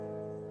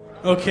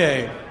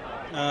Okay,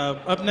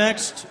 up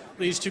next,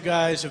 these two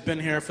guys have been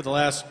here for the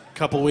last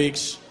couple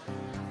weeks.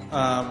 They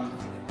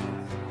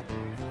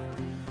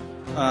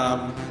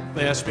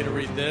asked me to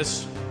read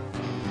this.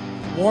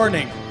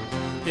 Warning,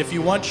 if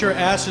you want your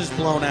asses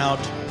blown out,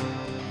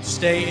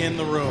 stay in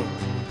the room.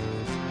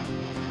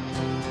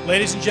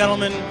 Ladies and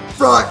gentlemen,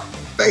 front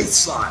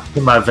face lock.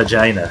 In my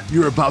vagina.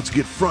 You're about to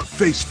get front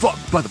face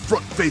fucked by the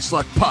Front Face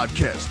Lock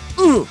podcast.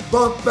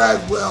 Buck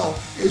Bagwell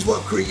is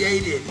what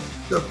created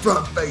the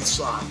front face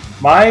lock.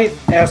 My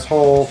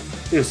asshole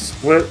is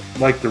split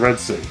like the Red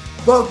Sea.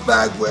 Buck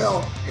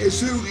Bagwell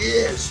is who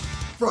is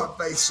front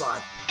face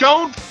lock.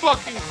 Don't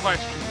fucking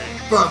question me.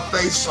 Front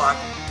face lock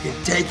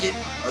can take it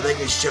or they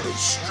can shove it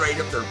straight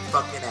up their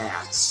fucking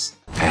ass.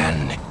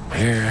 And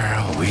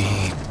here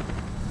we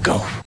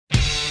go.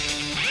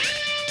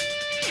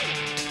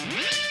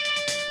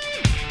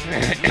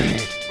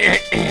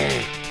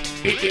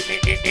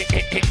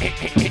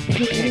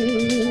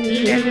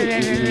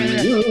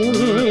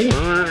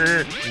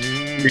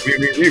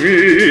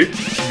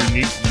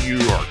 Unique New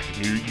York.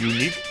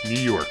 Unique New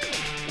York.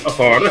 Well,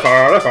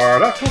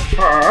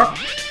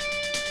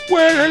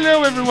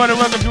 hello everyone, and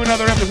welcome to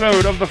another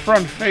episode of the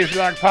Front Face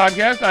Lock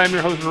podcast. I am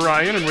your host,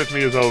 Ryan, and with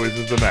me as always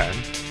is the man,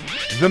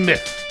 the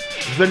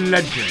myth, the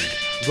legend,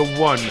 the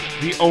one,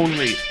 the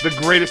only, the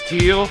greatest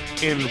heel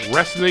in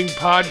wrestling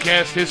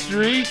podcast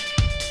history.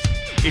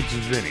 It's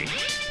Vinny.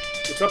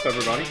 What's up,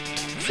 everybody?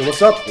 So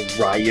what's up,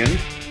 Ryan?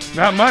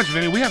 Not much,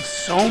 Vinny. We have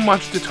so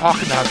much to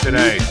talk about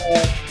today. We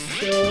have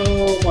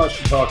so much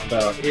to talk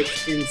about.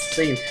 It's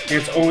insane. And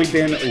it's only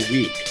been a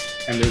week,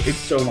 and there's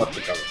so much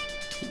to cover.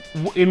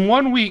 In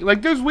 1 week,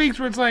 like there's weeks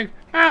where it's like,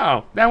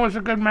 oh, that was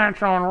a good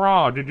match on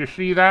Raw. Did you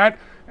see that?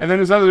 And then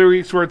there's other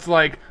weeks where it's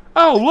like,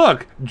 oh,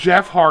 look,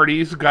 Jeff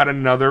Hardy's got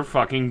another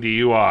fucking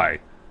DUI.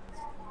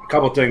 A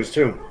couple things,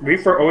 too. We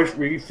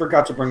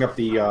forgot to bring up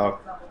the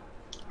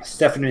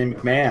Stephanie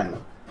McMahon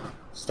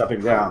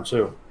stepping down,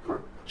 too.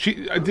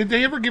 Did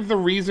they ever give the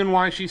reason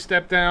why she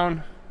stepped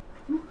down?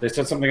 They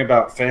said something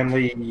about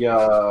family,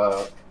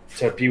 to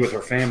be with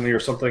her family or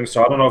something.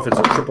 So I don't know if it's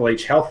a Triple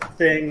H health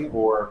thing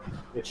or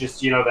it's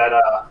just,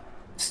 that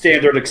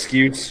standard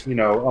excuse.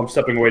 I'm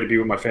stepping away to be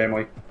with my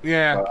family.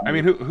 Yeah, I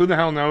mean, who the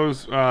hell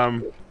knows?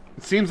 It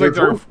seems like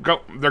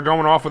they're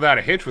going off without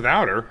a hitch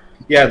without her.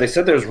 Yeah, they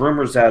said there's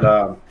rumors that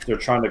they're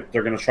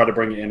going to try to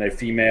bring in a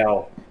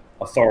female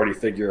authority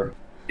figure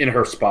in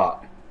her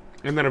spot.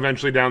 And then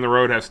eventually down the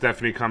road have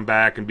Stephanie come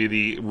back and be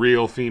the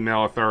real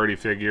female authority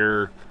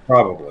figure.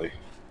 Probably.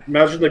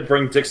 Imagine they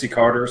bring Dixie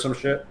Carter or some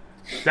shit.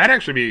 That'd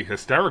actually be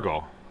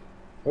hysterical.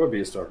 That would be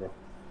hysterical.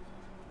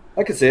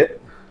 I could see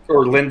it.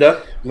 Or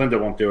Linda. Linda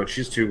won't do it.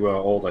 She's too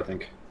old, I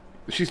think.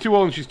 She's too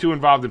old and she's too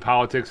involved in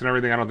politics and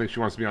everything. I don't think she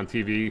wants to be on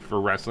TV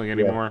for wrestling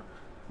anymore.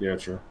 Yeah,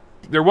 true.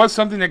 There was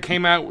something that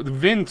came out with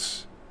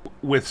Vince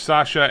with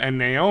Sasha and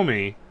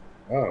Naomi.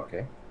 Oh,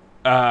 okay.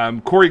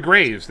 Corey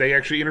Graves. They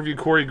actually interviewed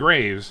Corey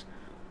Graves.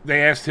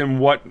 They asked him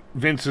what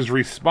Vince's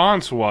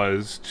response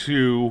was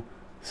to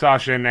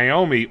Sasha and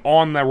Naomi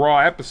on the Raw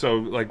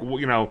episode.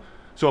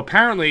 So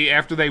apparently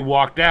after they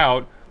walked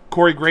out,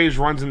 Corey Graves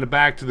runs in the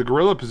back to the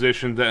gorilla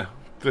position to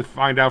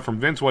find out from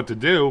Vince what to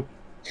do.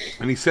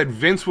 And he said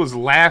Vince was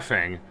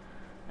laughing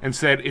and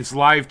said, it's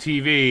live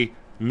TV,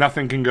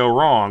 nothing can go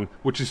wrong,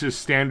 which is his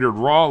standard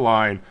Raw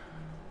line.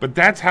 But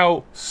that's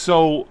how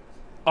so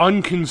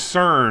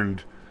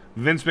unconcerned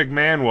Vince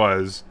McMahon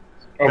was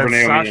over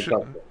Naomi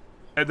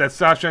that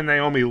Sasha and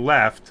Naomi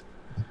left.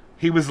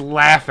 He was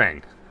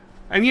laughing.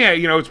 And yeah,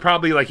 it's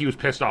probably like he was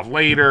pissed off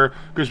later,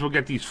 because we'll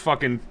get these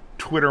fucking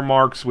Twitter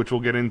marks, which we'll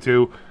get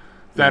into,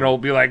 that'll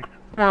be like,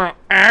 well,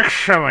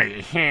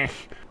 actually.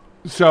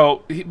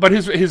 So, but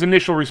his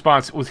initial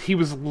response was he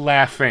was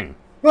laughing.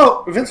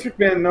 Well, Vince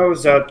McMahon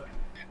knows that,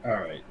 all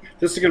right,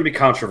 this is going to be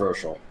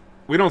controversial.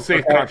 We don't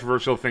say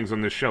controversial things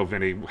on this show,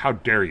 Vinny. How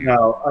dare you?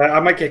 No, I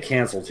might get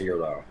canceled here,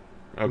 though.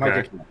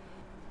 Okay.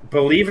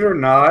 Believe it or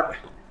not,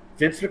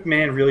 Vince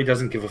McMahon really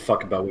doesn't give a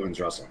fuck about women's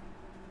wrestling.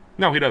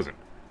 No, he doesn't.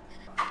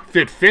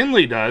 Fit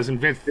Finlay does, and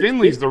Vince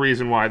Finlay's the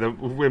reason why the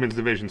women's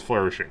division's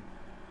flourishing.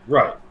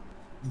 Right.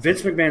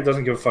 Vince McMahon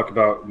doesn't give a fuck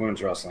about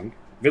women's wrestling.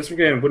 Vince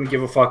McMahon wouldn't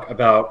give a fuck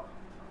about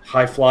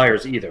high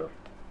flyers either.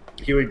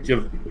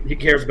 He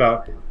cares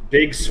about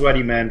big,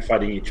 sweaty men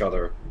fighting each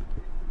other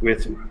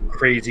with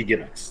crazy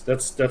gimmicks.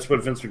 That's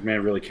what Vince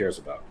McMahon really cares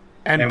about.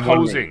 And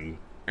posing.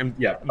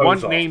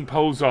 One-name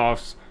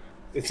pose-offs.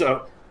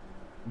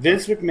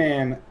 Vince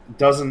McMahon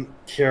doesn't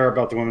care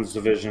about the women's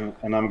division,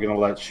 and I'm going to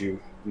let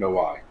you know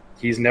why.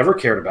 He's never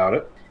cared about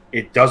it.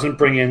 It doesn't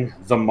bring in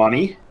the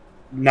money.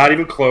 Not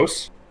even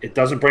close. It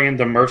doesn't bring in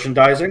the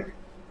merchandising.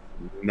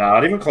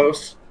 Not even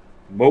close.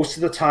 Most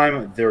of the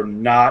time, they're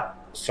not,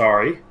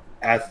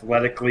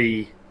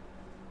 athletically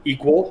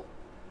equal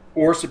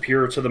or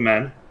superior to the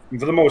men,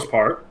 for the most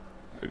part.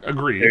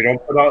 Agreed. They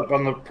don't put up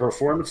on the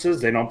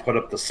performances. They don't put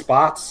up the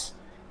spots.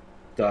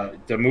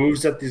 The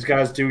moves that these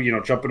guys do,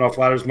 jumping off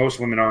ladders. Most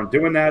women aren't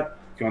doing that.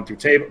 Going through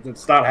tables.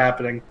 It's not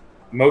happening.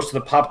 Most of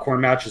the popcorn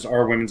matches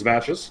are women's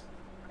matches.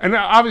 And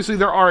obviously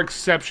there are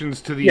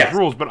exceptions to these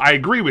rules, but I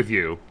agree with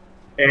you.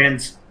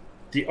 And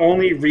the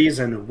only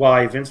reason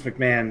why Vince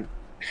McMahon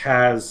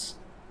has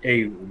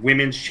a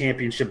women's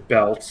championship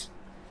belt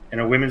and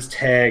a women's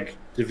tag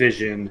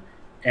division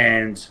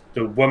and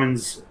the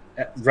women's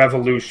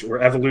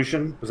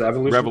evolution. Was it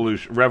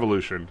evolution?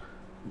 Revolution.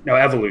 No,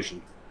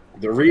 evolution.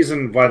 The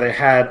reason why they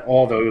had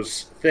all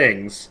those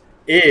things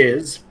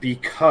is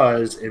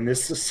because in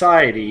this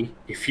society,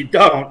 if you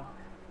don't,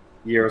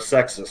 you're a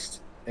sexist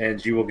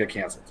and you will get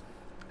canceled.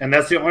 And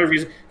that's the only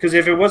reason. Because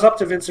if it was up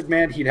to Vince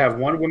McMahon, he'd have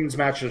one women's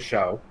match of the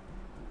show,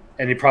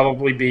 and he'd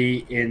probably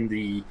be in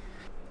the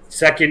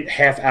second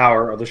half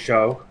hour of the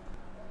show,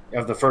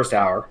 of the first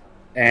hour,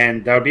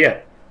 and that would be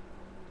it.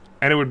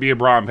 And it would be a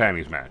bra and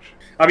panties match.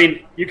 I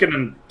mean, you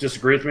can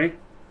disagree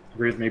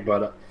with me,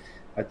 but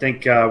I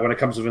think when it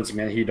comes to Vince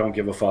McMahon, he don't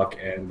give a fuck.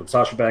 And with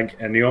Sasha Banks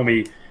and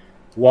Naomi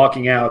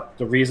walking out,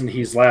 the reason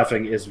he's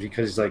laughing is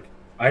because he's like,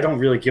 I don't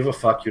really give a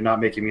fuck. You're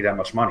not making me that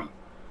much money.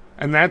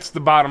 And that's the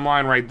bottom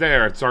line right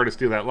there. Sorry to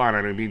steal that line.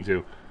 I didn't mean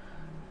to.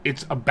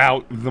 It's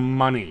about the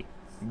money.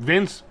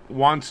 Vince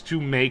wants to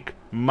make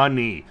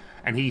money.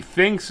 And he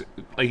thinks,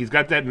 like he's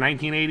got that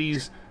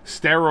 1980s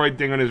steroid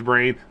thing on his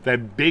brain,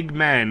 that big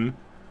men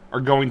are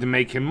going to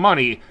make him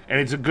money. And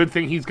it's a good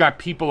thing he's got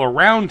people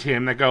around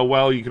him that go,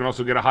 well, you can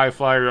also get a high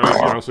flyer, you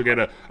can also get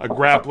a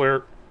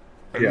grappler,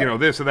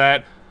 this or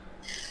that.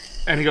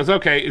 And he goes,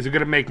 okay, is it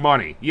going to make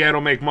money? Yeah,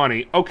 it'll make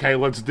money. Okay,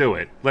 let's do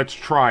it. Let's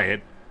try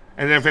it.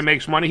 And then if it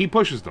makes money, he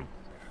pushes them.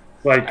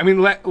 Like, I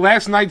mean,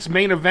 last night's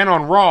main event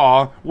on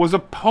Raw was a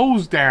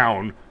pose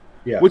down,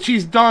 which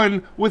he's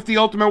done with the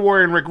Ultimate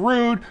Warrior and Rick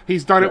Rude.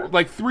 He's done it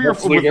like three or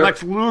four with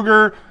Lex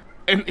Luger.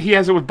 And he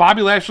has it with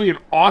Bobby Lashley and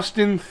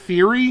Austin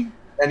Theory.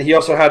 And he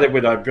also had it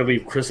with, I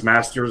believe, Chris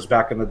Masters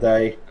back in the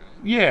day.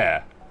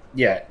 Yeah.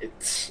 Yeah,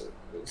 it's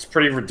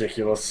pretty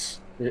ridiculous.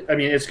 I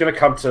mean, it's going to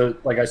come to,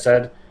 like I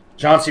said,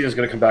 John Cena's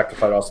going to come back to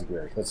fight Austin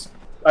Theory.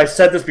 I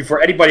said this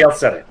before anybody else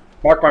said it.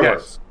 Mark my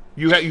words.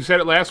 You said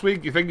it last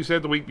week? You think you said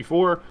it the week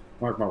before?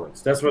 Mark my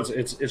words. That's what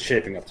it's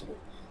shaping up to be.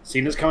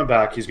 Cena's coming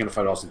back. He's going to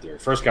fight Austin Theory.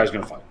 First guy's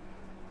going to fight.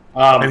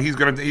 And he's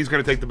going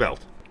to take the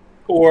belt.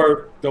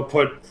 Or they'll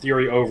put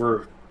Theory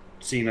over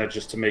Cena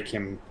just to make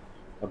him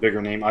a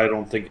bigger name. I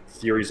don't think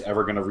Theory's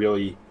ever going to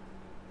really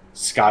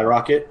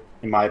skyrocket,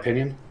 in my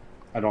opinion.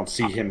 I don't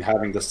see him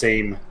having the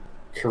same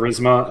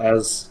charisma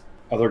as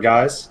other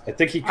guys. I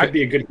think he could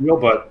be a good heel,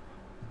 but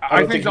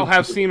I think they'll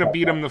have Cena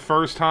beat him the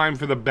first time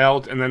for the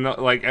belt, and then at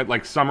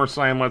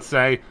SummerSlam, let's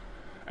say,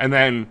 and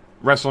then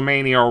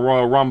WrestleMania or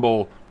Royal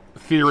Rumble,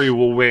 Theory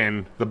will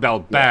win the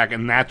belt back,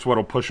 and that's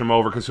what'll push him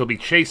over, because he'll be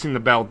chasing the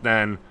belt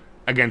then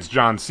against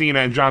John Cena,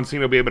 and John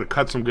Cena will be able to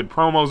cut some good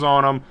promos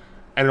on him,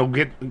 and it'll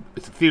get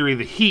Theory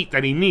the heat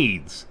that he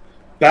needs.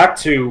 Back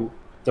to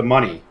the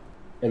money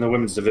in the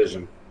women's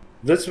division.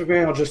 Vince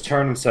McMahon will just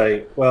turn and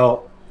say,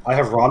 well, I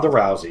have Ronda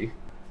Rousey,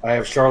 I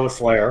have Charlotte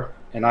Flair,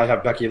 and I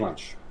have Becky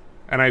Lynch.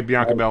 And I have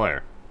Bianca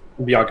Belair.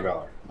 Bianca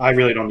Belair. I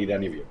really don't need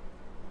any of you.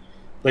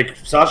 Like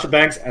Sasha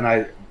Banks, and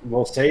I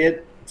will say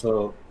it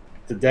till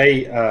the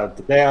day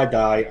I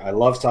die. I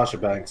love Sasha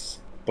Banks,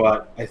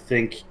 but I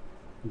think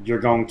you're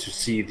going to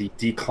see the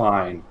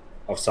decline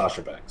of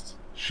Sasha Banks.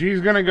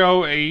 She's going to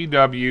go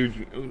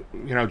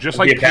AEW, just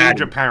like Paige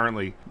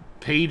apparently.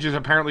 Paige is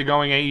apparently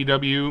going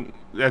AEW.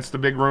 That's the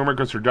big rumor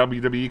because her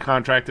WWE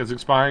contract is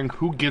expiring.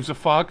 Who gives a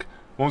fuck?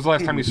 When was the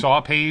last time you saw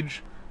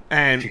Paige?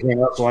 And she can't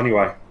wrestle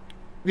anyway.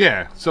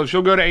 Yeah, so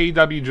she'll go to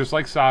AEW just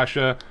like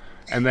Sasha,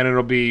 and then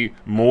it'll be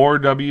more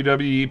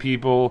WWE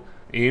people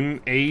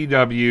in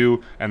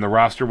AEW, and the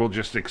roster will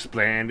just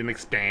expand and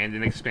expand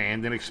and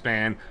expand and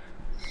expand,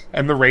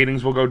 and the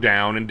ratings will go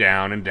down and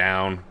down and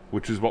down,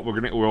 which is what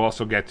we'll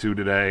also get to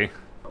today.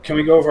 Can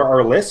we go over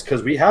our list?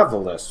 Because we have the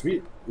list.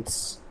 We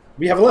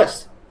have a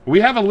list. We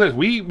have a list.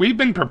 We've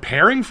been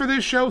preparing for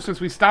this show since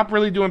we stopped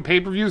really doing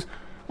pay-per-views.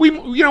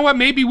 You know what?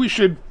 Maybe we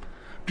should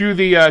do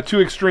the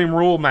 2 Extreme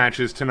Rule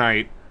matches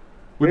tonight.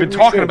 We've been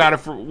talking about it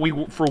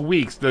for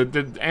weeks.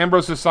 The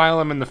Ambrose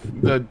Asylum and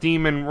the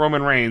Demon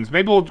Roman Reigns.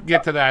 Maybe we'll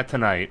get to that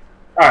tonight.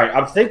 All right,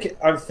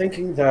 I'm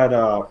thinking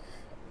that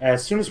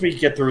as soon as we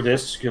get through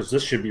this, because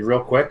this should be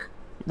real quick.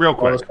 Real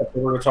quick. All the stuff that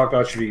we're going to talk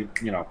about should be,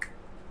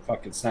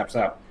 fucking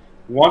snap.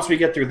 Once we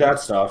get through that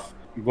stuff,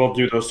 we'll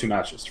do those 2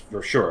 matches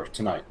for sure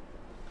tonight.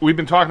 We've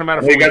been talking about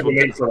it for weeks. We've been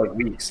waiting for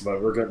weeks,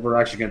 but we're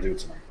actually going to do it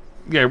tonight.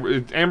 Yeah,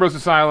 Ambrose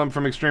Asylum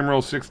from Extreme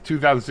Rules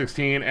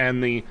 2016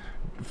 and the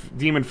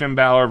Demon Finn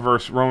Balor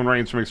versus Roman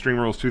Reigns from Extreme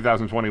Rules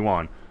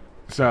 2021.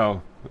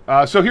 So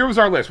here was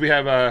our list. We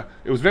have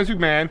it was Vince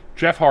McMahon,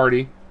 Jeff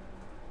Hardy.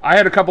 I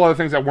had a couple other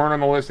things that weren't on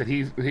the list that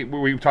we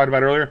talked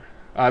about earlier.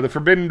 The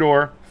Forbidden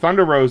Door,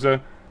 Thunder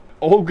Rosa,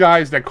 old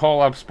guys that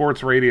call up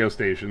sports radio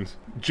stations,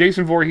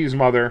 Jason Voorhees'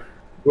 mother,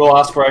 Will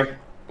Ospreay,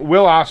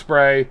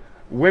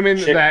 women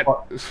that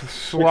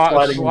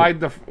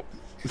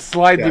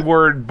slide the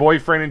word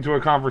boyfriend into a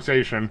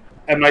conversation.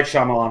 M. Night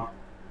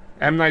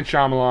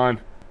Shyamalan.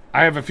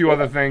 I have a few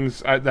other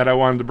things that I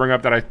wanted to bring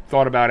up that I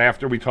thought about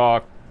after we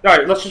talked. All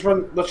right, let's just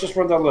run down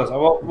the list.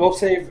 We'll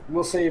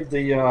save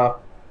the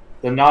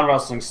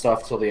non-wrestling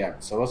stuff till the end.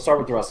 So let's start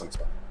with the wrestling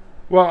stuff.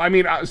 Well, I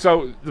mean,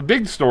 so the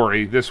big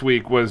story this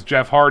week was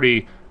Jeff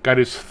Hardy got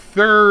his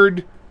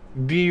third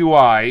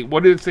DUI.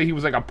 What did it say? He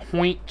was like a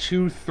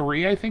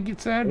 .23, I think it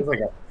said. It was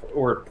like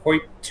or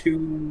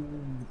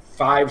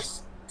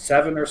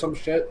 .257 or some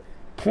shit.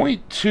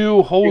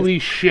 .2, holy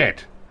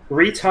shit.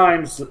 Three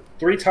times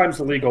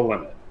the legal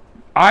limit.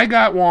 I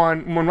got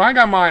one. When I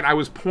got mine, I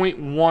was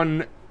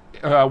 .17.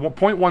 All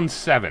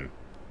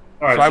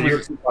right, So I so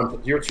was-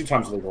 you're two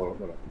times the legal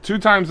limit. 2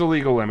 times the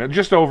legal limit.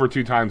 Just over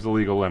 2 times the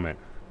legal limit.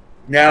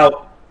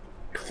 Now,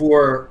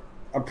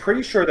 I'm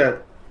pretty sure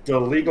that the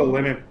legal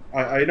limit,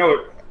 I know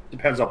it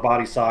depends on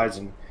body size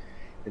and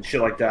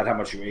shit like that, how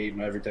much you ate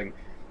and everything.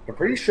 I'm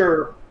pretty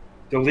sure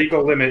the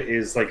legal limit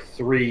is like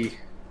 3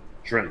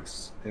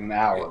 drinks in an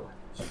hour.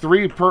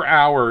 3 per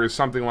hour is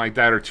something like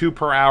that, or 2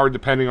 per hour,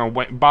 depending on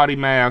body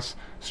mass,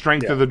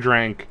 strength of the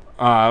drink,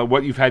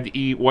 what you've had to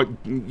eat, what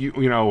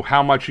you know,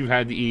 how much you've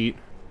had to eat.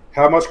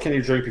 How much can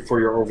you drink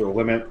before you're over the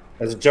limit?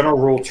 As a general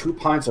rule, 2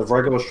 pints of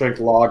regular strength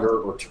lager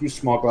or 2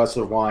 small glasses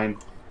of wine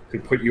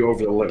could put you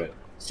over the limit.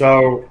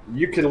 So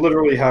you could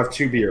literally have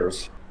 2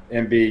 beers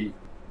and be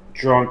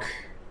drunk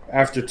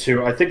after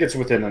 2. I think it's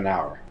within an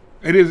hour.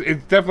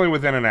 It's definitely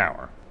within an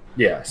hour.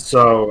 Yeah,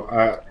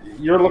 so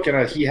you're looking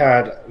at, he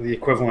had the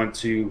equivalent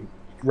to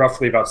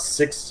roughly about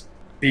 6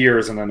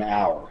 beers in an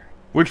hour.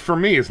 Which for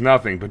me is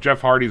nothing, but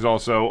Jeff Hardy's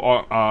also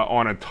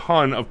on a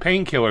ton of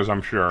painkillers,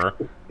 I'm sure.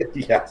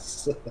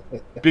 Yes.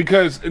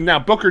 Because now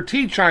Booker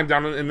T chimed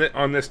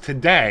on this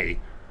today.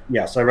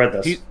 Yes, I read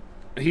this.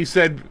 He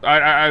said,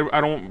 I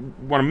don't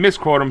want to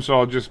misquote him, so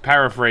I'll just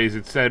paraphrase.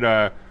 It said,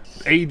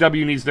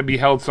 AEW needs to be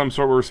held some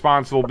sort of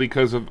responsible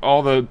because of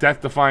all the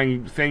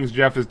death-defying things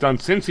Jeff has done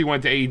since he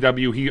went to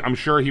AEW. I'm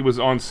sure he was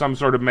on some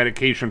sort of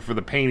medication for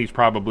the pain he's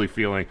probably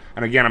feeling.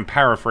 And again, I'm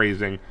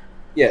paraphrasing.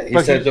 Yeah,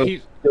 he said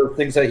those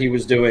things that he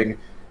was doing,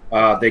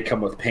 they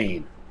come with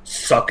pain.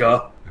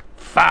 Sucker.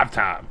 5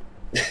 times.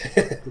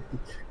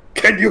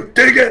 Can you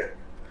dig it?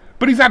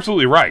 But he's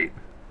absolutely right.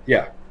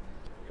 Yeah.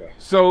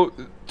 So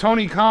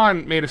Tony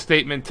Khan made a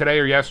statement today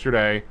or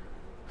yesterday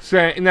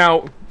saying,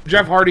 now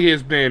Jeff Hardy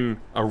has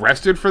been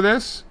arrested for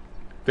this.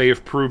 They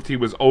have proved he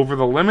was over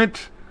the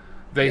limit.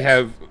 They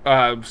have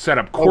set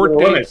up court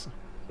dates.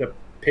 The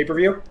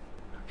pay-per-view?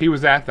 He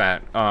was at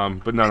that,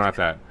 but no, not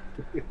that.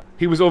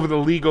 He was over the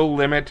legal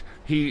limit.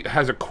 He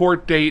has a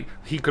court date.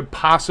 He could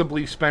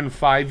possibly spend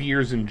 5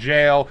 years in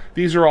jail.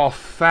 These are all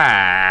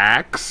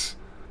facts.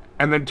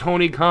 And then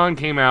Tony Khan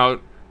came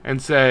out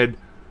and said,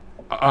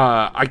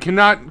 I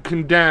cannot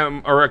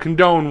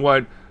condone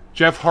what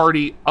Jeff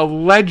Hardy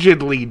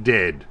allegedly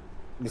did.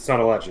 It's not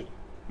alleged.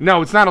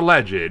 No, it's not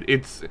alleged.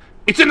 It's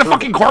in the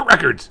fucking court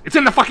records. It's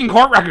in the fucking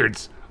court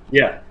records.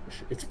 Yeah,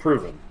 it's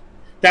proven.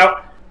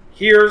 Now,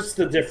 here's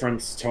the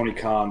difference, Tony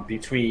Khan,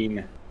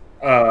 between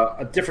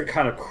a different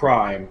kind of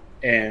crime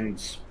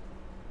and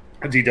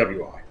a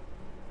DWI.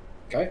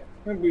 Okay?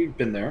 And we've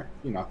been there.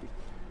 You know,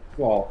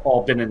 we've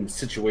all been in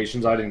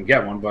situations. I didn't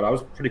get one, but I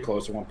was pretty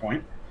close at one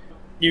point.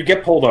 You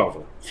get pulled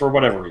over for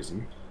whatever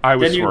reason. I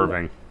was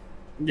swerving.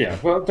 Yeah,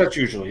 well, that's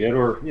usually it,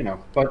 or, you know,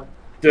 but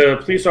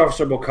the police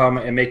officer will come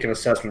and make an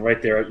assessment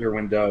right there at your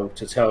window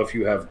to tell if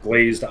you have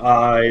glazed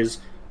eyes,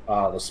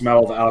 the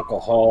smell of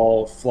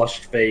alcohol,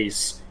 flushed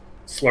face,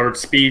 slurred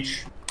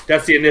speech.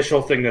 That's the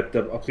initial thing that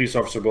a police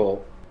officer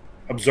will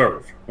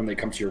observe when they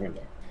come to your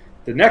window.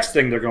 The next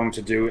thing they're going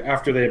to do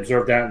after they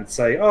observe that and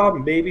say, oh,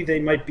 maybe they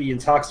might be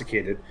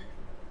intoxicated,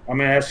 I'm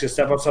going to ask you to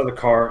step outside the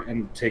car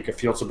and take a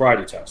field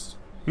sobriety test.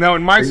 Now,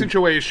 in my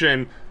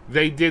situation,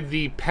 they did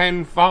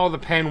follow the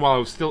pen while I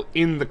was still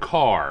in the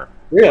car.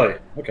 Really?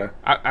 Okay.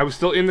 I was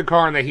still in the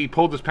car, and he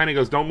pulled his pen. He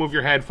goes, don't move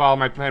your head, follow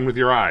my pen with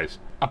your eyes.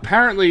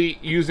 Apparently,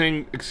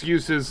 using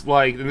excuses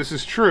like, and this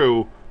is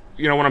true,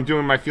 you know, when I'm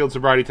doing my field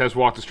sobriety test,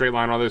 walk the straight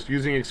line, all this,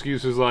 using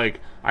excuses like,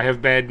 I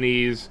have bad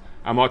knees,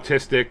 I'm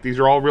autistic. These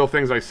are all real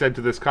things I said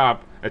to this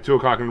cop at 2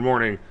 o'clock in the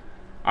morning.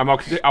 I'm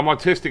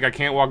autistic, I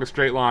can't walk a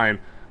straight line.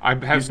 I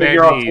have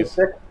bad knees.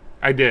 Autistic?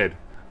 I did.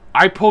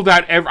 I pulled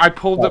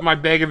up my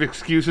bag of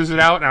excuses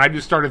out, and I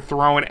just started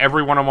throwing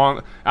every one of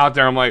them out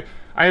there. I'm like,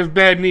 I have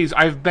bad knees.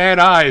 I have bad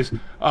eyes.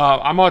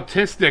 I'm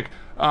autistic.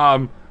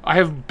 I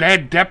have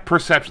bad depth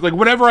perception. Like,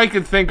 whatever I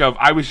could think of,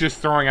 I was just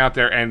throwing out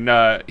there,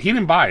 and he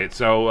didn't buy it.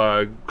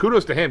 So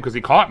kudos to him because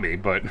he caught me.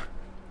 But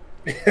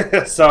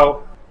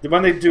so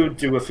when they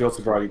do a field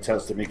sobriety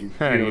test, they make you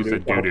do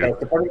depending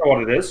on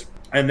what it is,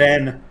 and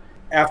then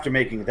after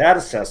making that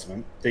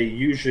assessment, they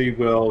usually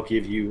will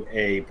give you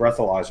a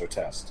breathalyzer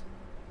test.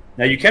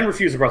 Now, you can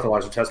refuse a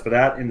breathalyzer test, but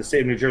that, in the state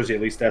of New Jersey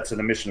at least, that's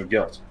an admission of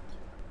guilt.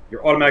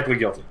 You're automatically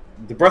guilty.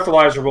 The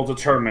breathalyzer will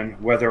determine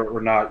whether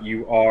or not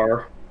you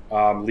are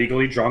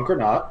legally drunk or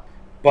not,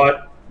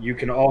 but you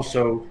can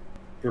also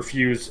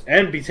refuse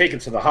and be taken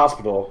to the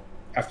hospital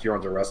after you're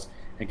under arrest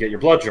and get your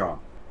blood drawn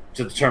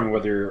to determine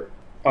whether you're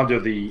under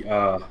the,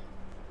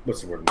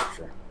 what's the word I'm looking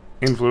for?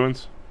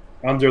 influence.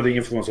 Under the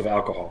influence of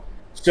alcohol.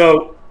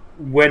 So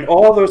when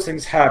all those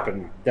things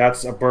happen,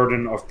 that's a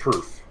burden of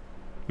proof.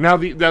 Now,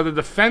 the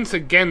defense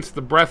against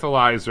the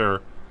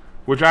breathalyzer,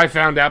 which I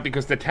found out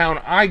because the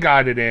town I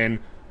got it in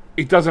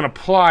it doesn't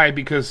apply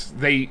because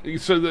the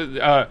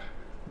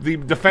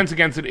defense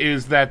against it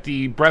is that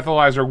the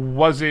breathalyzer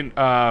wasn't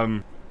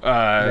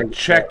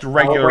checked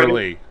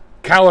regularly,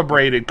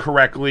 calibrated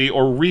correctly,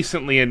 or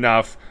recently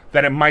enough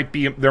that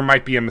there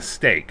might be a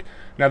mistake.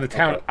 Now, the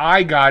town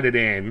I got it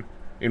in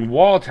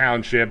Wall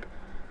Township,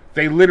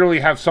 they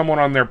literally have someone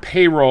on their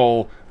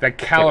payroll that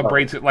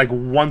calibrates it like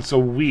once a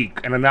week,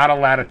 and not a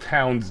lot of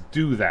towns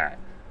do that.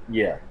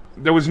 Yeah.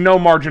 There was no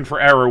margin for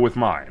error with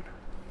mine.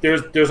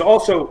 There's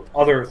also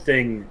other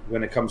thing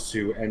when it comes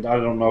to, and I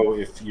don't know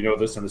if you know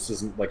this, and this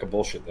isn't like a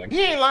bullshit thing. You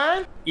ain't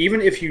lying.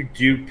 Even if you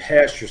do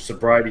pass your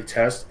sobriety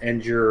test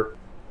and your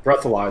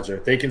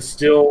breathalyzer, they can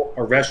still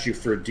arrest you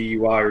for a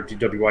DUI or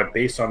DWI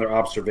based on their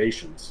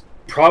observations.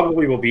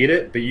 Probably will beat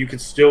it, but you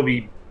could still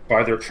be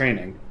by their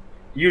training.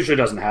 Usually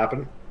doesn't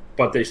happen,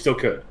 but they still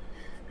could,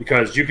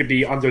 because you could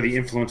be under the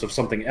influence of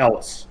something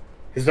else.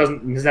 This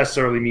doesn't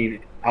necessarily mean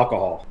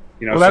alcohol.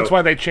 You know, well, that's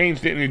why they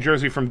changed it in New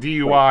Jersey from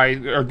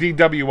DUI or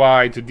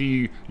DWI to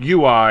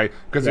DUI,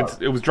 because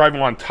it was driving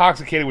while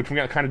intoxicated, which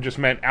kind of just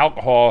meant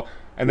alcohol,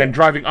 and then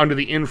driving under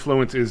the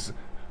influence is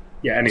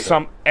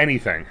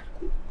anything.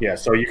 Yeah,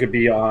 so you could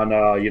be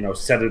on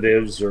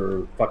sedatives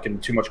or fucking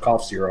too much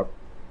cough syrup,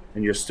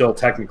 and you're still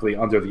technically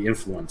under the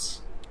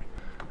influence.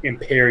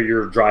 Impair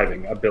your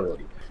driving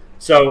ability.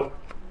 So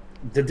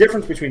the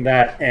difference between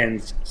that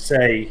and,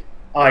 say,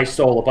 I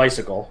stole a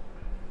bicycle,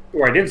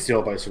 or I didn't steal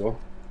a bicycle,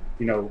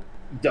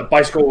 the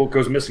bicycle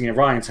goes missing in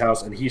Ryan's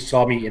house, and he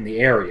saw me in the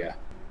area,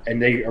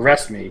 and they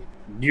arrest me.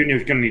 You're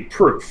going to need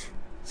proof.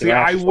 See,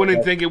 I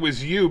wouldn't think it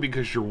was you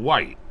because you're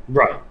white.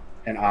 Right,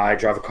 and I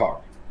drive a car.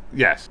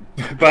 Yes.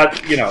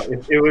 But,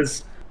 if it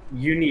was,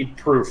 you need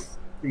proof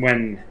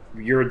when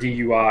you're a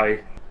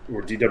DUI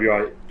or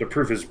DWI. The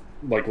proof is,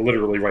 like,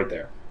 literally right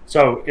there.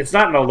 So it's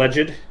not an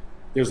alleged.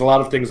 There's a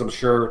lot of things, I'm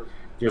sure.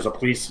 There's a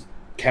police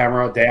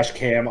camera, a dash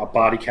cam, a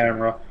body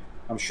camera.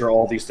 I'm sure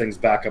all these things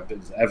back up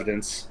as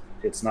evidence.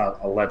 It's not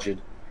alleged.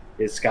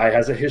 This guy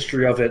has a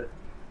history of it.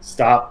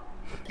 Stop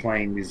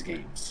playing these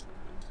games.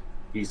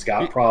 He's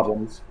got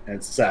problems, and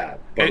it's sad.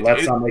 But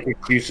let's not make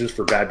excuses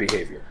for bad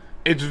behavior.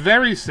 It's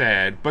very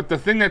sad, but the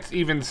thing that's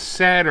even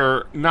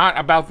sadder, not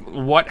about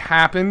what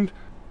happened,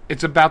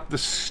 it's about the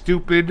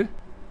stupid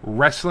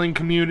wrestling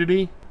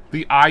community,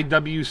 the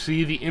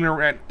IWC, the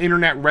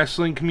internet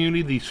wrestling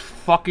community, these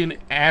fucking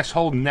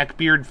asshole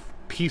neckbeard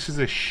pieces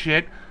of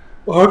shit.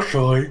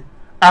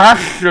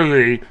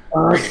 Actually,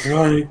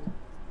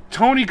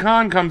 Tony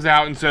Khan comes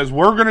out and says,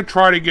 we're going to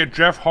try to get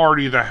Jeff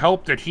Hardy the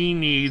help that he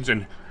needs,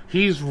 and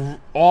he's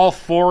all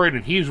for it,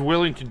 and he's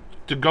willing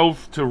to go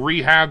to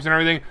rehabs and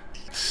everything.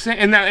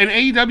 And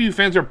AEW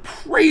fans are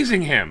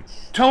praising him.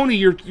 Tony,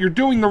 you're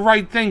doing the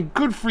right thing.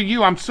 Good for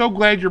you. I'm so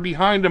glad you're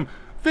behind him.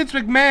 Vince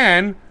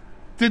McMahon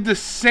did the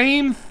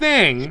same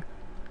thing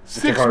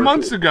 6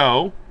 months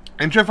ago,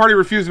 and Jeff Hardy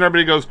refused, and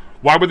everybody goes,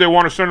 why would they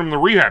want to send him to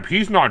rehab?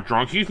 He's not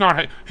drunk.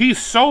 He's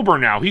sober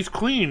now. He's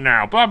clean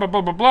now. Blah, blah,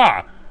 blah, blah,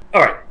 blah.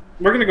 All right.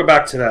 We're going to go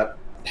back to that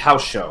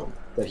house show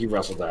that he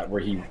wrestled at,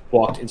 where he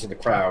walked into the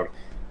crowd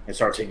and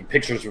started taking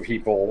pictures of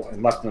people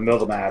and left in the middle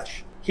of the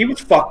match. He was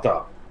fucked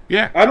up.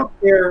 Yeah. I don't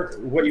care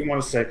what you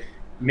want to say.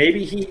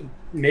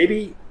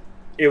 Maybe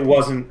it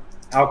wasn't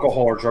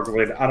alcohol or drug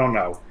related. I don't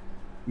know.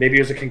 Maybe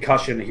it was a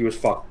concussion and he was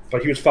fucked,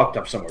 but he was fucked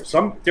up somewhere.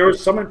 There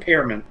was some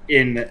impairment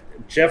in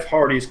Jeff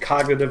Hardy's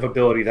cognitive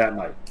ability that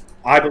night.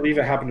 I believe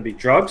it happened to be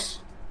drugs.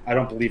 I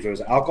don't believe it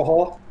was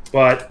alcohol,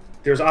 but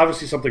there's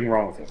obviously something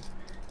wrong with him.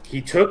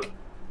 He took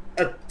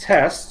a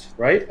test,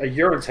 right? A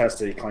urine test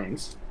that he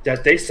claims,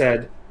 that they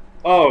said,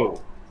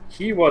 oh,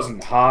 he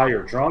wasn't high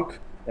or drunk,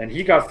 and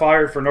he got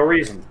fired for no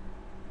reason.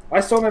 I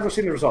still never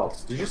seen the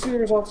results. Did you see the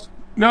results?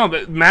 No,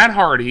 but Matt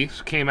Hardy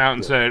came out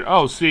and said,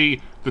 oh,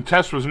 see, the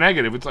test was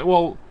negative. It's like,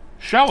 well,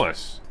 show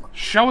us.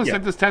 Show us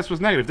that this test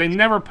was negative. They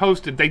never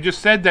posted. They just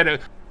said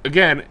that,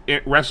 again,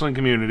 wrestling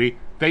community,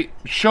 they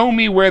show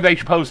me where they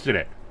posted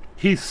it.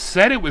 He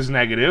said it was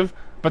negative,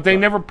 but they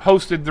never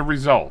posted the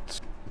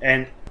results.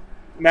 And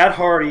Matt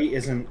Hardy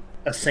isn't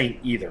a saint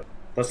either.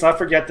 Let's not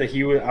forget that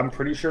I'm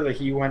pretty sure that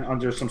he went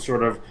under some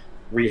sort of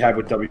rehab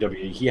with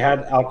WWE. He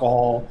had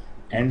alcohol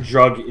and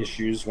drug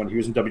issues when he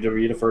was in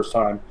WWE the first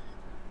time.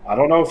 I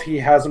don't know if he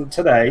has them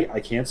today. I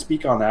can't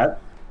speak on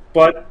that.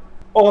 But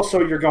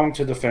also, you're going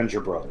to defend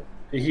your brother.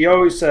 He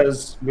always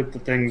says with the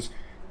things,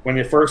 when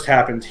it first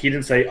happened, he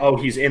didn't say, oh,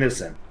 he's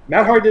innocent.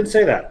 Matt Hardy didn't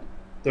say that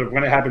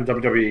when it happened in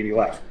WWE and he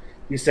left.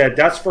 He said,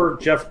 that's for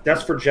Jeff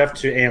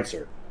to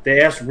answer.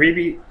 They asked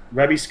Rebby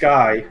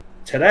Sky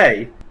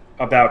today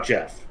about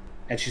Jeff.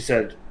 And she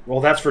said, well,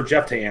 that's for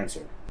Jeff to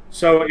answer.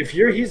 So if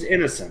he's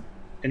innocent,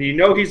 and you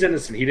know he's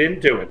innocent, he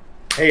didn't do it.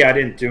 Hey, I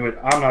didn't do it.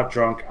 I'm not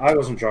drunk. I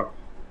wasn't drunk.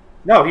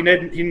 No, he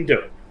didn't do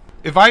it.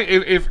 If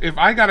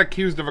I got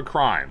accused of a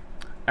crime,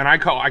 and I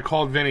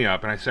called Vinny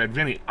up and I said,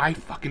 Vinny, I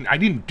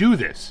didn't do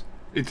this.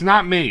 It's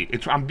not me.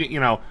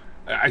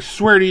 I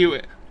swear to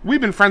you,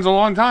 we've been friends a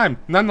long time.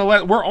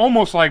 Nonetheless, we're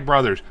almost like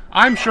brothers.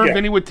 I'm sure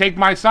Vinny would take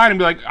my side and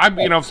be like,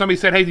 if somebody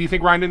said, hey, do you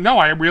think Ryan did? No,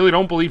 I really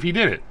don't believe he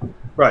did it.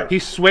 Right. He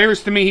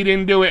swears to me he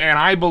didn't do it, and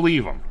I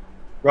believe him.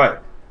 Right.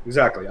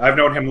 Exactly. I've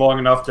known him long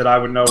enough that I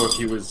would know if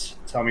he was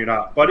telling me or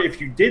not. But if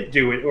you did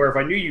do it, or if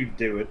I knew you'd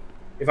do it,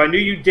 if I knew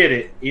you did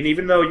it, and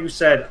even though you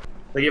said,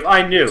 like, if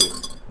I knew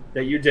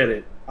that you did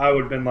it, I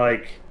would have been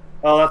like,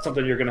 oh, that's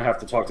something you're going to have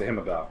to talk to him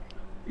about.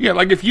 Yeah,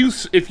 like if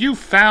you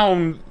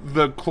found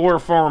the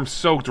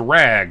chloroform-soaked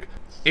rag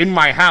in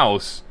my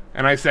house,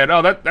 and I said,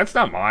 oh, that's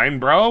not mine,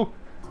 bro,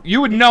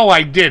 you would know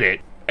I did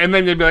it. And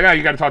then you'd be like, oh,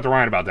 you got to talk to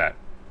Ryan about that.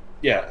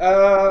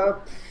 Yeah,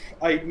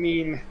 I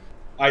mean,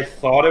 I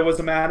thought it was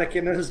a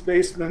mannequin in his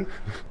basement.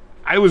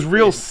 I was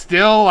real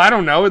still. I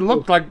don't know. It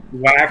looked like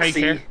waxy.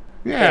 fake hair.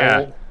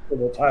 Yeah.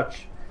 Little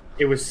touch.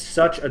 It was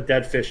such a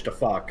dead fish to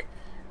fuck.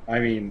 I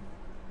mean,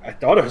 I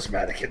thought it was a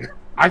mannequin.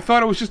 I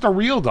thought it was just a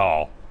real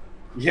doll.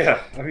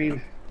 Yeah, I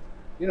mean,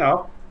 you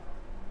know.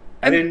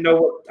 I didn't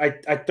know. I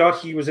thought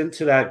he was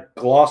into that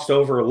glossed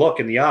over look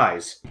in the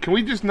eyes. Can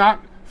we just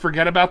not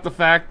forget about the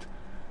fact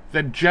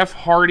that Jeff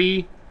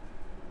Hardy,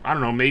 I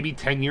don't know, maybe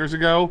 10 years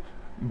ago,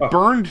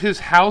 burned his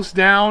house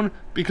down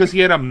because he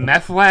had a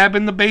meth lab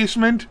in the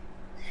basement?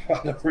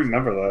 I don't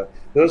remember that.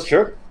 That was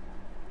true?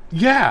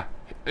 Yeah.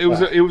 It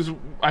was.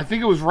 I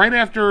think it was right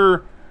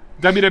after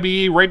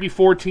WWE, right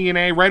before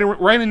TNA,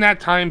 right in that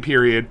time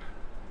period.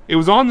 It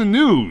was on the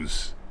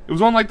news. It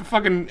was on like the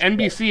fucking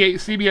NBC,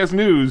 CBS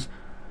News.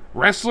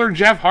 Wrestler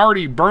Jeff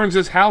Hardy burns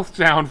his house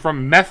down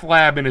from meth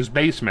lab in his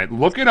basement.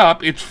 Look it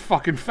up. It's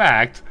fucking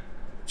fact.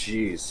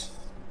 Jeez.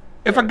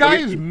 If a guy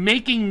is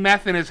making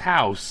meth in his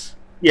house...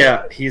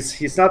 Yeah,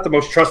 he's not the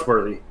most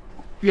trustworthy.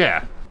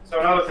 Yeah. So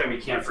another thing we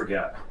can't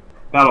forget.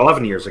 About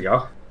 11 years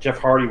ago, Jeff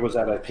Hardy was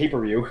at a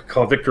pay-per-view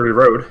called Victory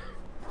Road.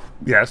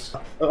 Yes.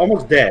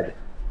 Almost dead.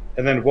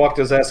 And then walked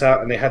his ass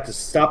out, and they had to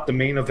stop the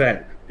main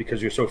event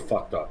because you're so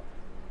fucked up.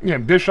 Yeah,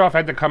 Bischoff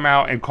had to come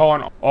out and call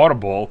an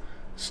audible.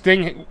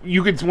 Sting,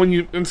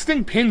 when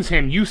Sting pins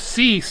him, you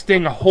see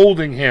Sting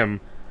holding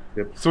him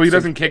so he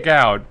doesn't kick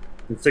out.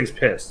 And Sting's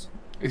pissed.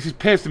 He's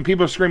pissed, and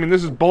people are screaming,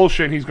 this is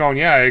bullshit, and he's going,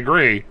 yeah, I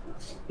agree.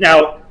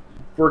 Now,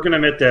 we're going to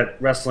admit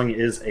that wrestling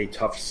is a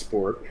tough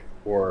sport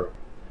or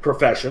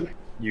profession.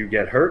 You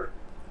get hurt.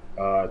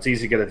 It's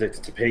easy to get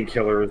addicted to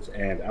painkillers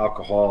and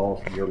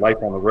alcohol. Your life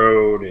on the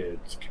road, it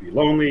can be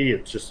lonely.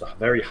 It's just a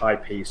very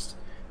high-paced,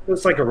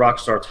 it's like a rock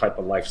star type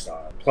of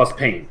lifestyle, plus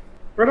pain.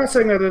 We're not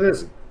saying that it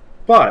isn't.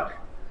 But,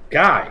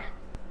 guy,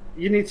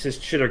 you need to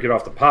shit or get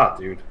off the pot,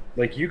 dude.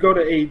 Like, you go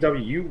to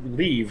AEW, you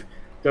leave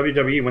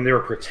WWE when they were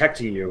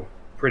protecting you,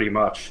 pretty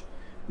much.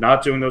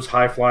 Not doing those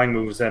high-flying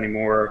moves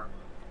anymore.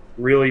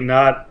 Really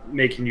not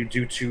making you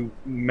do too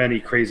many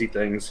crazy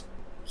things.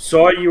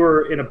 Saw you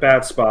were in a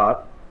bad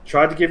spot.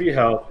 Tried to give you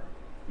help.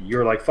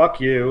 You're like, fuck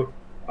you.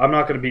 I'm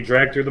not going to be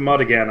dragged through the mud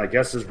again, I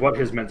guess is what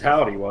his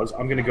mentality was.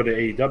 I'm going to go to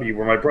AEW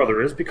where my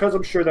brother is, because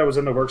I'm sure that was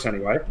in the works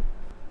anyway.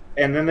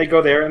 And then they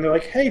go there and they're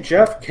like, hey,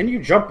 Jeff, can you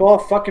jump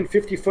off fucking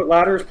 50-foot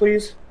ladders,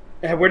 please?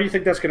 And where do you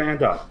think that's going to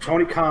end up?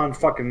 Tony Khan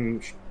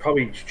fucking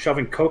probably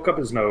shoving coke up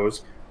his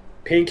nose,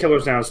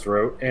 painkillers down his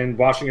throat, and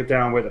washing it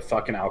down with a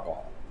fucking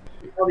alcohol.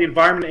 Well, the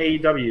environment at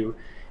AEW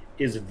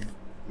is,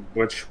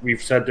 which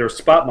we've said they're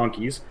spot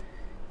monkeys,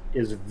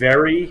 is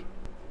very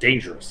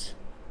dangerous.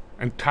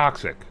 And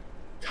toxic.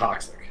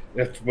 Toxic.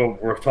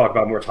 We'll talk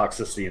about more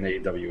toxicity in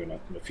AEW in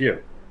a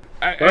few.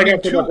 But I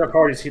got to about Jeff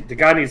Hardy. The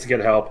guy needs to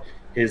get help.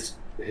 His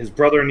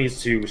brother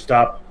needs to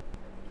stop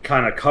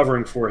kind of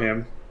covering for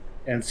him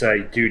and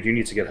say, dude, you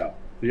need to get help.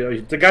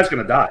 The guy's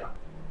going to die.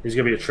 He's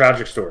going to be a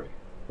tragic story.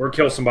 Or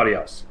kill somebody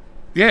else.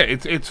 Yeah,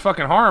 it's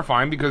fucking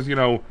horrifying because,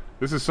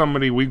 this is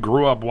somebody we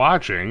grew up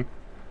watching.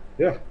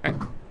 Yeah.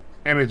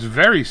 And it's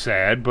very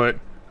sad, but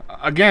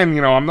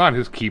again, I'm not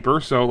his keeper,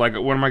 so like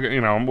what am I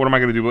going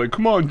to do? Like,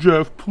 come on,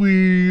 Jeff,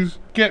 please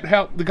get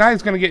help. The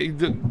guy's going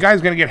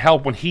to get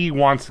help when he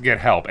wants to get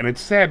help, and it's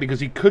sad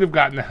because he could have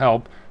gotten the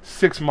help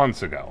 6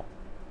 months ago.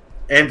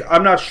 And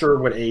I'm not sure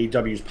what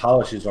AEW's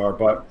policies are,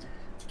 but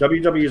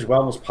WWE's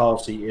wellness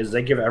policy is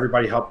they give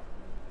everybody help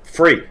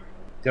free.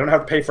 They don't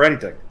have to pay for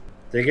anything.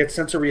 They get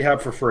sent to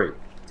rehab for free.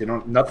 They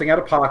don't nothing out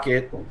of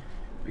pocket,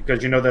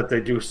 because you know that they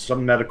do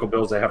some medical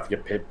bills they have to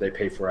get paid. They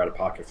pay for out of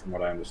pocket, from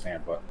what I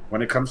understand. But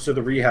when it comes to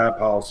the rehab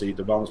policy,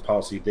 the wellness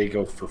policy, they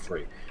go for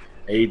free.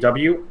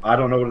 AEW, I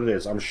don't know what it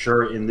is. I'm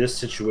sure in this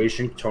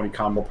situation, Tony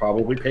Khan will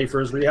probably pay for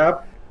his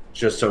rehab,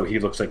 just so he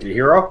looks like a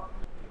hero.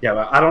 Yeah,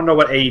 but I don't know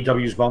what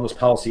AEW's wellness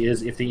policy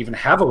is, if they even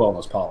have a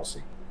wellness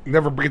policy.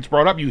 Never gets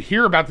brought up. You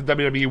hear about the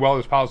WWE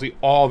wellness policy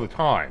all the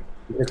time.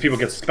 Because people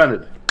get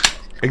suspended.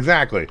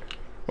 Exactly.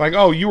 Like,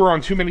 oh, you were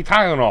on too many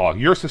Tylenol.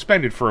 You're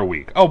suspended for a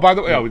week. Oh, by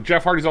the way,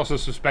 Jeff Hardy's also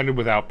suspended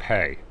without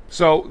pay.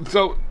 So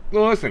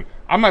listen,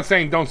 I'm not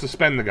saying don't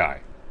suspend the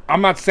guy.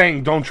 I'm not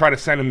saying don't try to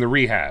send him to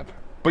rehab.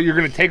 But you're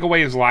going to take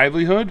away his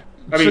livelihood?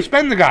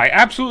 Suspend the guy.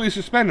 Absolutely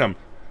suspend him.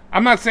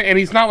 I'm not saying, and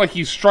he's not like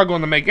he's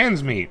struggling to make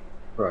ends meet.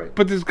 Right.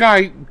 But this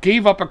guy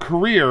gave up a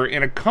career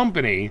in a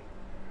company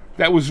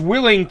that was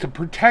willing to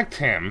protect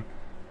him,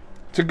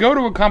 to go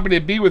to a company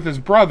to be with his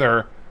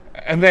brother,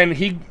 and then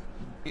he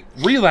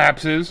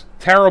relapses,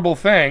 terrible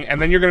thing,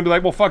 and then you're going to be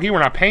like, well, fuck you, we're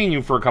not paying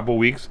you for a couple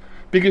weeks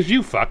because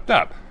you fucked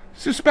up.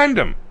 Suspend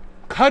him.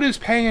 Cut his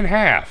pay in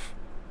half.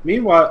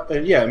 Meanwhile,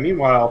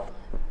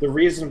 the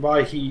reason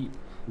why he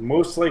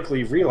most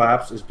likely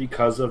relapsed is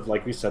because of,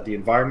 like we said, the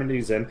environment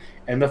he's in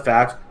and the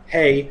fact,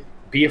 hey,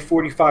 be a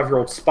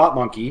 45-year-old spot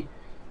monkey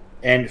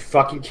and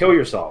fucking kill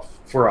yourself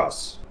for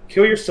us.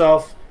 Kill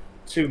yourself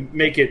to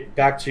make it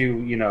back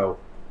to,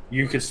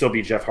 you could still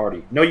be Jeff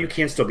Hardy. No, you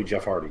can't still be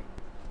Jeff Hardy.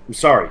 I'm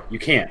sorry, you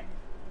can't.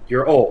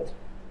 You're old.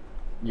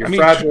 You're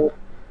fragile.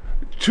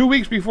 2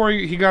 weeks before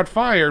he got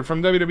fired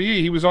from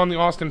WWE, he was on the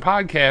Austin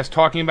podcast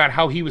talking about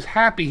how he was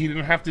happy he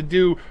didn't have to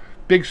do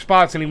big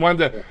spots and he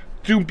wanted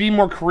to be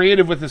more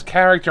creative with his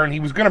character, and he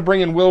was going to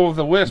bring in Will of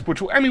the Wisp,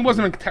 which,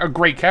 wasn't a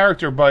great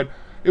character, but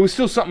it was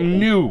still something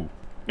new.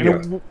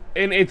 And,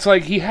 and it's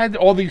like he had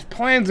all these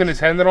plans in his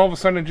head, and then all of a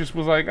sudden it just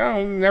was like,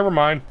 oh, never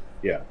mind.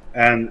 Yeah,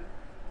 and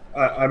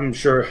I'm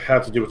sure it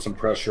had to do with some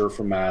pressure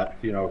from Matt.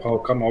 Oh,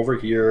 come over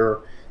here.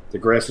 The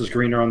grass is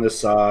greener on this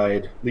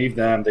side. Leave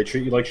them. They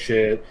treat you like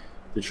shit.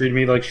 They treated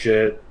me like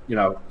shit.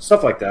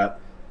 Stuff like that,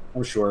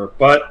 I'm sure.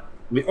 But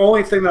the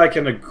only thing that I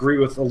can agree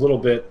with a little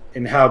bit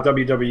in how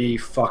WWE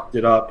fucked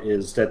it up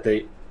is that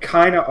they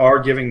kind of are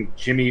giving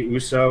Jimmy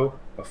Uso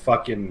a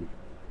fucking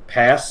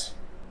pass.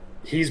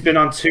 He's been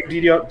on 2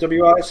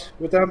 DWIs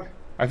with them.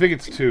 I think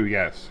it's 2,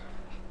 yes.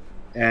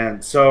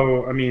 And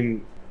so,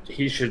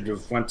 he should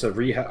have went to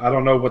rehab. I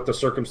don't know what the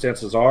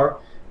circumstances are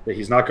that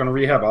he's not going to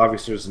rehab.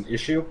 Obviously, there's an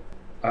issue.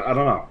 I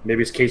don't know.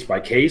 Maybe it's case by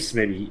case.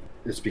 Maybe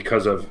it's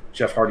because of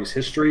Jeff Hardy's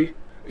history.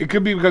 It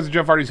could be because of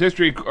Jeff Hardy's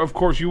history. Of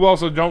course, you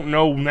also don't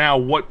know now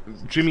what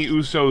Jimmy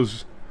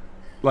Uso's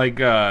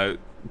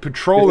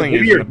patrolling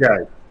is.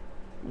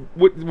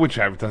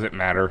 Whichever, doesn't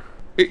matter.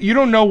 You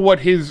don't know what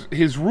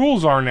his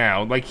rules are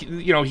now. Like,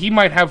 he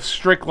might have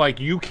strict,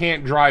 you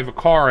can't drive a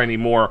car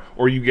anymore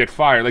or you get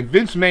fired. Like,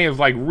 Vince may have,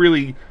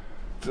 really,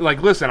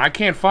 listen, I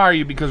can't fire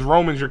you because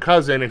Roman's your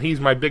cousin and he's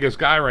my biggest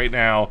guy right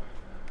now.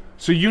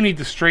 So you need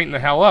to straighten the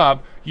hell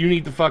up. You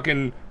need to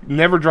fucking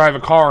never drive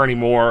a car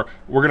anymore.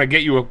 We're going to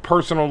get you a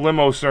personal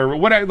limo service.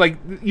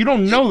 You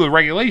don't know the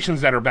regulations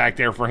that are back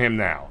there for him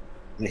now.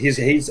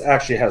 He's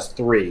actually has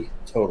 3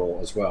 total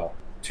as well.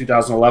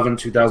 2011,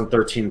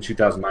 2013, and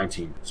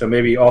 2019. So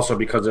maybe also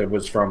because it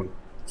was from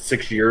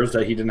 6 years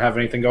that he didn't have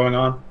anything going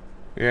on.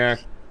 Yeah,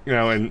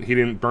 and he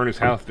didn't burn his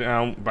house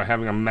down by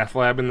having a meth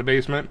lab in the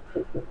basement.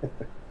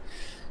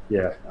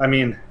 Yeah,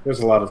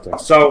 there's a lot of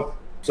things.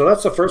 So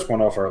that's the first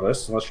one off our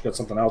list, unless you got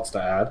something else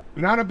to add.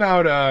 Not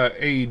about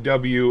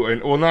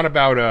AEW, not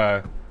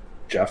about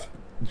Jeff.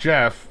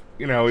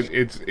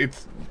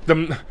 It's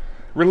the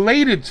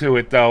related to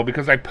it though,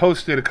 because I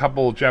posted a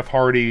couple Jeff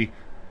Hardy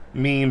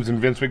memes and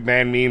Vince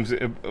McMahon memes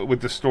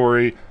with the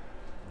story.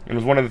 It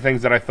was one of the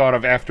things that I thought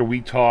of after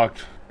we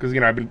talked, because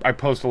I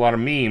post a lot of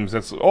memes.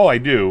 That's all I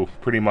do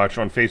pretty much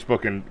on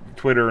Facebook and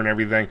Twitter and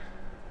everything.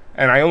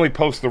 And I only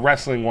post the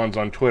wrestling ones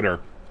on Twitter.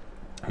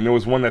 And there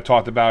was one that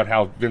talked about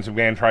how Vince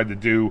McMahon tried to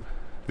do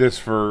this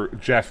for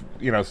Jeff,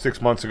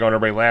 6 months ago, and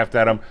everybody laughed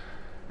at him.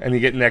 And you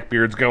get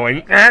neckbeards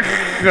going,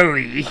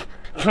 actually,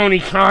 Tony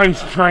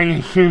Khan's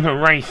trying to do the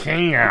right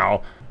thing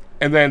now.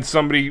 And then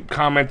somebody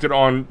commented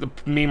on the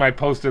meme I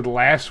posted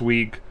last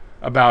week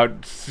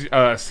about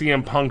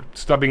CM Punk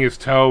stubbing his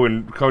toe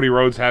and Cody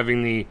Rhodes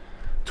having the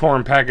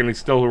torn pec and he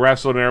still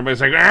wrestled, and everybody's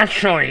like,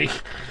 actually,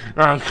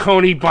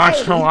 Cody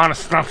botched a lot of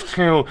stuff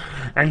too,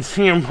 and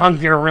CM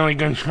Punk did a really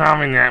good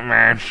job in that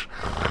match.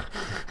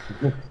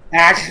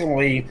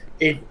 Actually,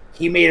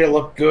 he made it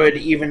look good,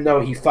 even though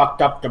he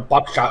fucked up the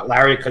buckshot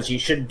Larry, because he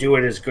shouldn't do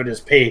it as good as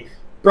P.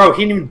 Bro,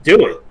 he didn't even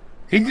do it.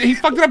 He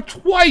fucked it up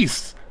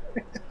twice.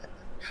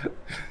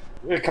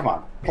 Come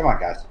on,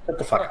 guys, what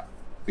the fuck?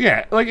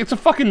 Yeah, it's a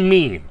fucking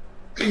meme.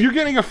 You're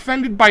getting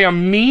offended by a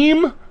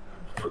meme?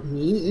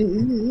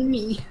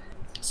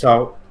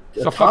 So,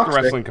 fuck the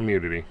wrestling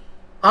community.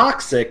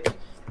 Toxic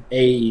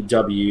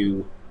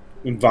AEW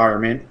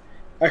environment.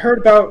 I heard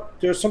about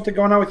there's something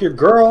going on with your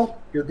girl,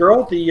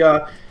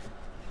 the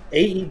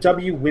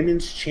AEW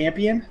Women's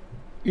Champion.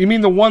 You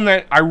mean the one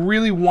that I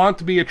really want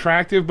to be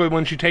attractive, but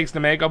when she takes the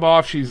makeup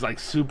off, she's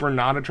super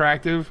not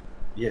attractive?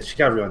 Yeah, she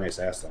got a really nice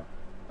ass though.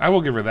 I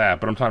will give her that,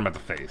 but I'm talking about the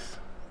face.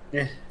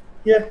 Yeah,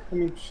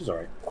 she's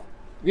alright.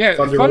 Yeah,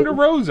 Thunder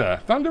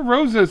Rosa. Thunder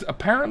Rosa is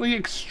apparently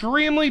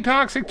extremely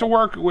toxic to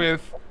work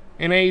with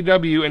in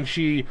AEW, and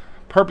she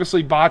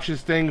purposely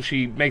botches things.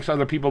 She makes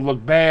other people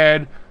look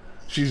bad.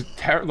 She's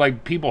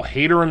people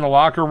hate her in the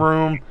locker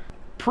room.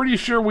 Pretty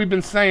sure we've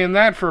been saying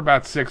that for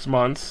about 6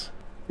 months.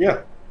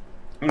 Yeah.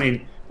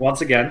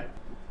 Once again,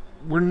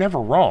 we're never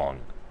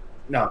wrong.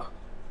 No.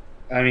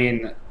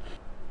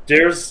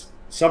 There's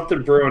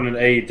something brewing in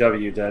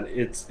AEW that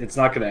it's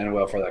not going to end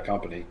well for that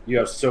company. You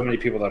have so many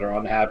people that are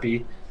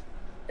unhappy,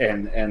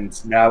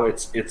 and now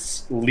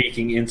it's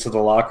leaking into the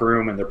locker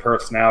room, and their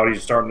personalities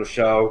are starting to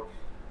show.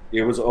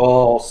 It was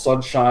all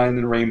sunshine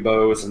and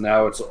rainbows, and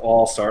now it's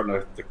all starting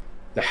to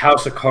the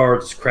house of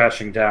cards is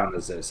crashing down,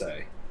 as they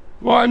say.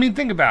 Well,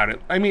 think about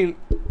it.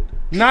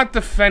 Not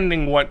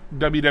defending what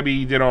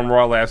WWE did on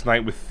Raw last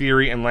night with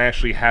Theory and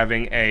Lashley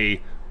having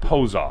a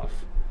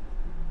pose-off,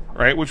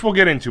 right? Which we'll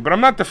get into, but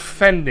I'm not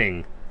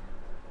defending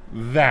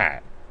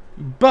that.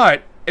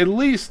 But at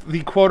least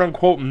the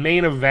quote-unquote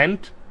main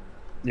event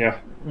Yeah.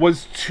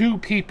 was two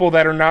people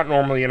that are not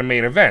normally in a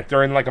main event.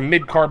 They're in like a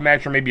mid-card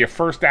match or maybe a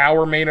first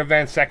hour main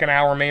event, second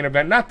hour main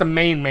event, not the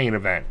main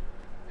event.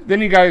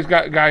 Then you guys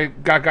got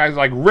guys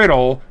like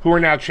Riddle who are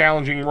now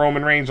challenging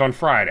Roman Reigns on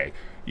Friday.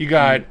 You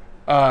got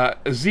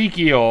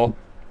Ezekiel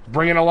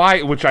bringing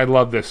Elias, which I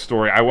love this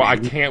story. I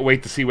can't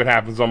wait to see what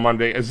happens on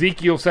Monday.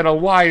 Ezekiel said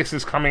Elias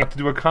is coming up to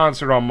do a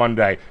concert on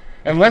Monday.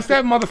 Unless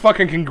that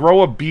motherfucker can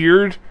grow a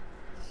beard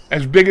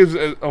as big as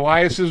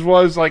Elias's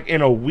was, like,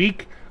 in a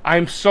week,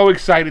 I'm so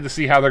excited to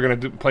see how they're going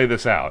to play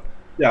this out.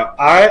 Yeah,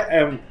 I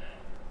am.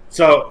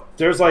 So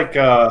there's like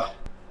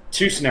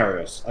 2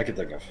 scenarios I could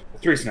think of.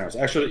 3 scenarios.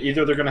 Actually,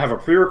 either they're going to have a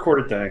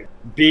pre-recorded thing.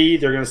 B,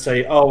 they're going to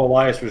say, oh,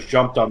 Elias was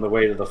jumped on the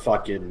way to the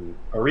fucking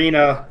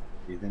arena.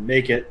 He didn't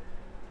make it.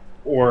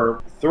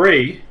 Or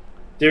 3,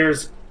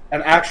 there's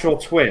an actual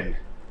twin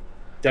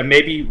that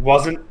maybe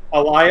wasn't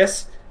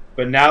Elias,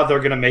 but now they're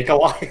going to make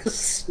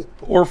Elias.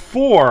 Or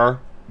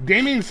 4,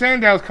 Damien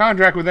Sandow's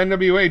contract with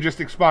NWA just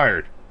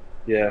expired.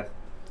 Yeah.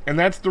 And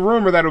that's the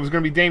rumor that it was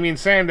going to be Damien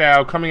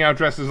Sandow coming out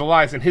dressed as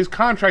Elias, and his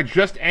contract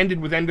just ended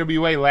with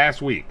NWA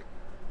last week.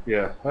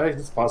 Yeah, I think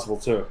it's possible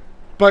too.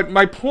 But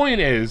my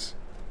point is,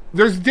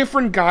 there's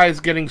different guys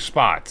getting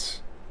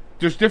spots.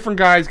 There's different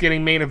guys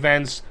getting main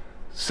events,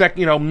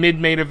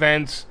 mid-main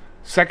events,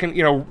 second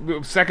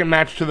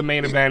match to the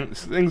main event,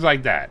 things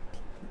like that.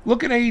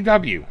 Look at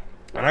AEW.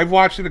 And I've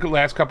watched it the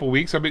last couple of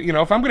weeks. I've been,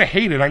 if I'm going to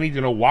hate it, I need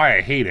to know why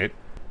I hate it.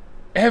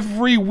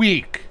 Every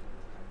week,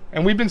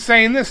 and we've been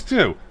saying this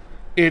too,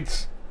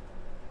 it's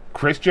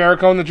Chris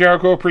Jericho and the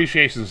Jericho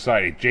Appreciation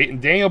Society,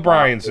 Daniel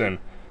Bryanson,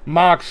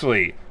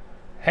 Moxley,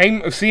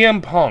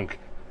 CM Punk,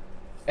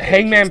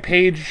 Hangman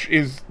Page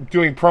is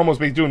doing promos,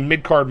 but he's doing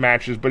mid-card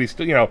matches, but he's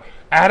still,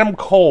 Adam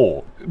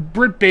Cole,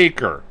 Britt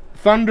Baker,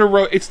 Thunder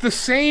Road. It's the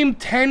same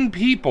 10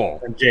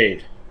 people.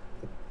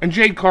 And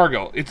Jade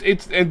Cargill.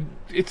 It's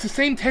the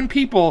same 10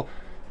 people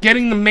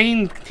getting the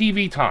main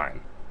TV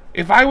time.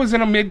 If I was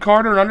in a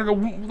mid-card or an under,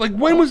 like,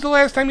 when was the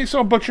last time you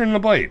saw Butcher and the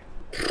Blade?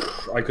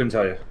 I couldn't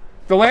tell you.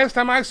 The last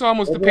time I saw him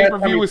was the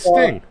pay-per-view with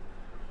Sting.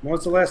 When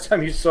was the last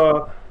time you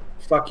saw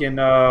fucking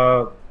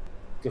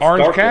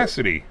Orange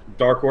Cassidy?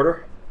 Dark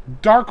Order?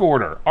 Dark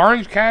Order.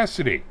 Orange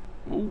Cassidy.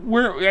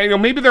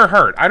 Maybe they're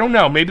hurt. I don't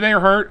know. Maybe they're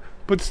hurt.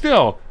 But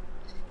still,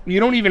 you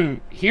don't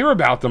even hear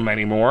about them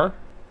anymore.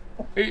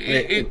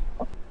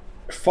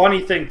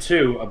 Funny thing,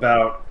 too,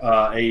 about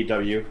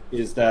AEW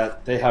is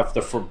that they have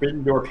the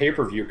Forbidden Door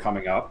pay-per-view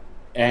coming up.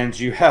 And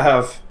you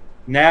have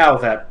now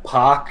that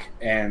Pac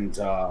and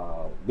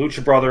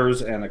Lucha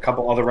Brothers and a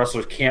couple other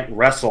wrestlers can't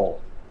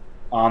wrestle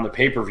on the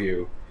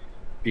pay-per-view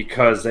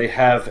because they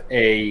have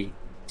a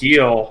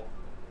deal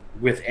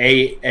with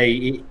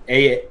AAA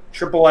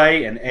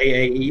and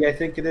AAE, I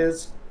think it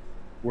is,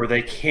 where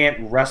they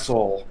can't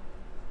wrestle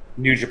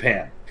New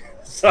Japan.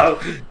 So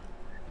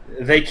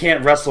they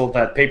can't wrestle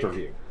that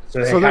pay-per-view. So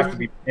they have to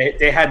be.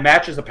 They had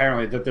matches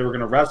apparently that they were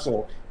going to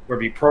wrestle or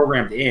be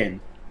programmed in,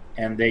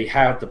 and they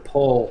had to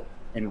pull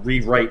and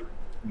rewrite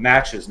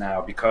matches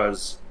now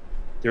because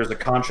there's a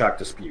contract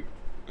dispute.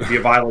 It'd be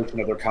a violation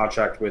of their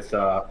contract with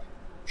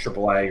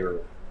AAA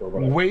or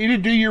whatever. Way to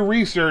do your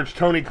research,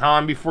 Tony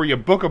Khan, before you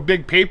book a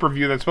big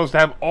pay-per-view that's supposed to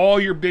have all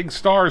your big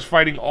stars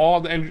fighting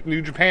all the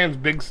New Japan's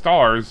big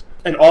stars.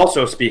 And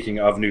also, speaking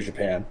of New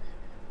Japan,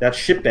 that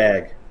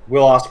shitbag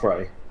Will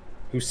Ospreay,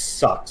 who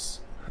sucks.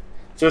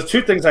 So there's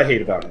 2 things I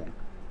hate about him.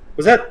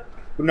 That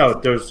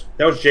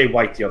was Jay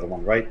White, the other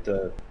one, right?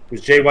 Was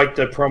Jay White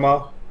the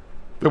promo?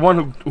 The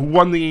one who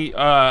won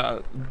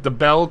the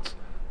belt,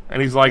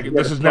 and he's like,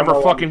 "This is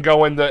never fucking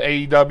going to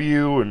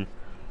AEW." And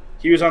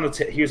he was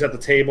he was at the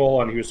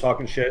table and he was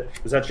talking shit.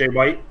 Was that Jay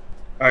White?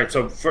 All right,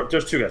 so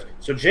there's 2 guys.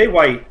 So Jay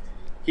White,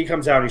 he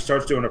comes out and he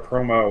starts doing a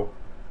promo,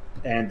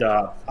 and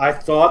I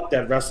thought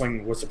that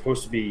wrestling was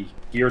supposed to be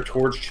geared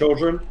towards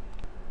children.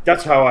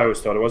 That's how I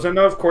always thought it was. And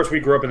of course, we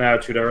grew up in the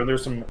Attitude Era, and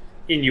there's some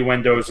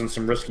innuendos and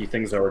some risky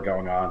things that were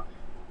going on.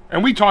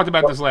 And we talked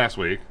about this last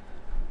week.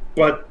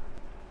 But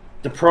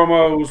the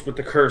promos with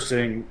the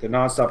cursing, the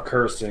nonstop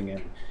cursing,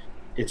 and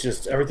it's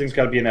just everything's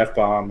got to be an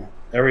F-bomb.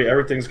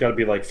 Everything's got to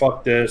be like,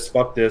 fuck this,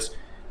 fuck this.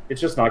 It's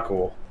just not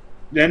cool.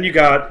 Then you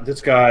got this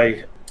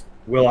guy,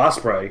 Will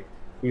Ospreay,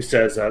 who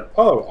says that,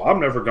 oh, I'm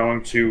never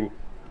going to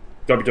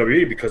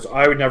WWE because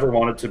I never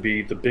wanted to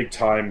be the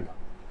big-time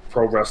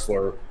pro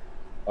wrestler,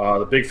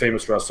 the big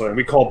famous wrestler, and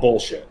we call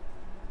bullshit.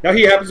 Now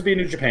he happens to be in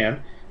New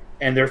Japan,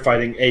 and they're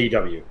fighting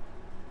AEW.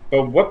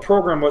 But what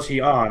program was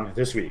he on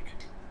this week?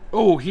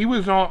 Oh, he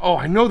was on. Oh,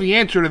 I know the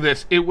answer to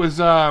this. It was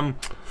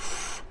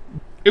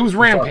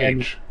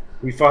Rampage.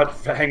 We fought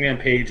Hangman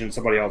Page and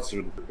somebody else,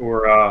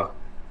 or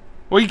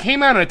well, he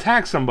came out and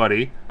attacked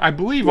somebody, I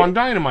believe, on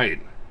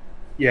Dynamite.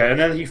 Yeah, and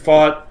then he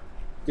fought.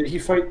 Did he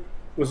fight?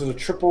 Was it a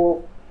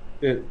triple,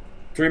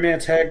 3-man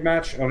tag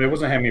match? Oh, it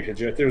wasn't Hangman Page.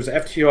 There was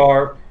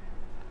FTR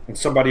and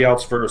somebody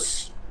else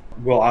versus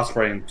Will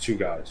Ospreay and 2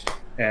 guys,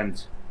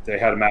 and they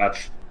had a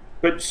match.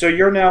 But so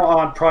you're now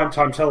on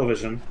primetime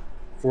television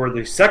for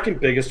the second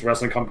biggest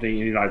wrestling company in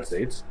the United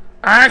States,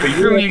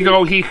 Actually,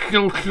 though, he's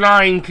still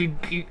trying to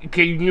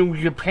New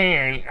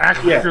Japan.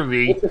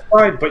 Actually. Yeah, it's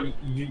fine, but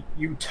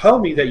you tell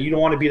me that you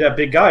don't want to be that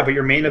big guy, but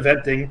you're main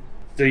eventing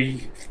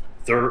the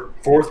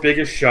fourth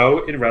biggest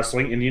show in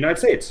wrestling in the United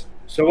States.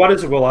 So what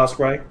is it, Will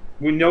Ospreay?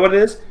 We know what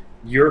it is.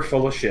 You're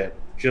full of shit,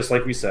 just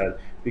like we said,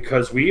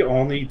 because we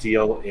only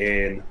deal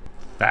in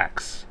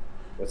facts.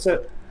 That's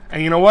it.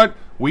 And you know what?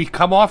 We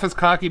come off as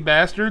cocky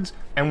bastards,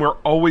 and we're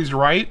always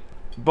right.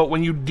 But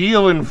when you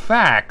deal in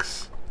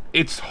facts,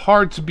 it's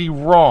hard to be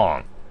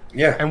wrong.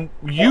 Yeah. And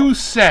you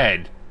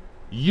said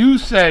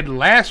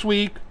last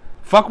week,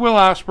 fuck Will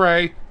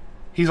Ospreay.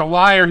 He's a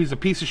liar. He's a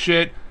piece of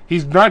shit.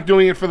 He's not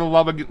doing it for the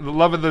love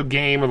of the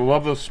game or the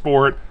love of the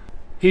sport.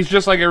 He's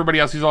just like everybody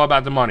else. He's all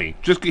about the money.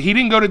 He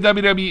didn't go to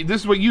WWE.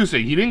 This is what you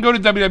say. He didn't go to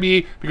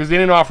WWE because they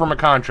didn't offer him a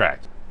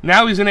contract.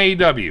 Now he's in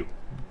AEW.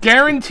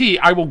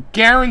 I will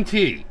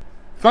guarantee,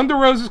 Thunder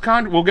Rosa's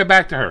contract. We'll get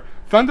back to her.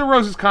 Thunder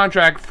Rosa's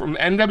contract from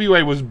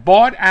NWA was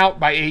bought out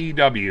by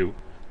AEW.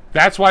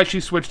 That's why she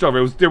switched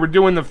over. They were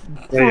doing the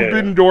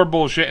Forbidden Door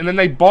bullshit, and then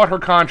they bought her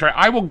contract.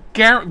 I will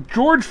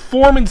George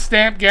Foreman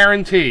stamp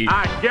guarantee.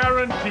 I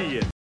guarantee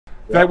it.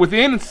 That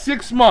within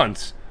 6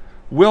 months,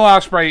 Will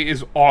Ospreay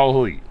is all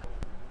elite.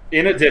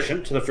 In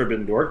addition to the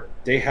Forbidden Door,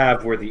 they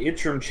have where the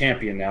interim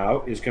champion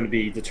now is going to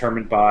be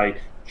determined by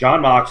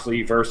Jon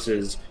Moxley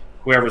versus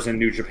whoever's in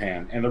New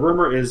Japan. And the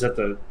rumor is that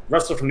the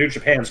wrestler from New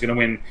Japan is going to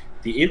win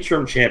the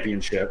interim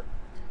championship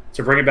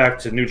to bring it back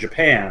to New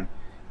Japan,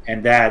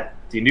 and that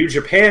the New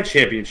Japan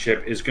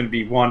championship is going to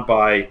be won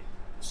by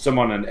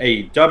someone in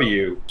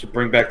AEW to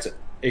bring back to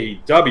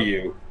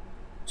AEW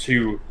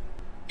to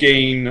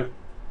gain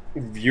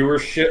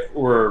viewership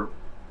or,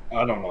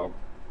 I don't know,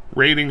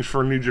 ratings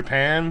for New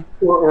Japan,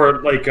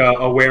 or like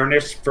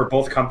awareness for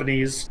both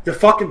companies. The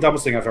fucking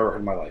dumbest thing I've ever heard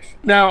in my life.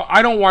 Now,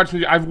 I don't watch.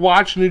 I've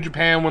watched New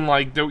Japan when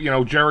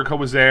Jericho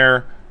was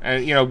there,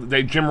 and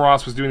Jim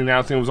Ross was doing the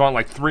announcing. It was on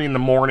like 3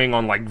 a.m.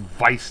 on like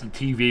Vice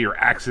TV or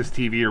Access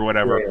TV or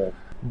whatever. Yeah.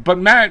 But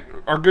Matt,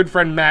 our good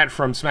friend Matt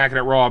from Smackin'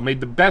 at Raw,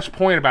 made the best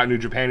point about New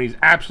Japan. He's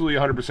absolutely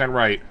 100%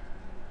 right.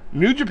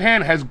 New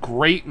Japan has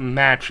great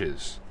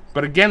matches,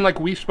 but again, like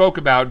we spoke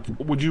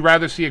about, would you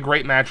rather see a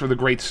great match with a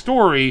great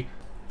story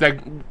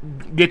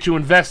that gets you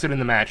invested in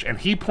the match? And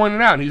he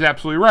pointed out, and he's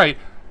absolutely right,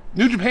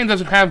 New Japan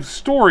doesn't have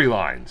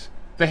storylines.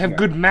 They have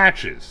good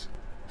matches.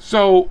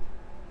 So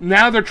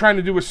now they're trying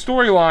to do a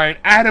storyline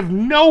out of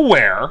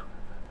nowhere.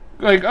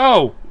 Like,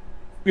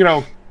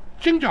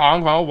 Ching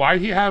Chong, well, why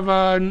do you have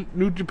a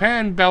New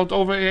Japan belt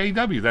over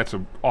AEW? That's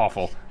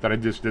awful that I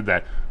just did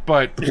that.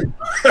 But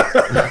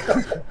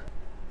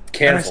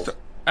canceled.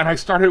 And I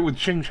started with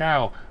Ching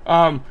Chao.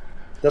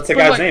 That's the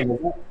guy's name,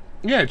 isn't it?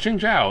 Yeah, Ching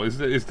Chao is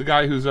the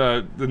guy who's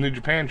the New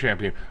Japan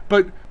champion.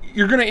 But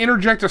you're going to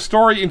interject a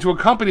story into a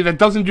company that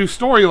doesn't do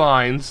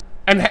storylines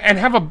and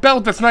have a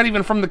belt that's not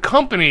even from the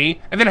company,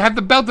 and then have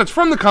the belt that's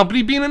from the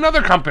company be in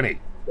another company.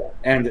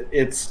 And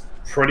it's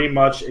pretty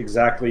much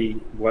exactly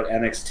what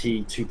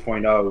NXT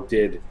 2.0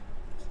 did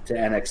to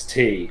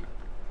NXT,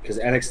 because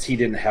NXT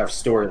didn't have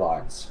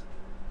storylines.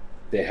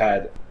 They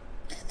had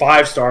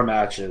 5-star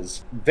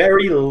matches,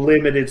 very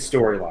limited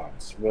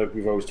storylines, like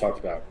we've always talked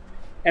about.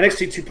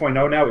 NXT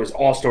 2.0 now is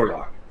all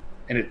storyline,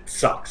 and it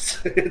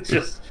sucks. It's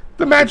just...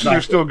 The matches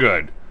are still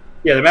good.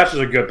 Yeah, the matches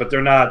are good, but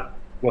they're not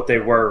what they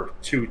were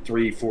 2,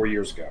 3, 4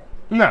 years ago.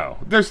 No,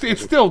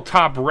 it's still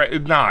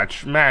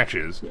top-notch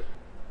matches.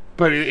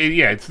 But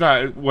it's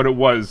not what it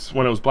was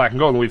when it was Black and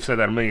Gold, and we've said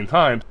that a million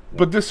times.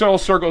 But this all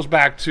circles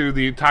back to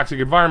the toxic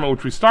environment,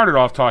 which we started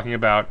off talking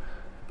about,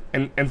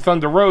 and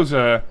Thunder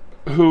Rosa,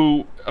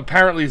 who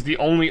apparently is the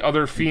only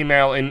other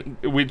female in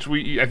which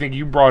I think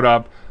you brought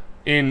up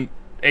in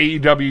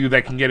AEW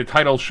that can get a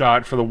title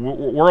shot for the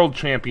World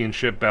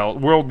Championship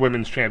belt, World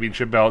Women's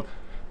Championship belt,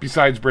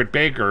 besides Britt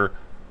Baker.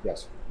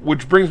 Yes.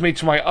 Which brings me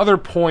to my other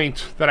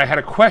point that I had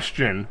a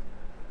question.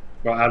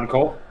 About Adam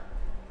Cole?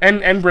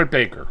 And Britt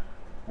Baker.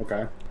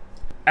 Okay.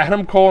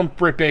 Adam Cole and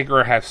Britt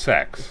Baker have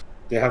sex.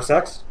 They have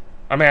sex?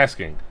 I'm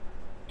asking.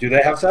 Do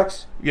they have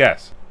sex?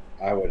 Yes.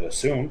 I would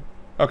assume.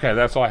 Okay,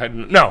 that's all I had.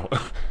 No.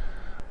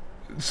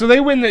 So they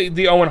win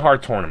the Owen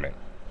Hart tournament.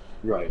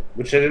 Right.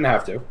 Which they didn't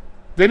have to.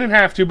 They didn't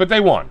have to, but they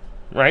won.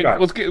 Right?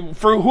 Let's get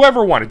for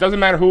whoever won. It doesn't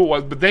matter who it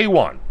was, but they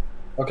won.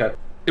 Okay.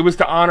 It was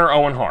to honor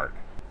Owen Hart.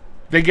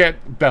 They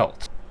get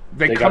belts.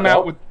 They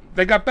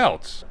got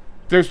belts.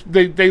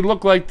 They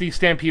look like the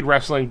Stampede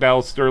Wrestling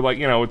belts. They're like,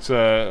 it's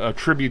a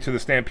tribute to the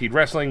Stampede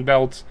Wrestling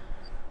belts.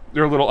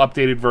 They're a little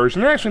updated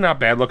version. They're actually not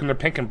bad looking. They're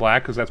pink and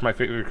black because that's my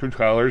favorite crew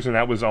colors, and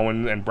that was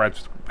Owen and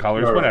Brett's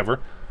colors, whatever.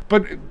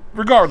 But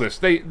regardless,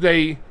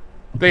 they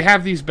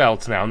have these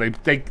belts now, and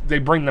they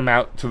bring them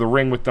out to the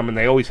ring with them, and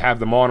they always have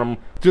them on them.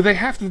 Do they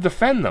have to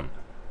defend them?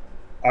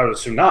 I would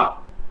assume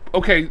not.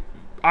 Okay,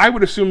 I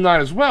would assume not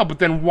as well, but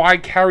then why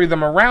carry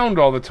them around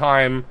all the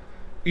time?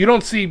 You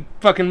don't see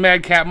fucking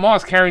Madcap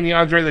Moss carrying the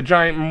Andre the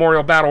Giant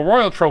Memorial Battle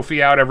Royal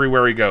trophy out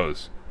everywhere he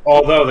goes.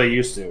 Although they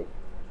used to.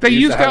 They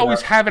used to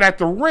always have it at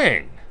the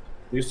ring.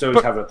 They used to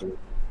always have it at the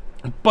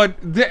ring. But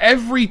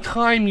every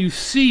time you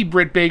see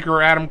Britt Baker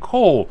or Adam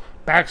Cole,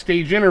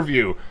 backstage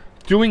interview,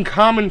 doing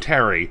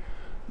commentary,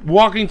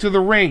 walking to the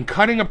ring,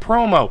 cutting a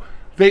promo.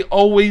 They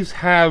always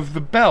have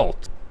the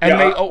belt. And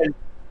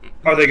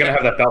are they going to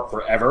have that belt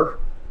forever?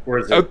 Or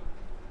is it...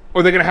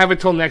 Or they're going to have it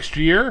till next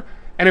year?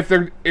 And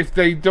if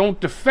they don't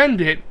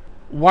defend it,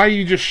 why are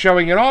you just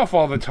showing it off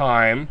all the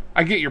time?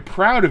 I get you're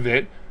proud of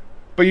it,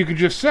 but you could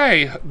just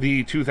say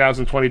the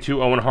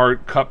 2022 Owen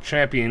Hart Cup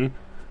champion,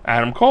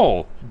 Adam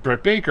Cole,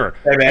 Britt Baker.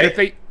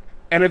 Hey,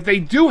 and if they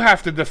do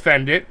have to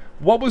defend it,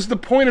 what was the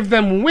point of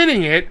them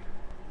winning it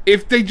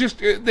if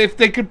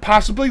they could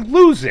possibly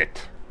lose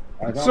it?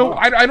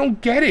 I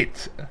don't get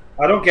it.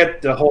 I don't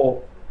get the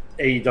whole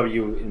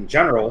AEW in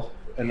general,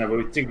 and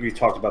I think we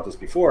talked about this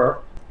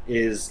before,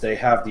 is they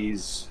have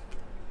these...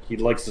 He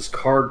likes this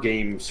card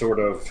game sort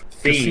of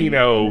theme.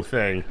 Casino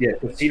thing. Yeah,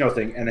 casino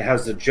thing. And it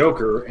has the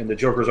Joker, and the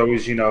Joker's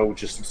always,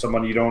 just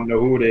someone you don't know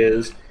who it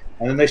is.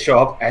 And then they show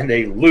up, and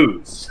they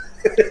lose.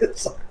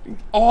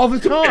 All the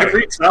time.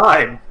 Every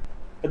time.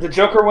 The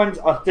Joker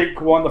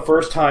won the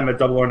first time at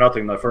Double or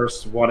Nothing, the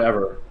first one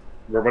ever.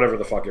 Or whatever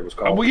the fuck it was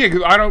called. Well, yeah,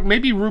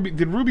 because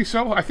did Ruby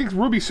Soho? I think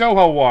Ruby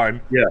Soho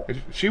won. Yeah.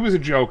 She was a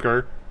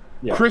Joker.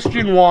 Yeah.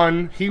 Christian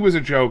won. He was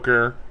a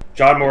Joker.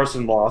 John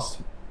Morrison lost.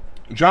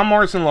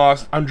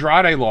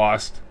 Andrade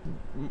lost.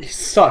 He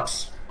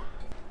sucks.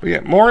 But yeah,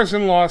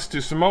 Morrison lost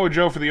to Samoa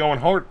Joe for the Owen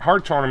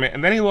Hart tournament,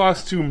 and then he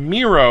lost to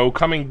Miro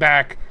coming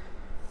back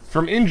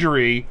from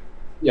injury.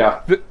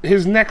 Yeah.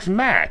 His next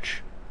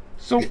match.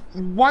 So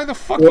why the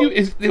fuck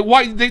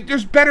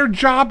there's better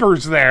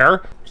jobbers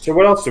there. So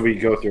what else did we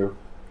go through?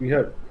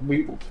 How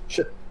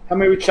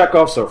many we check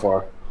off so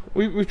far?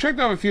 We've checked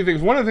off a few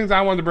things. One of the things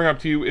I wanted to bring up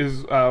to you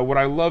is what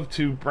I love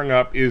to bring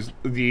up is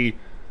the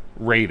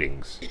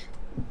ratings.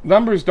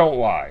 Numbers don't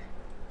lie.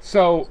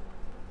 So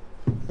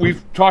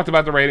we've talked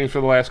about the ratings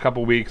for the last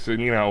couple weeks, and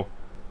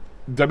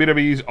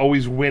WWE's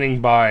always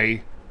winning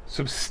by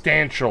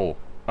substantial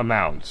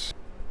amounts.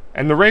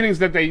 And the ratings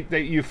that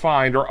you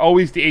find are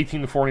always the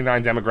 18 to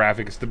 49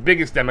 demographic. It's the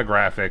biggest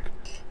demographic.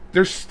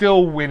 They're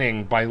still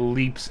winning by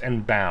leaps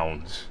and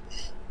bounds.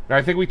 Now,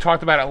 I think we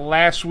talked about it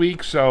last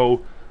week,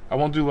 so I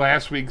won't do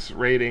last week's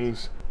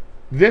ratings.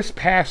 This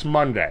past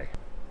Monday,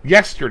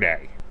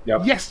 yesterday,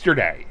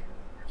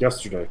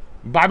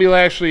 Bobby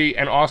Lashley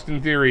and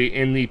Austin Theory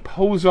in the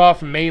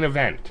pose-off main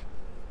event.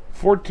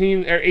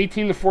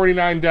 18 to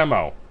 49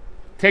 demo.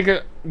 Take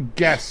a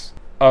guess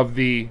of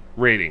the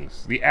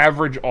ratings, the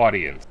average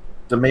audience.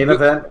 The main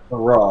event,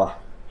 Raw.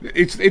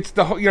 It's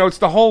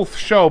the whole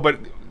show, but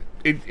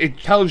it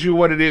tells you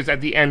what it is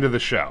at the end of the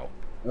show.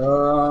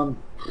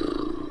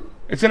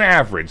 It's an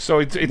average, so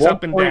it's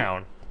up and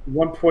down.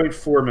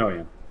 1.4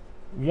 million.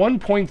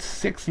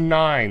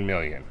 1.69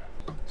 million.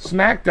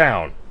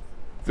 SmackDown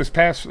this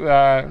past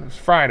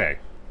Friday.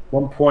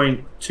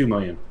 1.2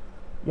 million.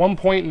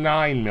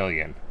 1.9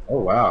 million. Oh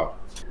wow.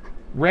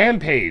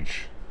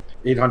 Rampage.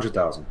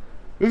 800,000.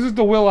 This is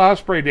the Will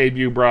Ospreay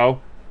debut, bro.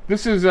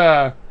 This is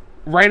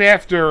right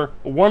after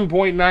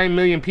 1.9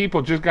 million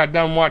people just got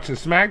done watching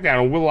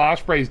SmackDown, and Will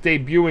Ospreay's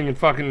debuting in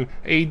fucking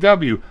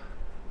AEW.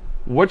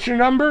 What's your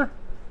number?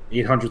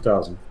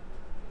 800,000.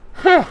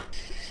 Huh.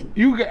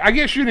 I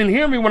guess you didn't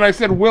hear me when I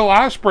said Will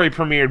Ospreay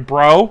premiered,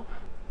 bro.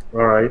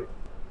 All right.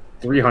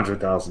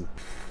 300,000.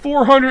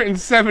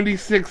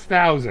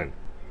 476,000,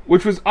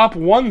 which was up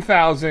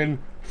 1,000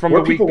 from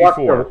the week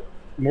before.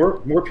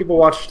 More people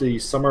watch the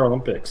Summer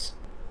Olympics.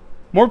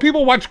 More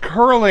people watch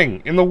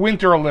curling in the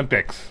Winter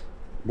Olympics.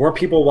 More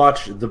people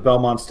watch the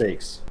Belmont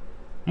Stakes.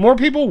 More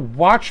people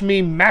watch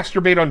me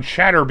masturbate on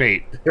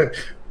Chatterbait.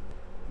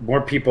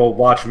 More people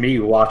watch me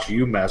watch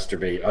you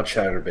masturbate on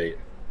Chatterbait.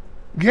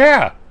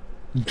 Yeah,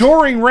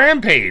 during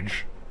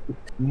Rampage.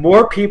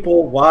 More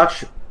people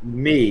watch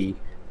me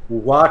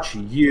watch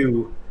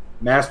you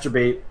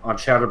masturbate on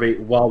Chatterbait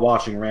while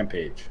watching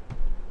Rampage.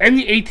 And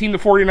the 18 to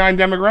 49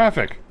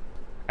 demographic.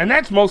 And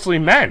that's mostly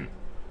men.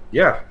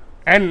 Yeah.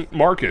 And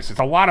Marcus. It's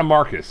a lot of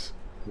Marcus.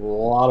 A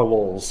lot of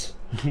wolves.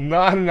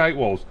 Not night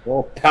wolves.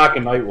 Well, pack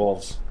of night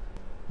wolves.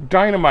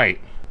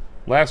 Dynamite.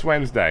 Last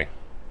Wednesday.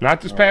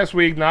 Not this past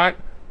week, last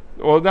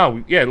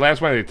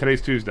Wednesday.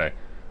 Today's Tuesday.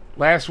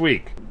 Last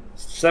week.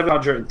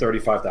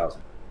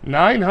 735,000.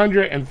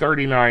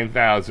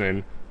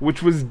 939,000,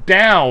 which was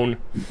down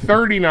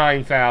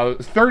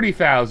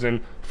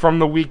 30,000 from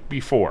the week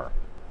before.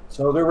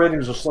 So their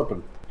ratings are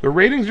slipping. The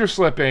ratings are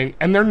slipping,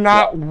 and they're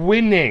not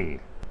winning.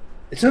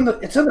 It's in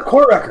the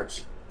court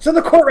records. It's in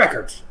the court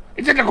records.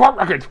 It's in the court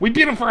records. We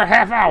beat them for a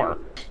half hour.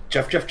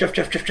 Jeff.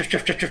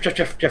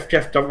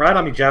 Don't rat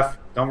on me, Jeff.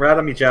 Don't rat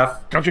on me,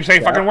 Jeff. Don't you say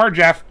a fucking word,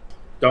 Jeff.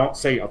 Don't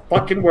say a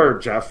fucking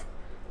word, Jeff.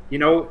 You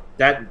know,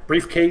 that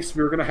briefcase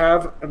we were going to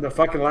have in the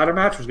fucking ladder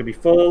match was going to be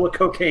full of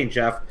cocaine,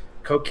 Jeff.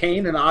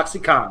 Cocaine and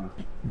OxyContin.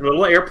 And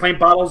little airplane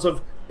bottles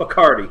of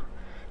Bacardi.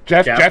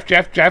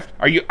 Jeff.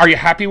 Are you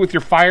happy with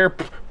your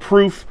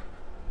fireproof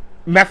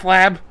meth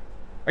lab?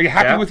 Are you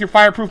happy with your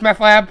fireproof meth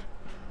lab?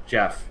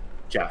 Jeff.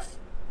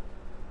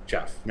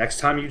 Next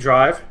time you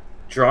drive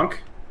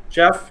drunk,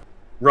 Jeff,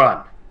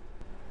 run.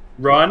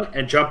 Run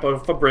and jump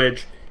off a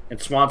bridge and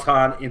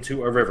swanton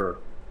into a river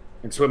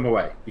and swim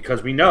away,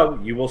 because we know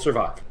you will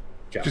survive.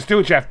 Jeff. Just do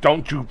it, Jeff.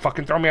 Don't you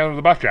fucking throw me under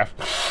the bus, Jeff.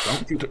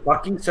 Don't you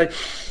fucking say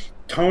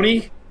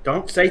Tony.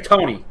 Don't say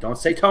Tony. Don't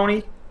say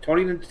Tony.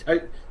 Tony didn't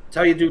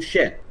tell you to do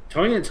shit.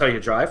 Tony didn't tell you to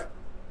drive.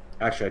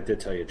 Actually, I did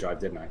tell you to drive,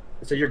 didn't I?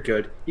 I said, you're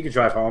good. You can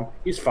drive home.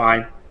 He's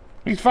fine.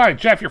 He's fine.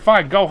 Jeff, you're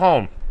fine. Go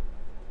home.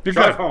 You're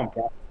Drive good. home,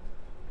 bro.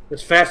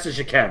 As fast as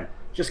you can.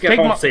 Just get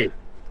home safe.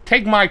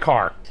 Take my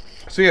car.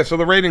 So yeah, so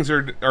the ratings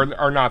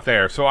are not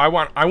there. So I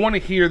want to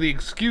hear the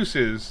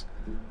excuses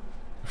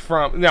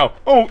from now.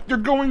 Oh, they're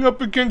going up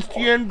against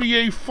the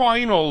NBA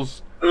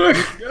Finals.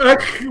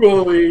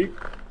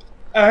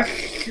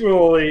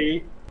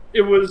 Actually,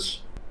 it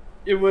was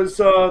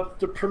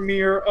the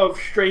premiere of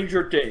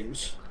Stranger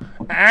Things.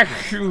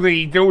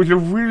 Actually, there was a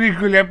really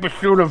good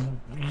episode of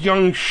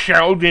Young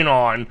Sheldon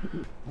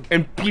on,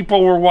 and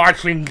people were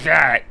watching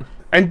that.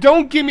 And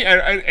don't give me.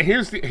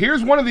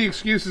 Here's one of the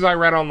excuses I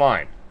read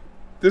online.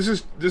 This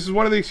is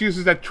one of the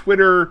excuses that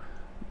Twitter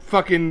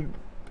fucking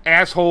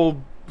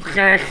asshole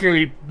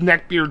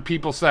neckbeard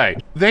people say.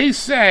 They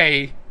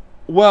say,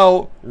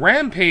 well,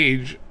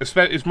 Rampage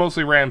is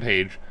mostly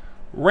Rampage.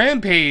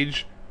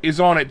 Rampage is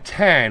on at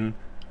 10,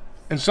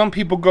 and some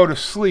people go to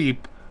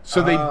sleep,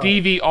 so they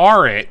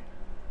DVR it.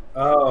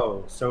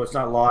 Oh, so it's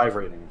not live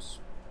ratings.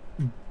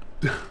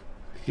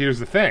 Here's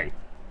the thing.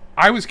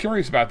 I was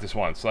curious about this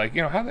once. Like,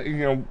 how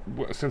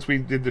since we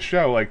did the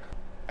show, like,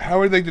 how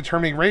are they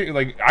determining rating?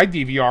 Like, I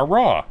DVR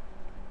Raw.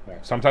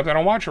 Right. Sometimes I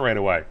don't watch it right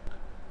away.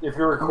 If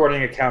you're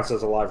recording, it counts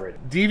as a live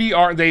rating.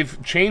 DVR,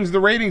 they've changed the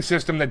rating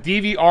system that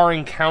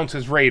DVRing counts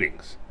as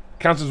ratings.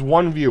 Counts as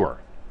one viewer.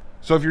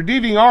 So if you're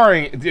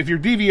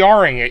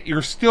DVRing it,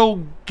 you're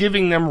still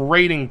giving them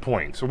rating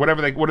points or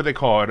whatever what do they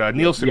call it?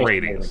 Nielsen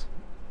ratings.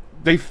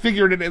 They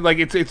figured it like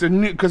it's a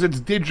new because it's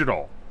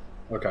digital.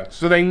 Okay.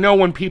 So they know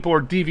when people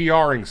are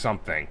DVRing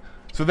something.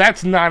 So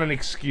that's not an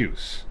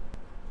excuse.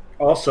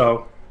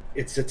 Also,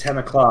 it's at 10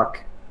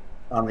 o'clock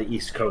on the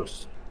East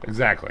Coast.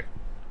 Exactly.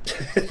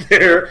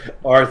 There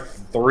are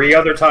 3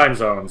 other time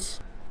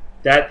zones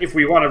that if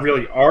we want to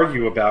really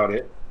argue about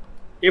it,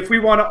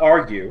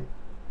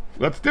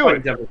 Let's do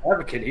it. Devil's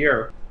advocate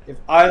here. If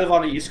I live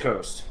on the East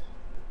Coast,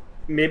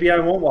 maybe I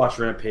won't watch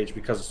Rampage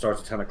because it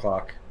starts at 10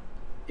 o'clock.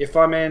 If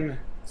I'm in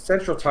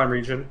Central Time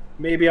region,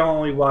 maybe I'll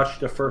only watch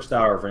the first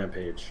hour of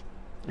Rampage.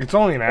 It's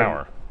only an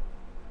hour.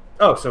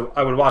 Oh, so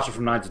I would watch it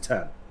from 9 to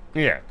 10.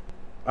 Yeah.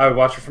 I would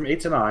watch it from 8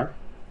 to 9,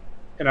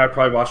 and I'd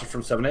probably watch it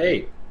from 7 to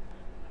 8.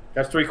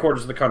 That's 3/4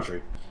 of the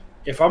country.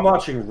 If I'm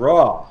watching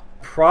Raw,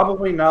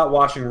 probably not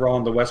watching Raw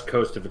on the West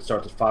Coast if it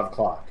starts at 5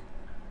 o'clock.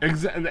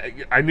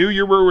 I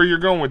knew where you're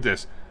going with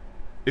this.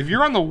 If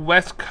you're on the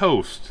West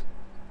Coast,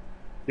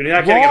 you're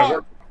not getting it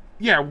work.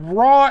 Yeah,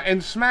 Raw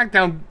and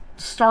SmackDown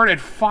start at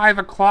 5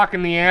 o'clock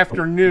in the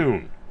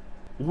afternoon,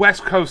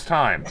 West Coast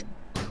time.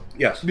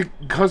 Yes.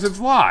 Because it's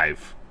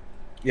live.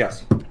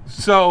 Yes.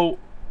 So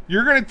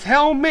you're gonna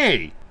tell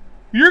me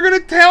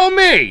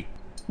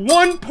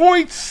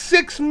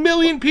 1.6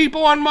 million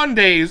people on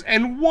Mondays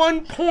and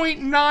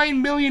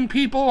 1.9 million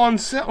people on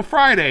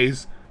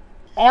Fridays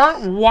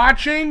aren't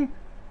watching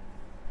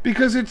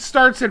because it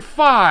starts at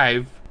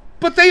 5,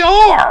 but they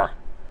are.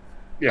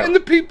 Yeah. And the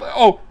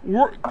people,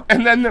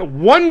 and then the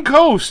one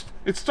coast,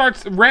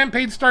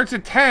 Rampage starts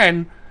at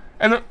 10,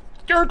 and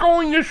they're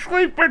going to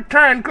sleep at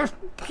 10 because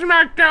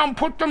SmackDown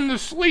put them to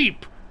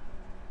sleep.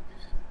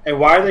 And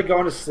why are they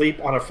going to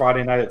sleep on a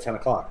Friday night at 10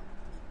 o'clock?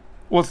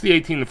 Well, it's the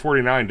 18 to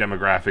 49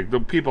 demographic.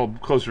 The people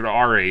closer to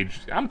our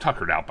age, I'm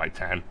tuckered out by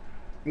 10.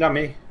 Not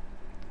me.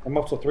 I'm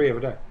up till 3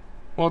 every day.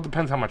 Well, it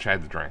depends how much I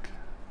had to drink.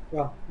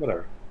 Well,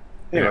 whatever.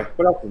 Anyway, Yeah.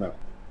 What else do you know?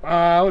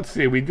 Let's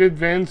see. We did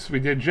Vince, we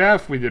did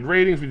Jeff, we did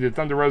ratings, we did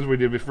Thunder Rosa, we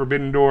did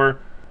Forbidden Door.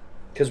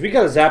 Because we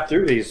got to zap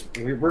through these.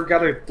 We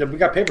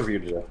got pay-per-view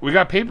to do. We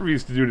got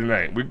pay-per-views to do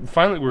tonight.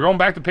 We're going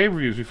back to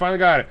pay-per-views. We finally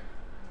got it.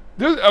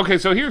 Okay,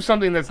 so here's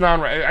something that's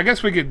I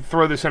guess we could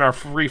throw this in our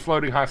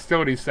free-floating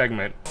hostility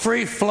segment.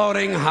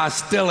 Free-floating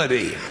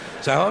hostility.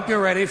 So I hope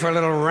you're ready for a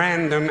little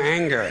random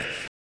anger.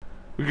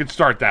 We could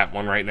start that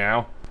one right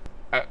now.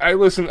 I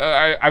listen.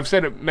 I've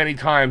said it many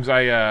times.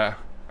 I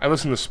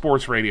listen to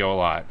sports radio a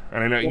lot,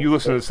 and I know you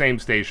listen to the same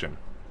station.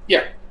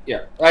 Yeah.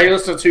 I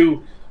listen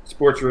to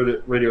sports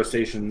radio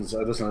stations. I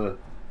listen to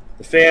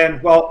the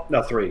Fan. Well,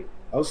 no, 3.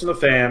 I listen to the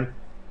Fan,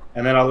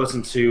 and then I'll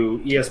listen to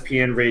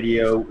ESPN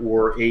Radio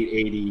or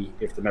 880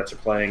 if the Mets are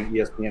playing.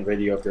 ESPN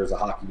Radio if there's a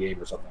hockey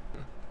game or something.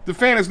 The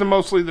Fan is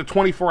mostly the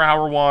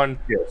 24-hour one.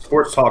 Yeah,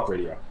 sports talk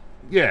radio.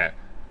 Yeah,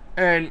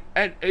 and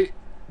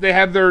they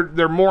have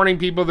their morning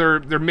people,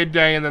 their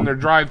midday, and then their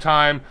drive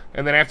time,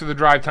 and then after the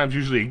drive time is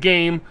usually a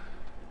game,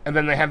 and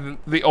then they have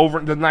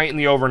the night and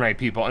the overnight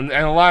people, and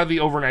a lot of the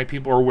overnight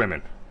people are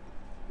women.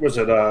 Was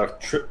it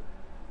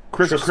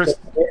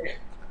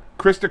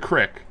Krista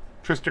Crick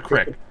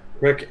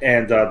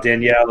and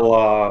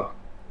Danielle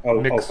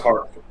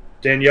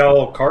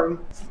Danielle Carton?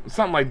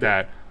 Something like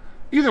that.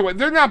 Either way,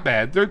 they're not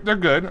bad. They're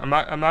good. I'm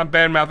not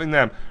bad mouthing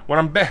them.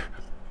 When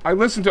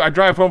I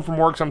drive home from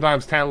work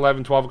sometimes 10,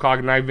 11, 12 o'clock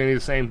at night, Vinny,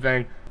 the same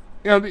thing.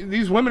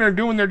 These women are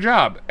doing their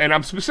job. And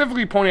I'm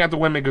specifically pointing out the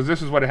women because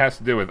this is what it has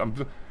to do with.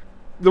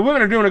 the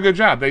women are doing a good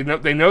job. They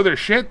know their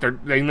shit.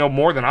 They know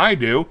more than I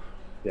do,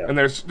 and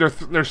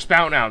they're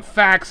spouting out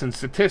facts and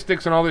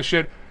statistics and all this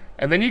shit.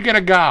 And then you get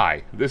a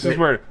guy. This is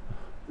where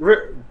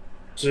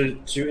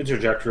to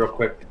interject real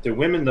quick. The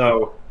women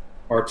though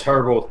are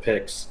terrible with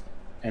picks,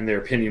 and their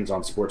opinions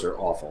on sports are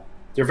awful.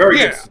 They're very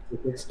good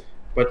statistics,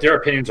 but their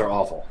opinions are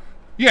awful.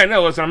 Yeah,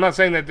 no, listen, I'm not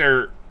saying that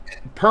they're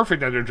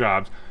perfect at their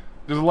jobs.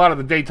 There's a lot of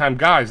the daytime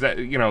guys that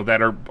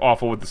that are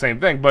awful with the same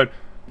thing. But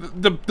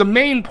the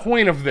main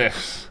point of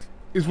this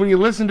is when you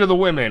listen to the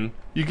women,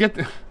 you get,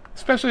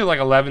 especially like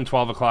 11,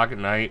 12 o'clock at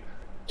night.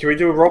 Can we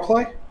do a role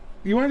play?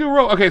 You want to do a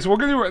role? Okay, so we're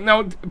going to do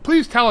now.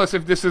 Please tell us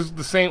if this is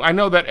the same. I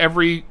know that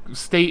every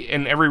state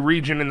and every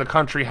region in the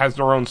country has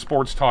their own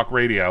sports talk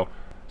radio.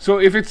 So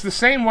if it's the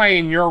same way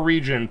in your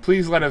region,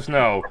 please let us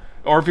know.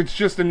 Or if it's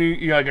just a new,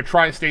 like a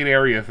tri-state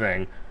area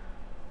thing.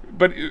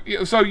 But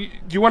so, do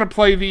you want to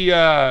play the?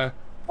 I'll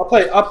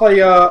play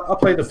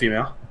the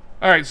female.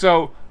 All right,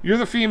 so you're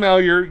the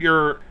female.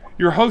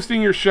 You're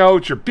hosting your show.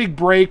 It's your big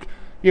break.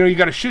 You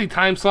got a shitty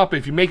time slot, but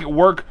if you make it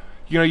work,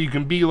 you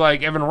can be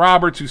like Evan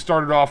Roberts, who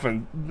started off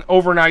in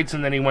overnights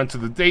and then he went to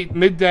the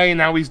midday, and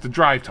now he's the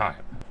drive time.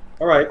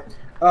 All right,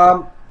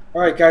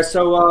 guys.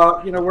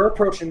 So we're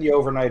approaching the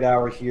overnight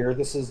hour here.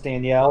 This is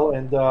Danielle,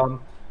 and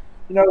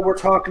we're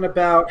talking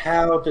about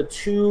how the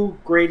two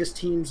greatest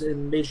teams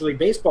in Major League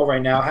Baseball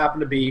right now happen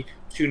to be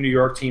two New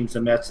York teams,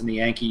 the Mets and the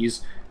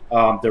Yankees.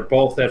 They're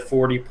both at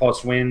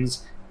 40-plus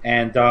wins,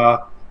 and I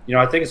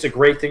think it's a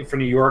great thing for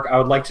New York. I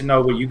would like to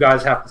know what you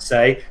guys have to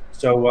say.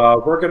 So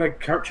we're going to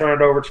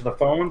turn it over to the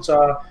phones.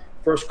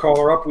 First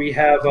caller up, we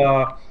have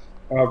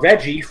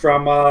Reggie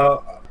from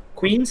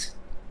Queens.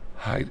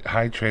 Hi,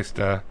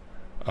 Trista.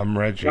 I'm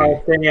Reggie.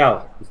 It's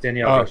Danielle. It's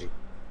Danielle. Reggie.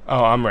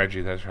 Oh, I'm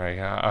Reggie. That's right.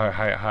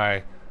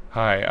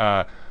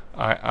 Hi.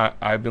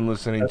 I've been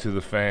listening to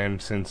the fan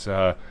since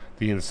the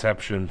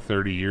inception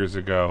 30 years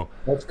ago.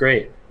 That's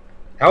great.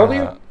 How old are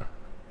you?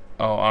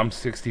 I'm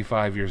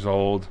 65 years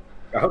old.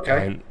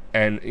 Okay.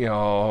 And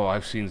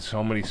I've seen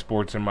so many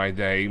sports in my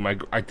day.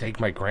 I take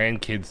my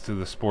grandkids to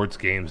the sports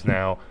games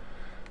now,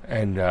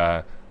 and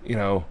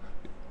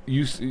you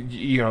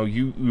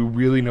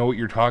really know what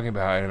you're talking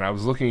about. And I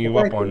was looking you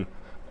up on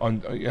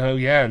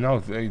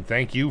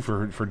thank you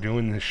for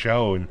doing this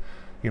show. And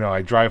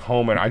I drive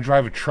home and I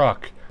drive a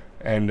truck,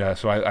 and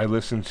so I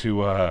listen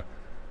to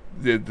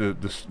the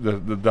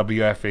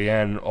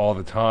WFAN all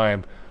the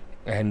time,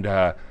 and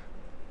I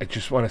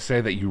just want to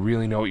say that you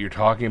really know what you're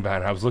talking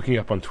about. And I was looking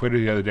up on Twitter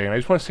the other day, and I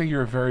just want to say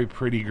you're a very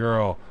pretty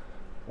girl.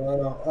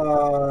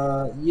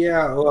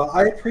 Yeah, well,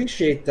 I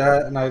appreciate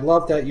that, and I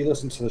love that you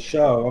listen to the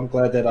show. I'm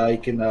glad that I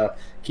can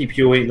keep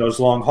you in those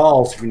long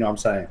hauls, if you know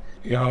what I'm saying.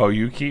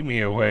 You keep me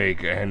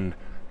awake, and,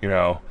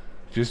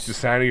 just the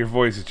sound of your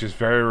voice is just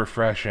very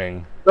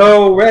refreshing.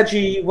 So,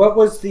 Reggie, what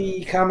was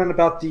the comment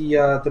about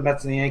the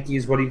Mets and the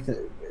Yankees? What do you think?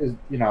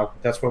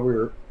 That's what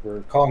we're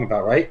calling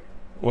about, right?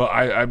 Well,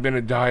 I've been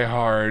a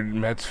diehard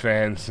Mets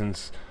fan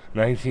since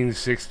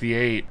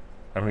 1968.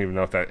 I don't even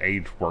know if that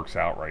age works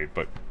out right,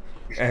 but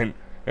and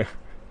I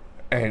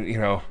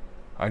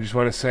just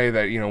want to say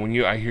that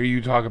when I hear you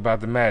talk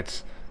about the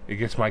Mets, it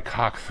gets my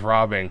cock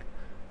throbbing.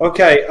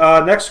 Okay,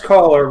 next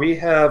caller we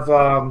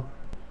have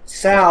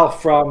Sal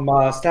from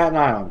Staten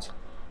Island.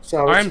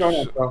 So what's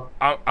going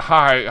on,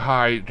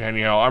 hi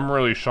Danielle. I'm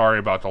really sorry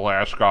about the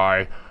last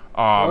guy.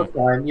 That's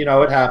fine.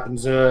 It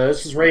happens.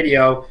 This is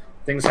radio.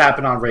 Things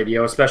happen on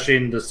radio, especially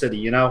in the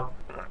city,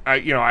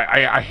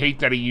 I hate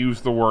that he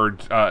used the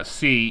word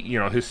C.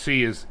 His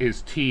C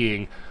is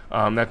teeing.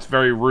 That's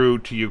very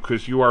rude to you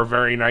because you are a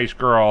very nice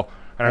girl.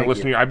 And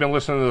I've been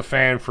listening to the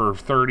fan for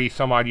 30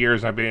 some odd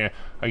years. I've been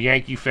a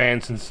Yankee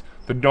fan since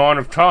the dawn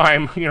of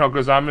time,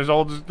 because I'm as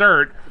old as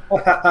dirt.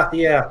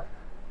 Yeah.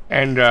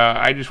 And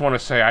I just want to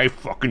say I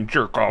fucking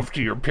jerk off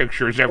to your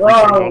pictures every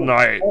single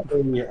night.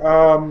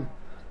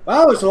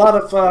 Wow, there's a lot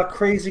of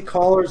crazy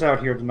callers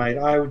out here tonight.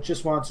 I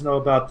just want to know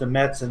about the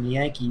Mets and the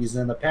Yankees,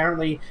 and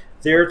apparently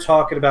they're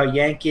talking about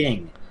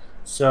yanking.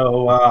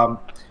 So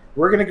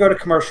we're going to go to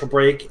commercial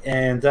break,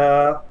 and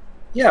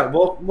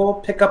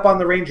we'll pick up on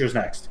the Rangers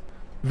next.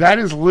 That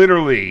is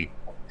literally,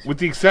 with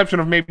the exception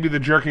of maybe the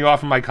jerking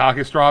off and my cock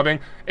is throbbing,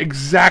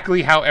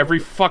 exactly how every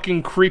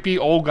fucking creepy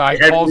old guy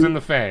calls in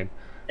the fan.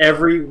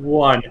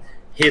 Everyone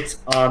hits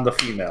on the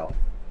female.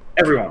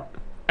 Everyone.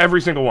 Every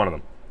single one of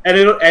them. And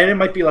it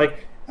might be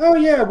like, oh,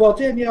 yeah, well,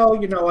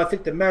 Danielle, I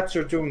think the Mets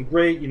are doing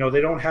great.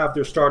 They don't have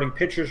their starting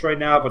pitchers right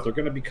now, but they're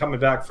going to be coming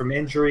back from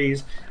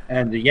injuries.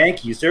 And the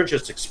Yankees, they're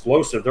just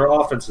explosive. Their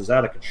offense is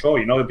out of control.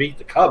 They beat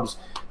the Cubs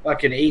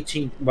fucking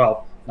 18 –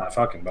 well, not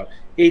fucking, but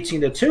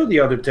 18-2 the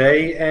other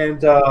day.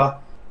 And,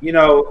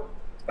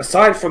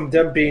 aside from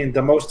them being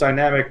the most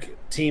dynamic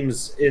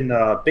teams in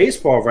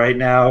baseball right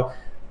now,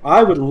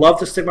 I would love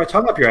to stick my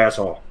tongue up your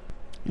asshole.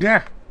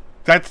 Yeah,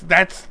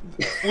 that's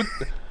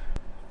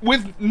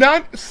with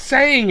not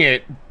saying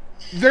it,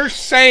 they're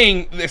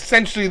saying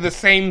essentially the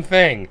same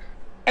thing.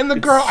 And the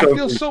girl, I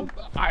feel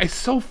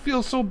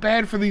so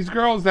bad for these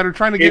girls that are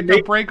trying to get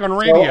their break on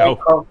radio. So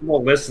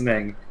uncomfortable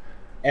listening,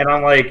 and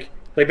I'm like,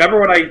 Like, remember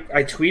when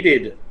I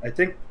tweeted, I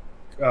think,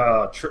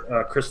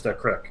 Krista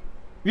Crick.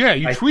 Yeah,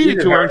 you I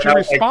tweeted to her and she I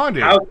was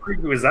responded. Like, how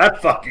creepy was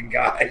that fucking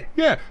guy?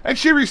 Yeah, and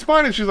she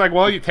responded. She's like,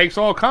 well, it takes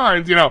all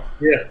kinds, you know.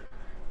 Yeah.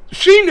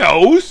 She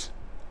knows.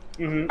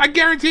 Mm-hmm. I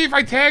guarantee if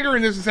I tag her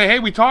in this and say, hey,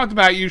 we talked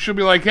about you, she'll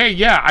be like, hey,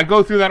 yeah, I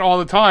go through that all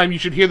the time. You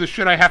should hear the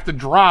shit I have to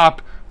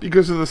drop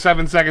because of the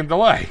 7-second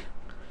delay.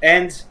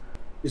 And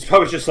it's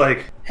probably just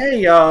like,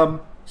 hey,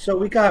 so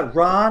we got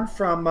Ron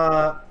from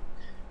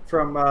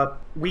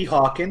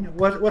Weehawken.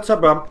 What's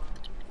up, Ron?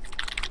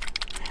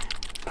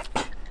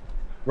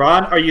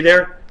 Ron, are you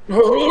there?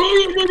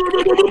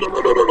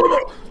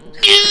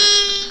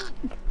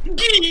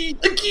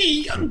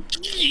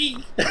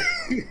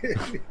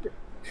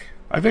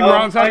 I think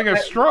Ron's having a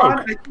stroke. Ron,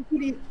 I think you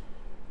need,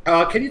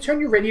 can you turn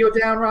your radio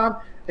down, Ron?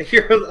 I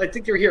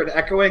think you're hearing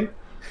echoing.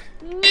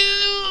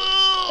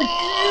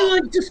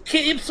 I just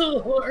came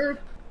so hard.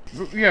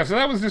 Yeah, so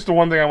that was just the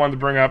one thing I wanted to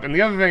bring up. And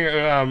the other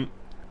thing,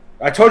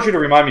 I told you to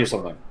remind me of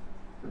something.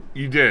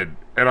 you did.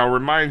 And I'll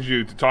remind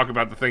you to talk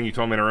about the thing you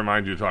told me to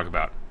remind you to talk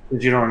about.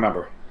 Did you don't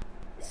remember?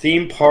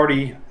 Theme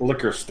party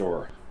liquor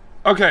store.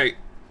 Okay.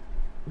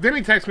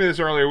 Vinny texted me this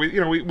earlier.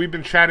 We've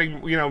been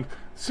chatting,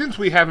 since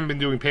we haven't been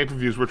doing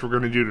pay-per-views, which we're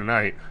going to do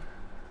tonight.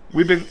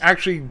 We've been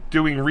actually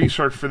doing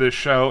research for this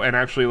show and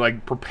actually,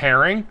 like,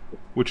 preparing,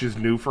 which is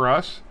new for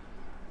us.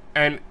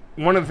 And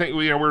one of the things,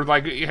 we're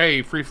like,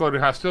 hey, free-floating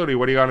hostility,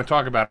 what are you going to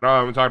talk about? Oh,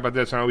 I'm going to talk about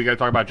this. Oh, we got to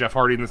talk about Jeff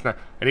Hardy and this and that.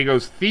 And he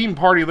goes, theme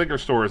party liquor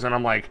stores. And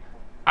I'm like,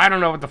 I don't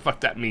know what the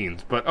fuck that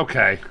means, but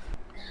okay.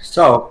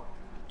 So,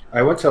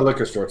 I went to a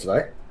liquor store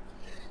today.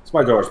 It's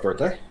my daughter's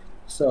birthday.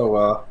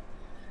 So,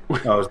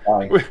 I was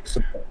buying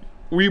some...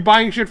 Were you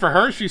buying shit for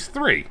her? She's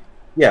 3.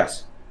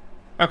 Yes.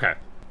 Okay.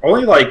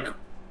 Only like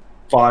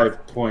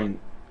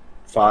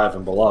 5.5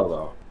 and below,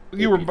 though.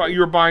 You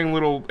were buying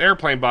little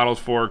airplane bottles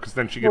for her because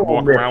then she could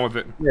walk around with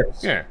it.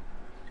 Yes. Yeah.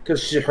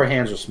 Because her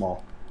hands are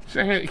small.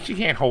 She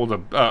can't hold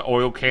a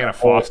oil can of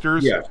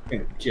Foster's. Yeah.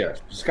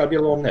 Just got to be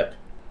a little nip.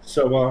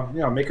 So,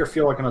 make her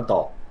feel like an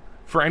adult.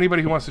 For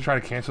anybody who wants to try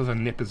to cancel, a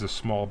nip is a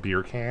small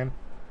beer can.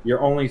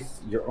 You're only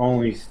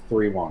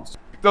 3 once.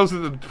 Those are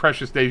the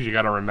precious days you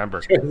got to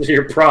remember.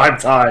 Your prime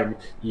time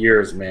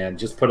years, man.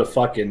 Just put a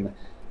fucking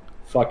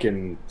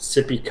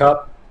sippy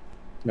cup.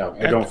 No,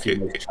 I don't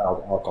feel like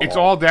child alcohol. It's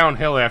all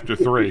downhill after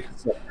 3.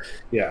 So,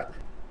 yeah.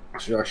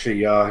 She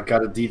actually got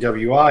a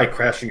DWI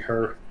crashing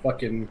her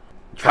fucking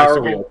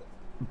power wheel.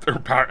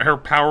 Her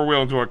power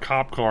wheel into a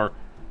cop car.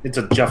 It's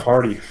a Jeff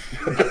Hardy.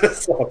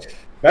 So,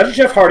 imagine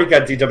Jeff Hardy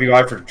got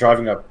DWI for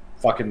driving a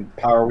fucking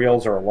Power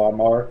Wheels or a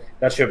lawnmower.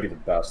 That should be the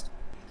best.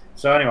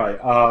 So anyway,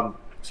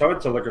 so I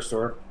went to the liquor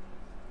store,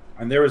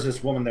 and there was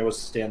this woman that was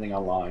standing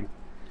online,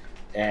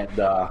 and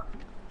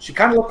she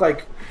kind of looked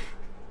like,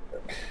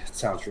 it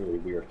sounds really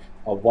weird,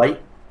 a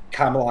white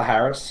Kamala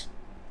Harris.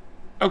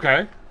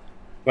 Okay.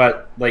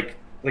 But like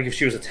if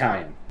she was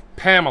Italian.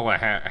 Pamela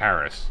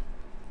Harris.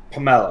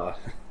 Camilla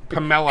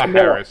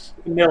Harris.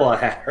 Camilla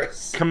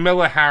Harris.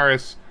 Camilla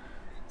Harris.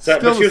 So,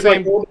 Still but she was same...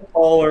 like a little bit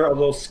taller, a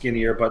little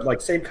skinnier, but like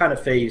same kind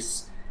of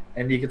face,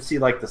 and you could see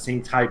like the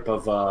same type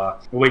of the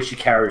way she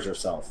carries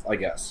herself, I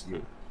guess.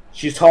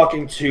 She's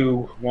talking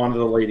to one of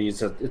the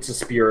ladies. It's a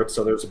Spirit,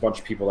 so there's a bunch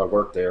of people that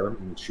work there,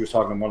 and she was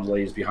talking to one of the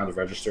ladies behind the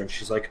register, and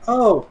she's like,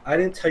 "Oh, I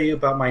didn't tell you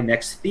about my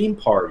next theme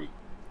party."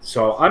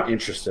 So I'm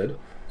interested.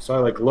 So I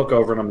like look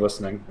over and I'm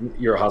listening.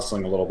 You're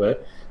hustling a little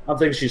bit. I'm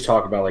thinking she's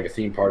talking about like a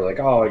theme party, like,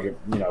 oh,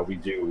 like, we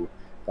do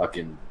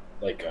fucking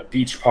like a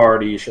beach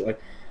party, shit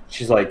like.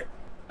 She's like,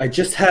 I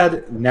just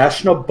had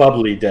National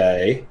Bubbly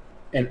Day,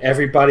 and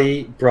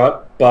everybody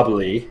brought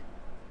bubbly.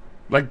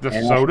 Like the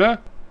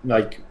soda?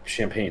 Like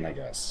champagne, I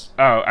guess.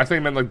 Oh, I think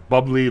it meant like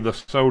bubbly the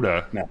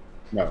soda.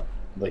 No,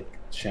 like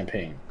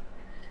champagne.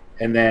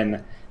 And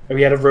then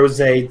we had a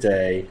rosé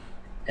day,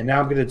 and now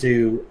I'm going to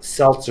do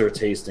seltzer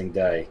tasting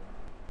day.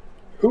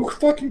 Who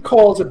fucking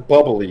calls it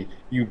bubbly,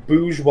 you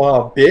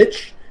bourgeois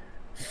bitch?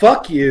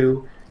 Fuck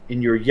you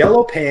in your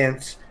yellow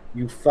pants,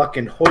 you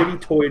fucking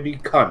hoity-toity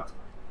cunt.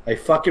 I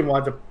fucking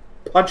want to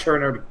punch her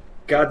in her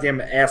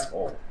goddamn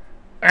asshole.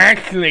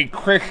 Actually,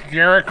 Chris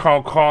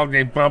Jericho called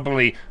it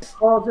bubbly.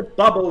 Calls it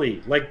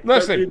bubbly. Like,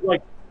 listen,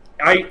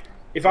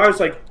 if I was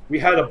like, we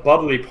had a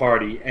bubbly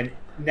party and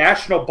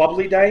National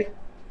Bubbly Day.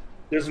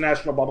 There's a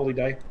National Bubbly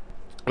Day.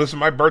 Listen,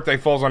 my birthday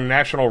falls on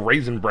National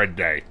Raisin Bread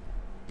Day.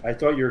 I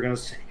thought you were gonna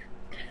say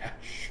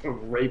National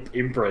Rape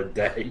Inbred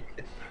Day.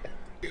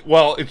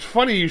 Well, it's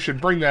funny you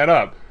should bring that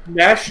up.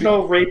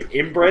 National Rape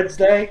Inbreds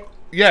Day.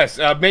 Yes,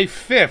 May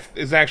 5th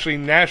is actually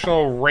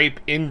National Rape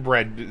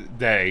Inbred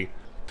Day.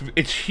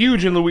 It's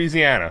huge in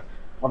Louisiana.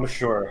 I'm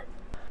sure.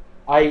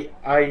 I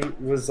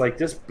was like,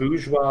 this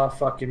bourgeois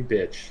fucking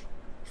bitch.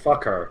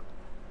 Fuck her.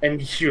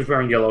 And she was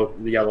wearing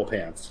yellow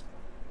pants.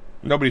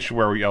 Nobody should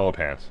wear yellow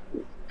pants.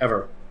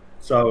 Ever.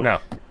 So no.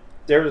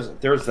 There's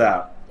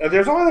that.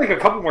 There's only like a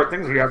couple more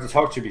things we have to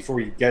talk to before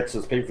we get to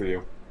this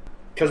pay-per-view.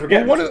 Because we're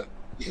getting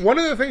one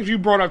of the things you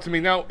brought up to me.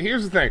 Now,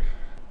 here's the thing.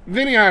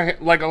 Vinny and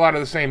I like a lot of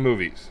the same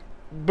movies.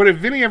 But if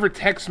Vinny ever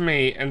texts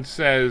me and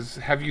says,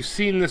 "Have you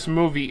seen this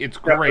movie? It's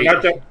great."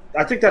 I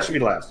think that should be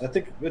last. I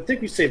think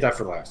we saved that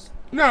for last.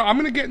 No, I'm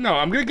gonna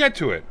get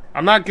to it.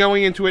 I'm not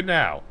going into it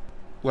now.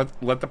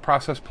 Let the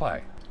process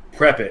play.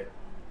 Prep it.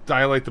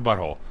 Dilate the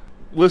butthole.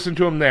 Listen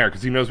to him there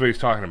because he knows what he's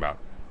talking about.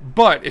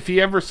 But if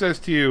he ever says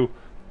to you,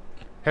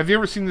 "Have you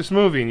ever seen this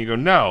movie?" and you go,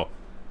 "No,"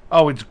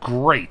 "Oh, it's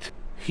great,"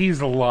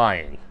 he's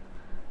lying.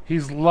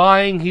 He's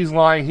lying. He's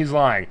lying. He's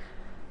lying.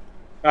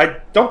 I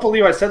don't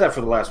believe I said that for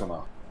the last one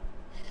though.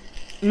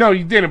 No,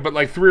 you didn't, but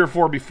like 3 or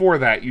 4 before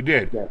that, you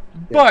did. Yeah.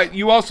 But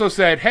you also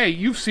said, "Hey,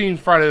 you've seen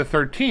Friday the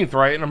 13th,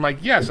 right?" And I'm like,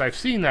 "Yes, I've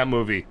seen that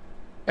movie."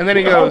 And then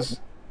he goes,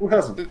 "Who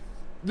hasn't?"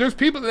 There's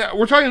people that...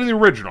 We're talking the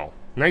original.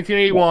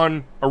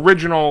 1981,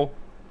 original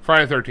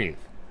Friday the 13th.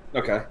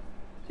 Okay.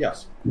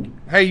 Yes.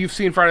 "Hey, you've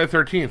seen Friday the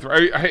 13th.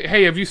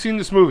 Hey, have you seen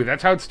this movie?"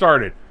 That's how it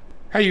started.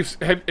 "Hey,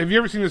 have you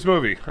ever seen this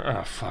movie?"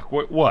 "Oh, fuck.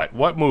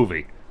 What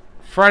movie?"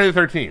 "Friday the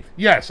 13th.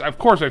 "Yes, of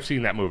course I've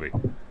seen that movie."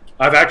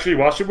 I've actually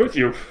watched it with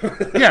you.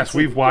 Yes,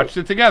 we've watched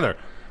it together.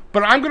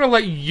 But I'm going to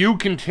let you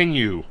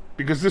continue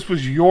because this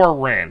was your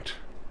rant.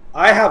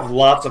 I have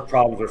lots of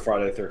problems with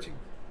Friday the 13th.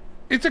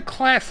 It's a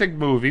classic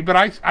movie, but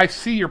I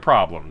see your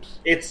problems.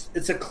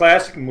 It's a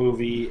classic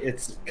movie.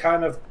 It's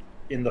kind of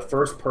in the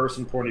first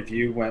person point of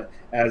view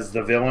as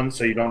the villain,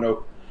 so you don't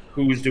know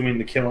who's doing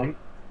the killing.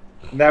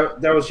 And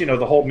that was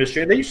the whole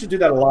mystery. And they used to do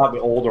that a lot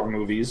with older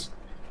movies.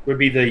 Would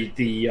be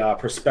the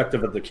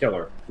perspective of the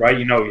killer, right?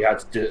 You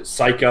had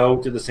Psycho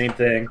did the same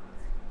thing.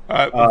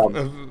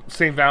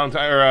 St.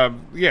 Valentine,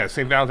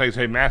 St. Valentine's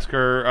Day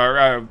Massacre,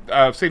 or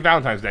St.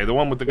 Valentine's Day, the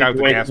one with the guy with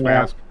the gas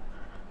mask,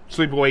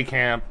 Sleepaway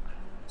Camp.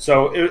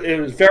 So it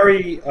was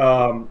very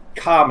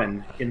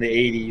common in the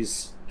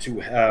 80s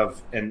to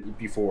have, and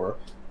before,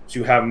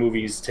 to have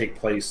movies take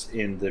place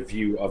in the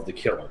view of the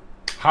killer.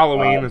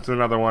 Halloween is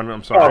another one,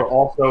 I'm sorry.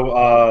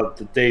 Also,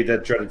 The Day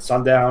That Dreaded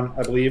Sundown,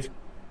 I believe.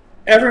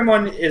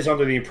 Everyone is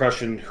under the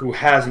impression who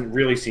hasn't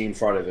really seen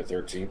Friday the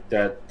 13th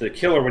that the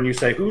killer, when you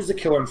say, "Who's the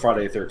killer in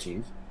Friday the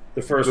 13th?"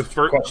 The first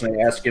question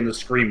they ask in the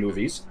Scream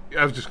movies.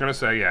 I was just going to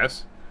say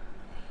yes.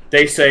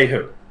 They say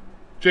who?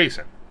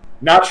 Jason.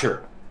 Not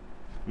sure.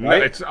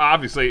 Right? It's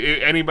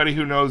obviously anybody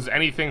who knows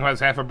anything who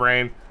has half a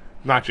brain,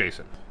 not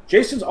Jason.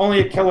 Jason's only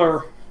a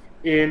killer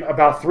in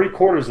about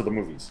 3/4 of the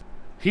movies.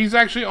 He's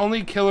actually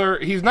only a killer.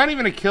 He's not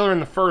even a killer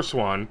in the first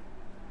one.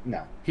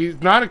 No.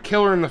 He's not a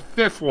killer in the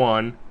 5th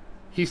one.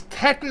 He's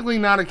technically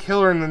not a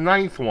killer in the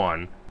 9th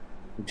one.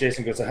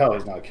 Jason goes to hell,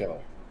 he's not a killer.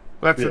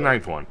 That's the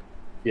 9th one.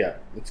 Yeah,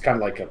 it's kind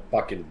of like a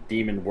fucking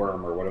demon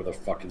worm or whatever the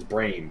fuck, his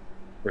brain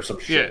or some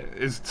shit. Yeah,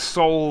 his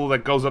soul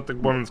that goes up the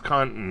woman's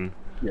cunt. And...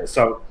 Yeah,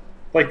 so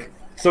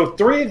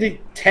 3 of the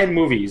 10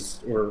 movies,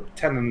 or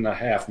 10 and a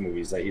half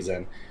movies that he's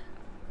in,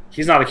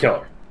 he's not a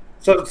killer.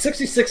 So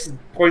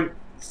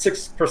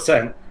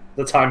 66.6% of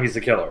the time he's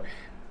a killer.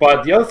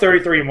 But the other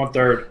 33 and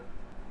 1/3,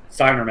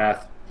 Steiner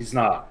math, he's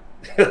not.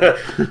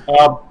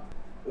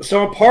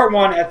 So in part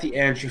 1, at the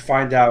end, you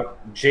find out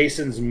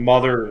Jason's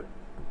mother.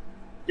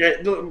 Yeah,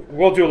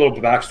 we'll do a little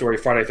backstory.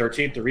 Friday the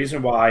 13th. The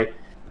reason why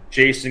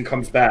Jason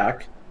comes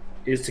back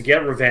is to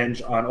get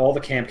revenge on all the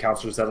camp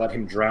counselors that let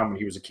him drown when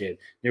he was a kid.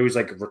 He was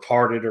like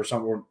retarded or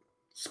something, or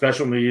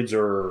special needs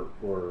or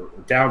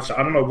Down.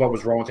 I don't know what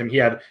was wrong with him. He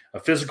had a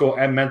physical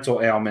and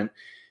mental ailment.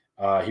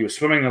 He was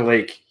swimming in a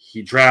lake.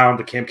 He drowned.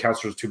 The camp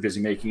counselor was too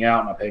busy making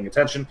out, not paying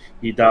attention.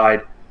 He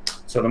died.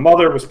 So the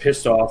mother was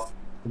pissed off,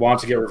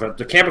 wanted to get revenge.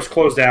 The camp was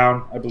closed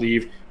down, I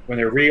believe. When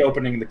they're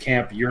reopening the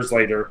camp years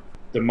later,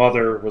 the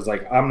mother was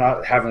like, "I'm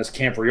not having this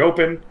camp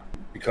reopened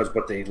because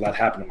what they let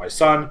happen to my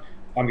son.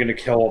 I'm going to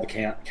kill all the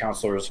camp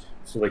counselors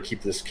so they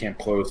keep this camp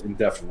closed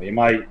indefinitely."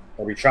 Are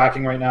we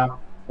tracking right now?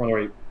 No,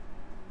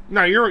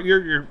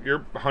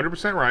 you're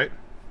 100% right.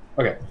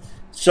 Okay.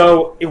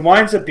 So it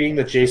winds up being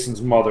that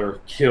Jason's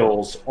mother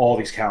kills all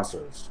these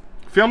counselors.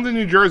 Filmed in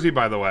New Jersey,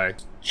 by the way.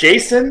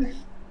 Jason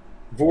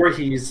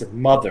Voorhees'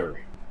 mother,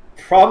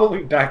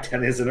 probably back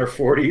then, is in her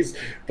 40s,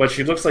 but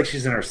she looks like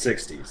she's in her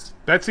 60s.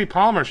 Betsy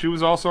Palmer, she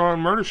was also on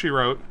Murder, She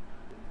Wrote.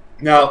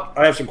 Now,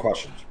 I have some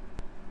questions.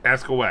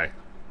 Ask away.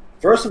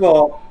 First of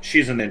all,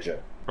 she's a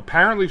ninja.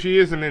 Apparently she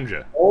is a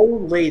ninja.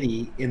 Old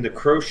lady in the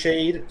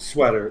crocheted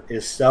sweater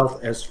is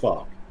stealth as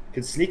fuck.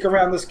 Can sneak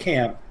around this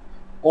camp,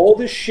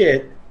 old as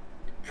shit,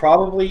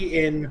 probably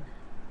in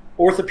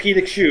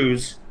orthopedic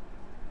shoes.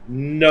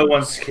 No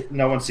one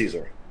sees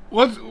her.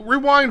 Let's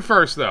rewind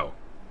first, though.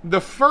 The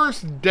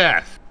first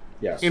death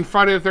in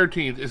Friday the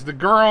 13th is the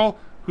girl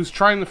who's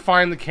trying to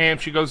find the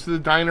camp. She goes to the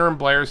diner in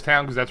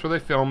Blairstown because that's where they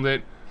filmed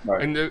it.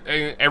 Right. And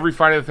every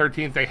Friday the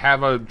 13th, they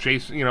have a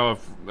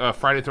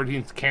Friday the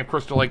 13th Camp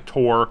Crystal Lake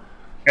tour.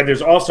 And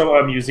there's also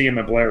a museum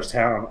in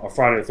Blairstown, a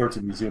Friday the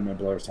 13th museum in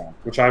Blairstown,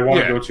 which I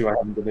want to go to. I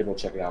haven't been able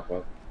to check it out,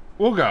 but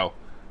we'll go.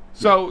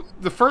 So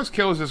the first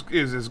kill is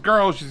this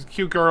girl. She's a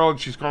cute girl, and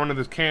she's going to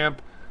this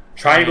camp.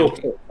 Triangle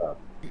tits.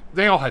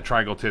 They all had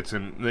triangle tits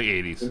in the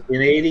 80s. In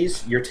the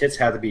 80s, your tits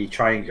had to be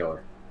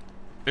triangular.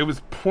 It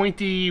was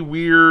pointy,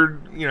 weird,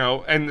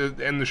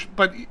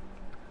 but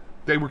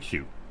they were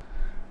cute.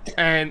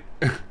 And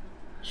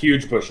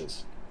huge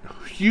bushes.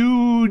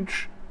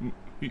 huge,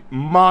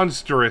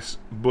 monstrous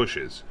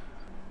bushes.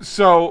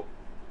 So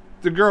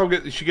the girl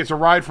gets a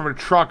ride from a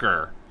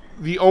trucker,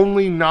 the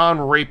only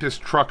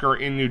non-rapist trucker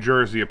in New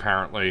Jersey,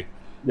 apparently.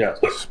 Yes.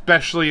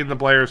 Especially in the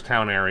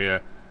Blairstown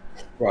area.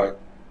 Right.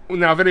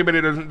 Now, if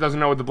anybody doesn't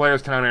know what the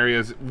Blairstown area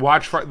is,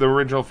 watch the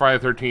original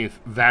Friday the 13th.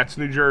 That's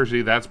New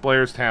Jersey. That's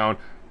Blairstown.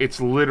 It's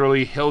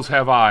literally Hills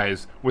Have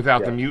Eyes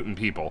without the mutant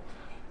people.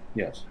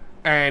 Yes.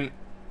 And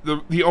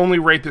the only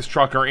rapist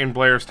trucker in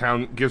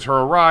Blairstown gives her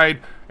a ride,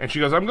 and she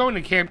goes, I'm going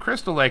to Camp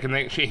Crystal Lake. And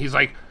he's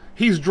like,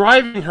 he's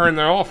driving her, and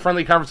they're all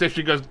friendly conversation.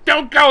 She goes,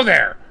 don't go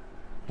there.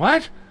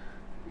 What?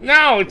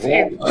 No, it's...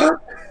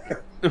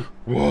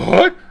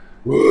 What?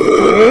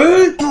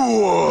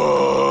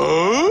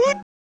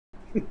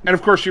 And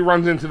of course she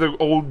runs into the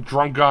old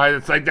drunk guy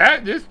that's like,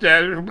 this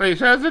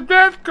place has a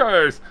death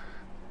curse.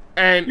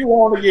 And you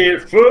want to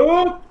get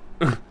food?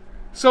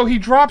 So he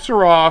drops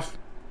her off,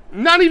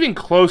 not even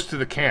close to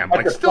the camp.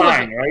 Like still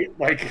fine, right?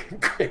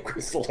 Like,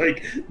 Crystal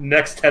Lake,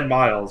 next 10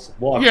 miles.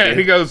 Walk yeah, in. and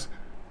he goes,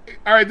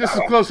 all right, this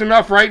is close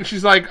enough, right? And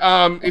she's like,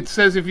 it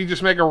says if you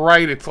just make a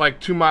right, it's like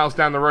 2 miles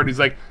down the road. He's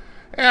like,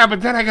 yeah,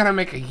 but then I gotta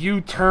make a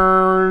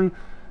U-turn.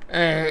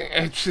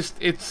 It's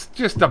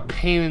just a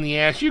pain in the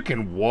ass. You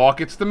can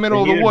walk. It's the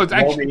middle of the woods.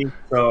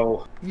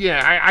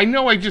 Yeah, I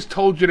know I just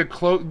told you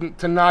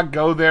to not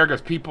go there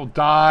because people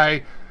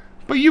die,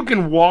 but you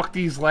can walk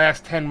these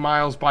last 10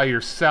 miles by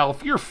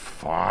yourself. You're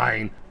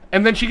fine.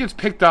 And then she gets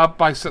picked up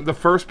by the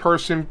first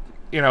person,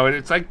 and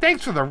it's like,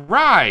 thanks for the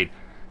ride.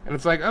 And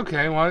it's like,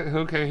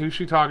 okay, who's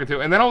she talking to?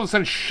 And then all of a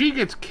sudden she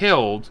gets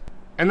killed,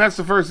 and that's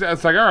the first.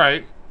 It's like, all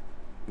right,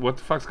 what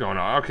the fuck's going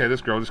on? Okay,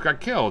 this girl just got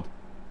killed.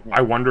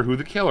 I wonder who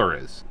the killer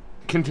is.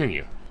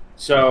 Continue.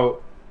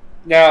 So,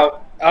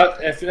 now,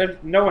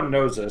 if no one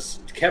knows this,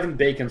 Kevin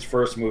Bacon's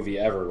first movie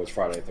ever was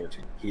Friday the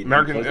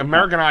 13th.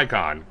 American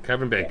icon,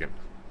 Kevin Bacon.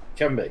 Yeah.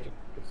 Kevin Bacon.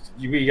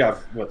 We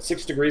have,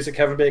 6 degrees of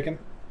Kevin Bacon?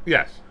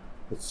 Yes.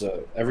 It's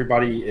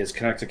everybody is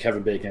connected to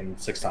Kevin Bacon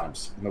 6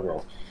 times in the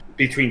world.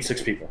 Between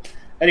 6 people.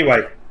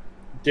 Anyway,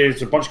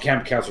 there's a bunch of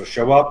camp counselors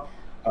show up.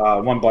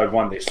 One by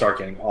one, they start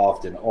getting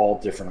offed in all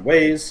different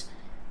ways.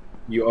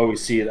 You always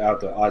see it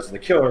out the eyes of the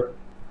killer.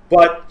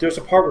 But there's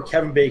a part where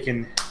Kevin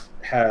Bacon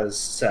has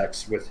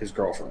sex with his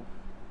girlfriend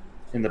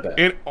in the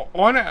bed.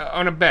 On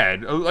a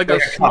bed, like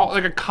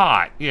a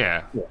cot,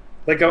 yeah.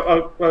 Like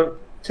a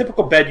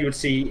typical bed you would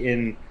see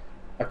in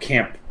a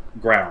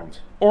campground.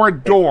 Or a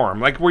dorm,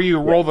 like where you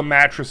roll the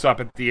mattress up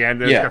at the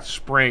end and it's got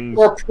springs.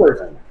 Or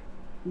prison.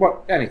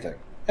 Anything.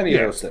 Any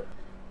of those things.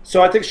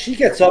 So I think she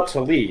gets up to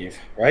leave,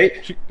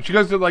 right? She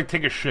goes to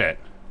take a shit.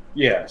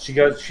 Yeah, she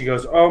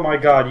goes, oh my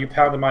God, you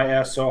pounded my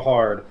ass so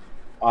hard.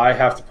 I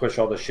have to push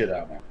all this shit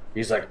out now.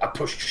 He's like, I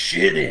pushed your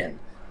shit in.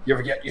 You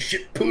ever get your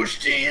shit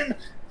pushed in?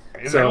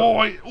 He's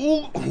like,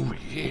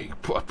 yeah,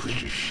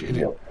 push your shit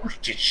in.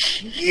 Pushed your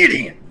shit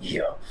in,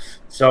 yeah.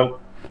 So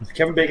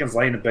Kevin Bacon's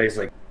laying in bed. He's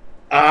like,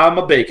 I'm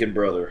a bacon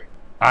brother.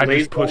 I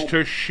just pushed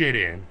her shit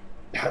in.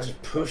 I just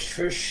pushed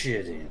her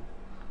shit in.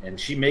 And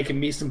she making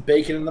me some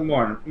bacon in the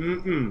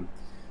morning.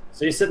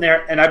 So he's sitting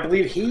there, and I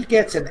believe he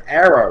gets an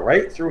arrow,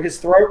 right, through his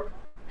throat?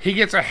 He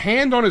gets a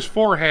hand on his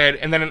forehead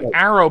and then an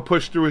arrow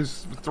pushed through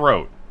his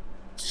throat.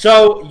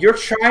 So you're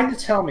trying to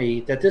tell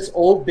me that this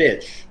old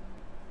bitch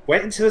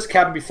went into this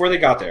cabin before they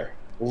got there,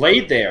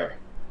 laid there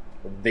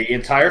the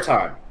entire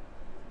time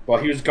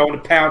while he was going to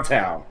Pound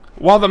Town.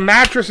 While the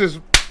mattress is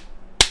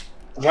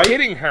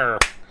hitting her.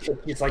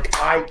 He's like,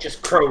 I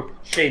just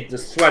crocheted the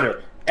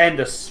sweater and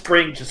the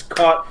spring just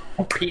caught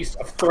a piece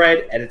of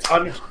thread and it's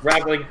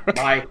unraveling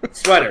my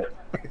sweater.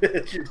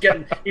 She's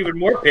getting even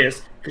more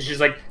pissed because she's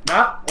like,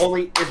 not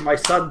only is my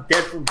son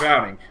dead from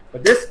drowning,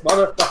 but this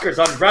motherfucker's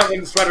unraveling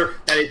the sweater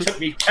that it took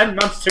me 10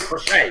 months to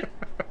crochet.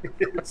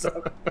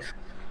 So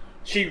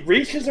she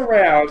reaches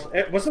around.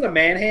 Was it a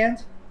man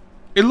hand?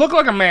 It looked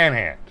like a man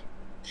hand.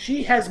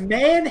 She has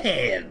man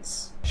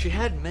hands. She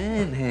had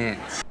man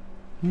hands.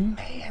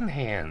 Man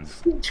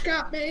hands. She's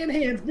got man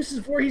hands. Mrs.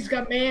 Voorhees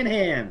got man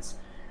hands.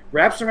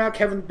 Wraps around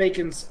Kevin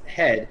Bacon's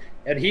head,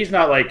 and he's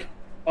not like,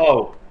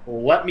 oh,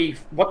 what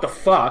the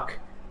fuck?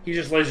 He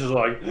just lays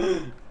like,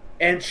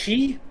 and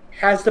she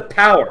has the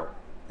power.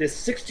 This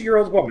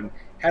 60-year-old woman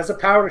has the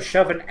power to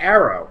shove an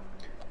arrow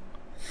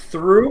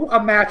through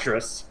a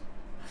mattress,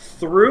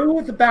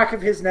 through the back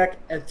of his neck,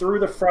 and through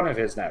the front of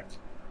his neck,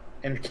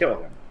 and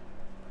kill him.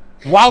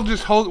 While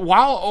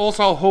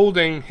also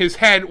holding his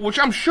head, which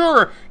I'm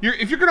sure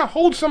if you're gonna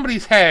hold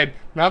somebody's head,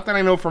 not that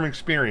I know from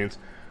experience,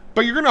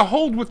 but you're gonna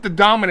hold with the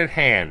dominant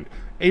hand,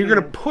 and you're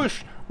gonna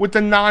push with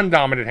the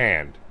non-dominant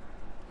hand.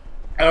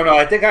 I don't know.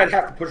 I think I'd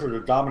have to push with the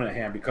dominant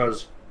hand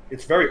because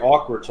it's very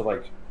awkward to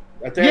like.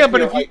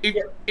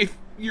 If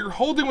you're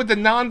holding with the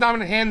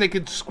non-dominant hand, they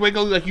could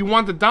squiggle like you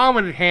want the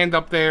dominant hand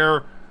up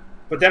there.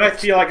 But then I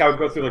feel like I would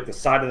go through like the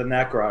side of the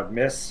neck, or I'd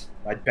miss.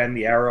 I'd bend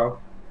the arrow.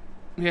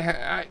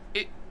 Yeah,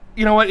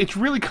 you know what? It's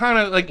really kind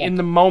of like in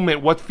the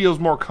moment what feels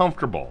more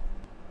comfortable.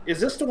 Is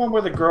this the one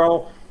where the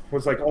girl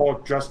was like all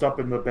dressed up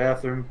in the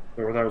bathroom,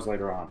 or that was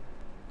later on?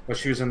 But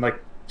she was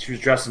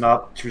dressing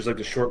up. She was like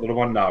the short little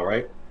one now,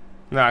 right?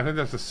 No, I think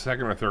that's the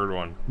second or third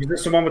one. Is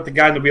this the one with the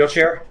guy in the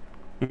wheelchair?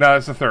 No,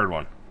 that's the third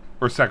one.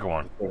 Or second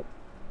one. Okay.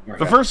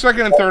 The first,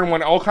 second, and third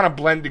one all kind of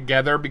blend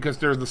together because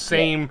they're the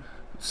same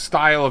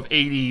style of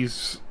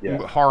 80s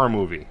horror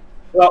movie.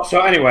 Well,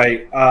 so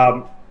anyway,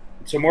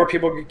 so more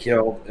people get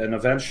killed, and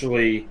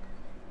eventually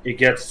it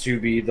gets to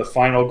be the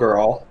final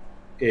girl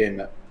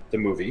in the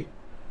movie.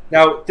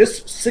 Now,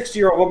 this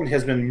 60-year-old woman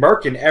has been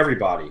murking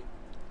everybody.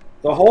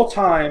 The whole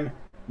time,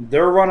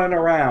 they're running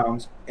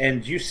around,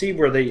 and you see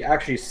where they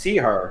actually see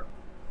her,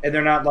 and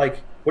they're not like,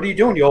 what are you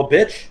doing, you old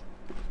bitch?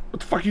 What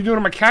the fuck are you doing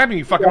in my cabin,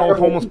 you fucking old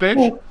homeless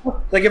bitch?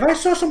 Like, if I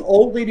saw some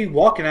old lady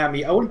walking at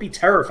me, I wouldn't be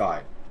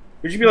terrified.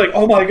 Would you be like,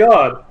 oh my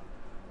god?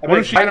 What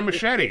if she had a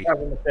machete?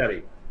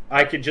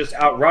 I could just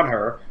outrun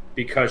her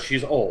because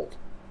she's old.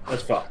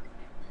 That's fine.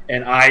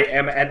 And I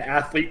am an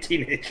athlete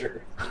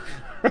teenager.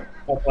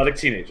 Athletic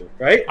teenager,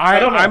 right?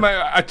 I'm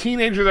a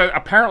teenager that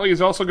apparently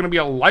is also going to be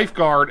a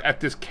lifeguard at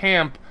this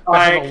camp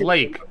that's a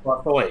lake.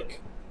 Across the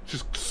lake.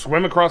 Just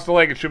swim across the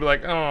lake and she'll be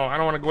like, oh, I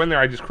don't want to go in there.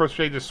 I just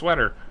crocheted this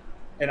sweater.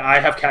 And I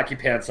have khaki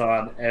pants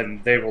on,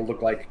 and they will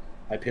look like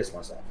I pissed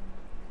myself.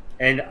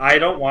 And I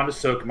don't want to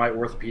soak my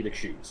orthopedic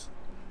shoes.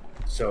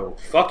 So,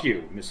 fuck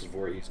you, Mrs.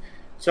 Voorhees.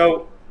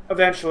 So,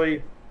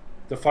 eventually,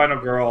 the final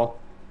girl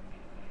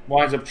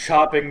winds up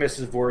chopping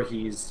Mrs.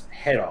 Voorhees'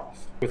 head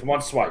off with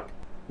one swipe.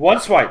 One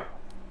swipe.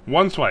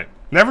 One swipe.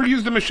 Never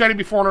used a machete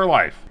before in her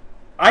life.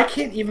 I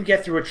can't even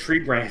get through a tree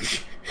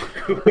branch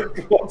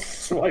with one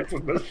swipe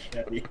of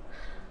machete.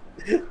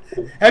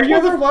 Have you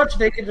ever watched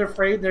Naked and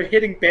Afraid? They're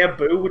hitting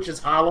bamboo, which is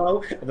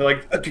hollow, and they're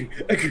like,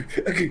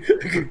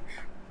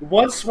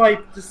 one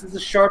swipe, this is the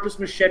sharpest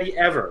machete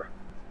ever.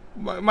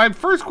 My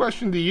first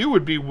question to you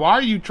would be, why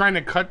are you trying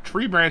to cut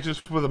tree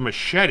branches with a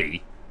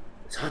machete?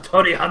 It's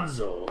Hattori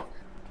Hanzo.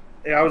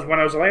 When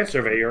I was a land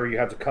surveyor, you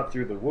had to cut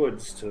through the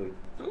woods to...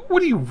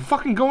 What are you,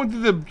 fucking going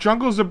through the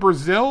jungles of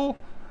Brazil?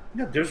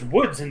 Yeah, there's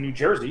woods in New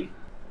Jersey.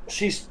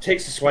 She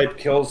takes a swipe,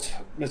 kills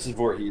Mrs.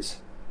 Voorhees.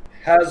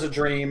 Has a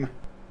dream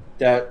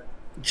that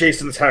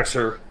Jason attacks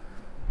her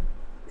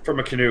from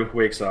a canoe,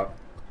 wakes up,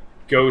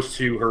 goes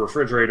to her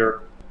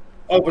refrigerator,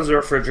 opens the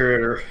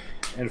refrigerator,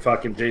 and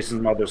fucking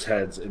Jason's mother's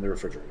head's in the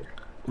refrigerator.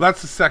 Well,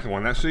 that's the second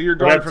one. So you're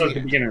going from the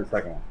beginning of the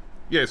second one.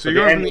 Yeah, so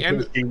you're going from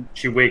the end.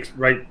 She wakes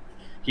right.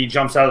 He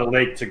jumps out of the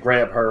lake to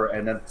grab her,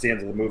 and then it's the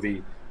end of the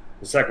movie.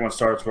 The second one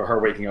starts with her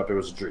waking up. It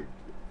was a dream.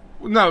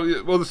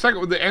 No, well,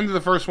 the end of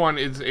the first one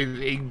is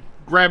a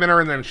grabbing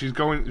her, and then she's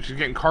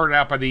getting carted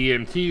out by the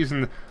EMTs.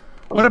 And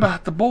what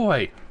about the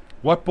boy?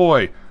 What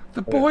boy?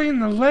 The boy in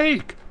the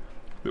lake.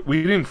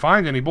 We didn't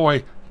find any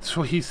boy,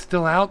 so he's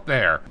still out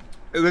there.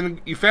 And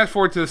then you fast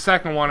forward to the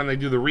second one, and they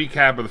do the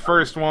recap of the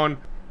first one,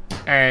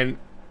 and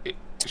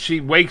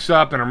she wakes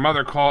up, and her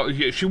mother calls.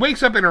 She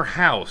wakes up in her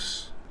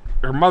house.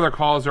 Her mother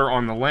calls her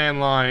on the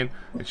landline,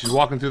 and she's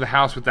walking through the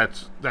house with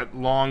that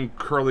long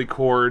curly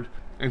cord,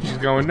 and she's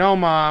going, "No,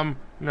 Mom,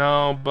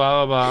 no,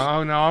 blah blah blah.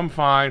 Oh no, I'm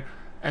fine."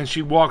 And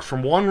she walks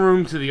from one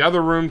room to the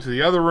other room to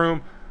the other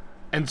room,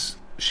 and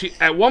she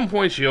at one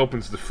point she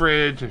opens the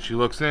fridge and she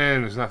looks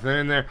in. There's nothing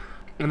in there.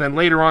 And then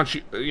later on,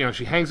 she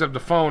hangs up the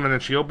phone, and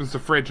then she opens the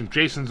fridge, and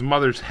Jason's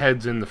mother's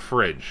head's in the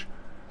fridge.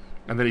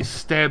 And then he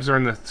stabs her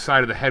in the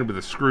side of the head with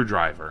a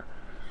screwdriver.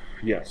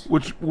 Yes.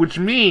 Which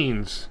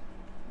means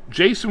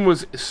Jason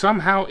was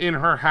somehow in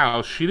her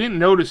house. She didn't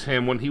notice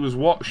him when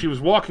she was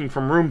walking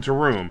from room to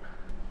room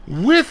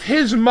with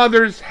his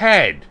mother's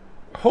head,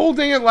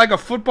 holding it like a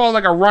football,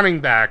 like a running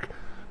back.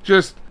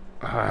 Just,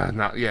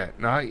 not yet.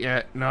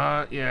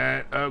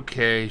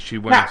 Okay, she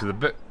went into the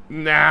bed.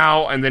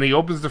 Now, and then he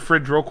opens the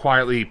fridge real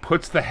quietly, he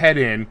puts the head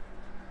in,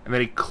 and then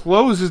he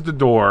closes the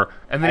door,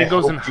 and then he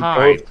goes and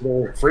hides. The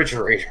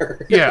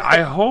refrigerator. Yeah,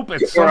 I hope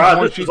at some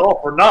point she's all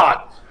for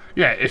naught.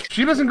 Yeah, if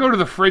she doesn't go to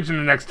the fridge in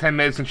the next 10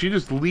 minutes and she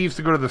just leaves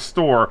to go to the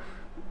store,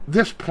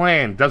 this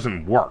plan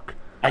doesn't work.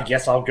 I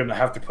guess I'm gonna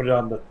have to put it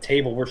on the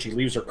table where she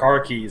leaves her car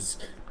keys.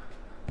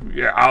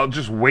 Yeah, I'll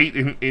just wait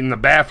in the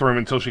bathroom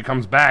until she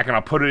comes back, and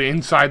I'll put it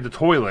inside the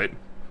toilet.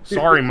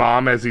 Sorry,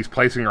 Mom, as he's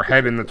placing her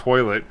head in the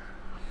toilet.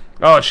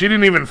 Oh, she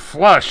didn't even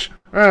flush.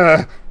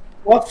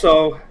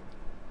 Also,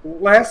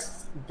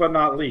 last but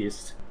not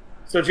least,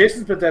 so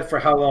Jason's been dead for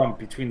how long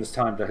between this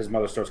time that his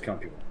mother starts killing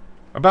people?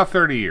 About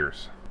 30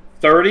 years.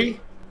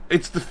 30?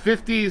 It's the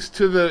 50s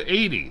to the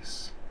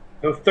 80s.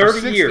 So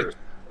 30 years.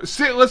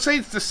 Let's say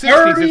it's the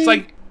 60s. 30, it's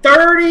like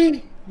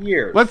 30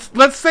 years.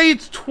 Let's say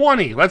it's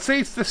 20. Let's say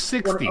it's the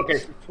 60s. Okay,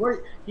 so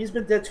he's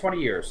been dead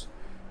 20 years.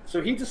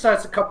 So he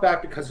decides to cut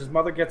back because his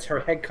mother gets her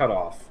head cut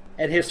off.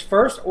 And his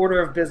first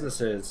order of business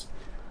is,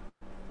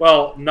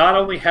 well, not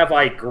only have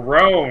I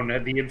grown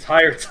the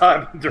entire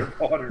time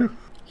underwater,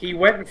 he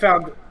went and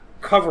found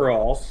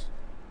coveralls,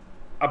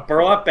 a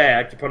burlap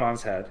bag to put on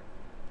his head.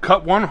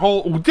 Cut one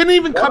hole. Didn't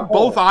even cut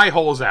both eye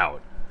holes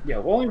out. Yeah,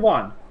 well, only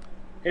one.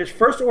 His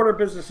first order of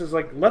business is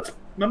like, let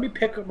me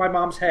pick up my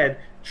mom's head,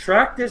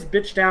 track this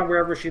bitch down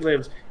wherever she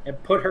lives,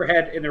 and put her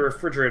head in the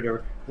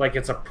refrigerator like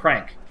it's a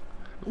prank.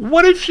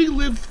 What if she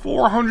lived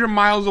 400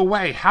 miles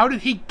away? How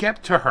did he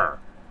get to her?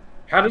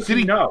 How does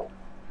he know?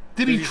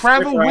 Did he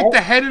travel with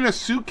the head in a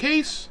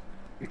suitcase?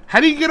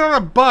 How do you get on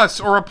a bus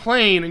or a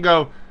plane and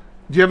go,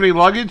 do you have any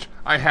luggage?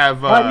 I have...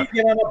 How do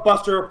you get on a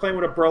bus or a plane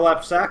with a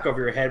burlap sack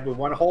over your head with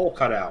one hole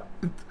cut out?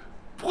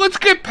 Let's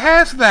get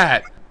past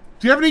that.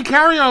 Do you have any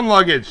carry-on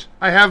luggage?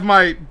 I have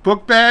my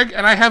book bag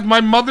and I have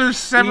my mother's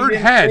severed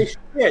head.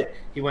 Shit.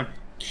 He went...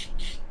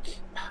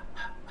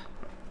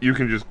 You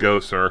can just go,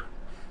 sir.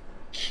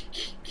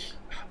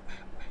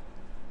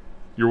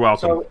 You're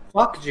welcome. So,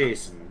 fuck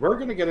Jason. We're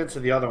going to get into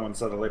the other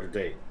ones at a later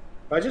date.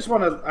 But I just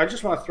want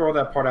to throw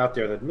that part out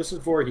there that Mrs.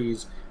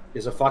 Voorhees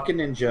is a fucking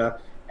ninja,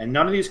 and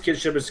none of these kids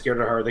should have been scared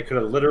of her. They could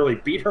have literally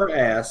beat her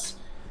ass,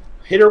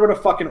 hit her with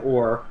a fucking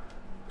oar,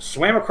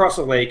 swam across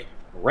the lake,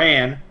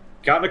 ran,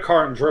 got in a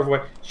car and drove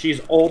away.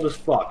 She's old as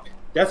fuck.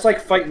 That's like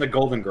fighting the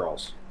Golden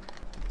Girls.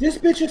 This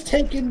bitch has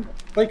taken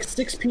like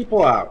 6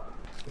 people out.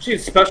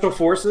 She's special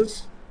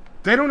forces.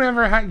 They don't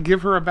ever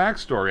give her a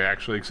backstory,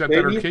 actually, except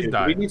that her kid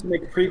died. We need to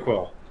make a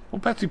prequel. Well,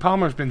 Betsy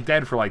Palmer's been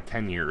dead for like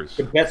 10 years.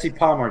 The Betsy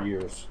Palmer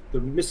years. The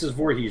Mrs.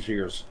 Voorhees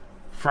years.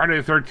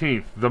 Friday the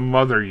 13th, the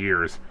mother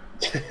years.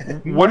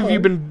 What have you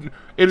been...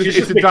 She's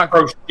just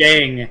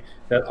crocheting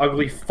that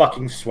ugly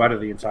fucking sweater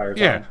the entire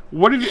time. Yeah.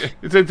 What have you...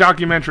 It's a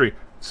documentary.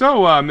 So,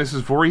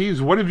 Mrs. Voorhees,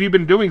 what have you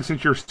been doing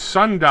since your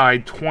son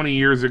died 20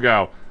 years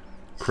ago?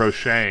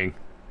 Crocheting.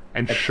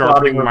 And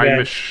sharpening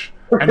my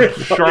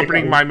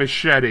sharpening my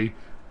machete.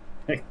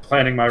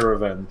 Planning my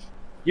revenge.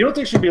 You don't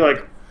think she'd be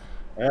like,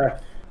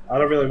 I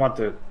don't really want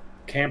the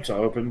camp to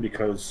open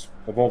because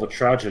of all the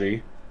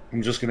tragedy.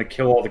 I'm just going to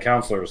kill all the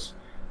counselors.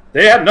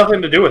 They had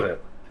nothing to do with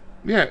it.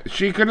 Yeah,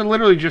 she could have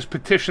literally just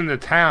petitioned the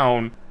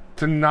town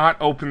to not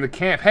open the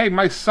camp. Hey,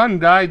 my son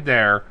died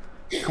there.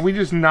 Can we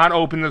just not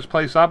open this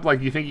place up?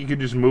 Like, you think you could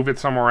just move it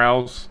somewhere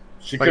else?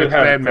 She like, could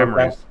have had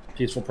memories.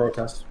 Peaceful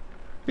protest.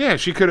 Yeah,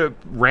 she could have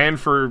ran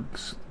for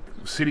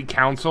city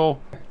council,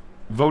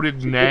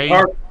 voted nay.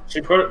 She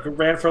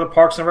ran for the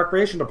Parks and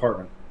Recreation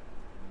Department.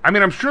 I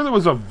mean, I'm sure there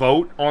was a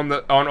vote on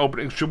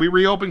opening. Should we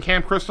reopen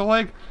Camp Crystal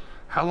Lake?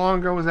 How long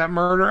ago was that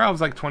murder? That was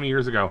like 20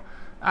 years ago.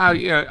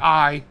 Yeah,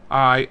 I.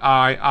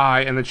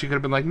 And then she could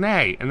have been like,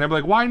 nay. And they'd be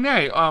like, why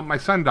nay? My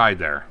son died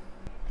there.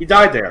 He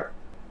died there.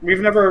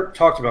 We've never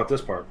talked about this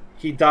part.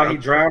 He died. He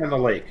drowned in the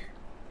lake.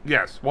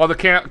 Yes, while the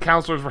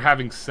counselors were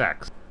having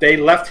sex. They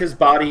left his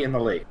body in the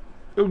lake.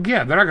 Oh,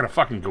 yeah, they're not going to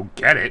fucking go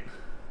get it.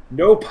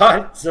 No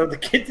pot. So the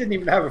kid didn't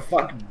even have a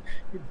fucking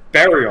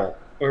burial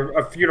or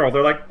a funeral.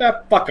 They're like,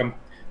 fuck him.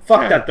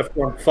 Fuck that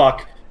deformed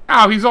fuck.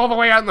 Oh, he's all the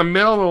way out in the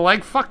middle of the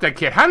lake? Fuck that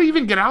kid. How do you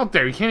even get out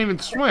there? He can't even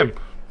swim.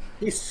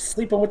 He's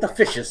sleeping with the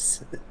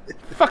fishes.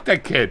 Fuck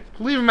that kid.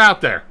 Leave him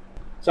out there.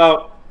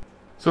 So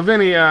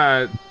Vinny,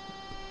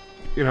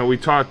 we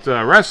taught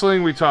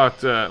wrestling. We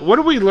taught... what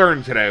did we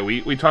learn today?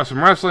 We taught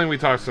some wrestling. We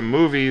taught some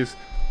movies.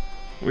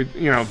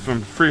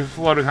 From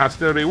free-floating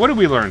hostility. What did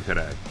we learn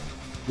today?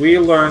 We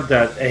learned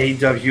that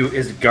AEW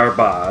is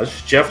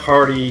garbage. Jeff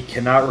Hardy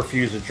cannot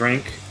refuse a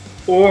drink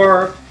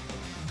or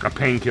a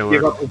painkiller.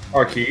 Give up his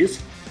car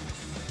keys.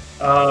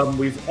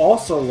 We've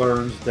also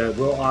learned that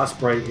Will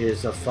Ospreay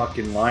is a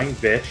fucking lying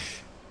bitch.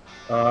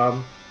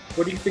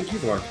 What do you think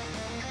you've learned?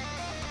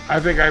 I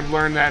think I've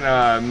learned that,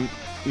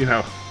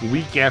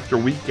 week after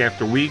week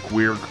after week,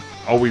 we're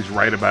always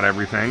right about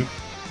everything.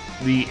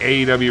 The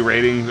AEW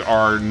ratings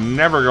are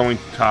never going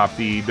to top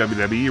the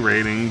WWE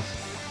ratings.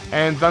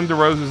 And Thunder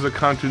Rosa is a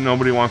cunt who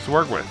nobody wants to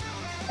work with.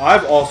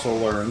 I've also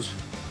learned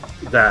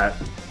that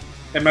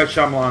M. Night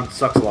Shyamalan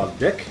sucks a lot of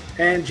dick,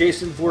 and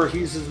Jason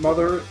Voorhees'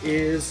 mother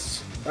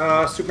is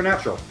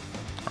supernatural.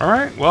 All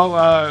right.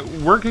 Well,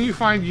 where can you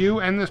find you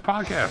and this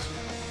podcast?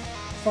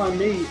 Find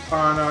me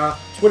on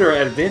Twitter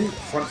at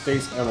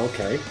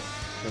VinFrontfaceLLK,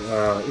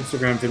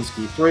 Instagram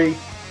Vinsky3,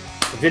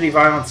 Vinnie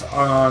Violence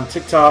on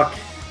TikTok,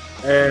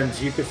 and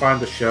you can find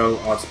the show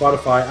on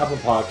Spotify, Apple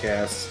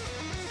Podcasts,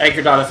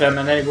 Anchor.fm,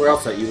 and anywhere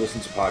else that you listen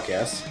to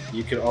podcasts.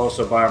 You can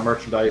also buy our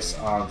merchandise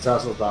on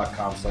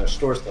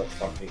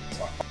Zazzle.com/store/funky.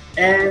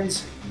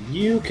 And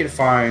you can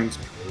find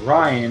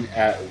Ryan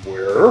at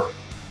where?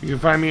 You can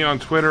find me on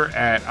Twitter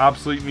at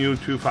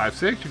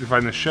ObsoleteMew256. You can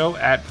find the show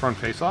at Front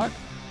Facelock.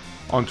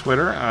 On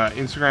Twitter,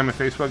 Instagram, and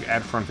Facebook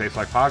at Front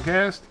Facelock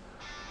Podcast.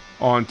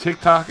 On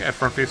TikTok at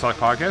Front Facelock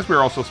Podcast.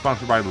 We're also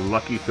sponsored by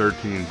Lucky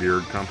 13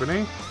 Beard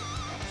Company.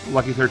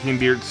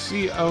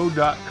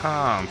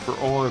 Lucky13beardco.com for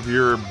all of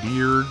your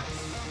beard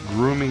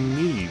grooming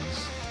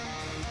needs.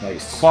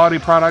 Nice. Quality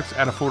products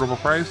at affordable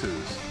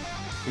prices.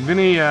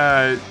 Vinny,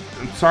 I'm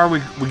sorry we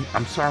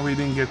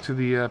didn't get to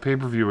the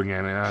pay-per-view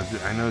again.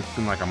 I know it's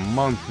been like a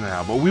month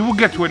now, but we will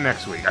get to it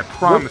next week. I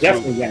promise. We're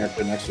definitely getting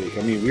to it next week.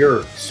 I mean,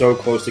 we're so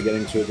close to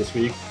getting to it this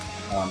week.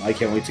 I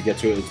can't wait to get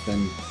to it. It's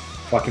been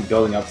fucking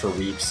building up for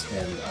weeks,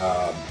 and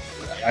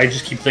I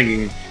just keep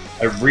thinking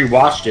I've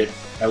rewatched it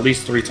at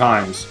least 3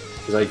 times.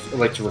 Because I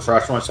like to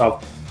refresh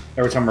myself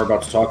every time we're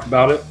about to talk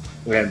about it.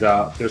 And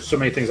there's so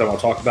many things I want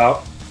to talk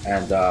about.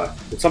 And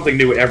it's something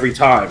new every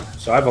time.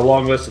 So I have a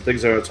long list of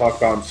things I want to talk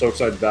about. I'm so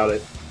excited about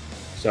it.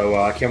 So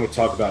I can't wait to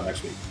talk about it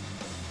next week.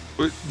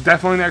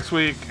 Definitely next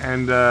week.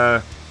 And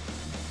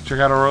Check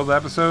out our old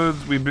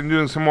episodes. We've been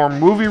doing some more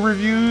movie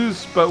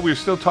reviews, but we're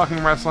still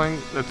talking wrestling.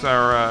 That's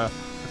our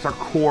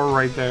core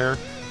right there.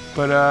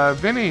 But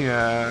Vinny,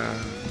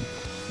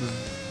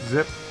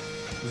 zip.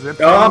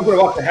 Oh, I'm going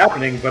to watch the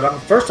happening, but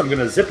first I'm going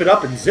to zip it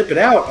up and zip it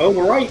out. Oh,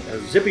 we're right.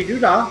 Zippy doo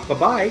dah. Bye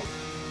bye.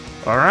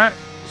 All right.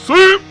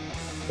 See.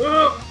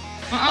 All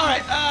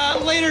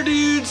right, later,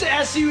 dudes.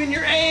 S you in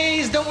your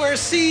A's. Don't wear a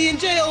C in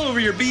jail over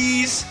your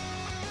B's.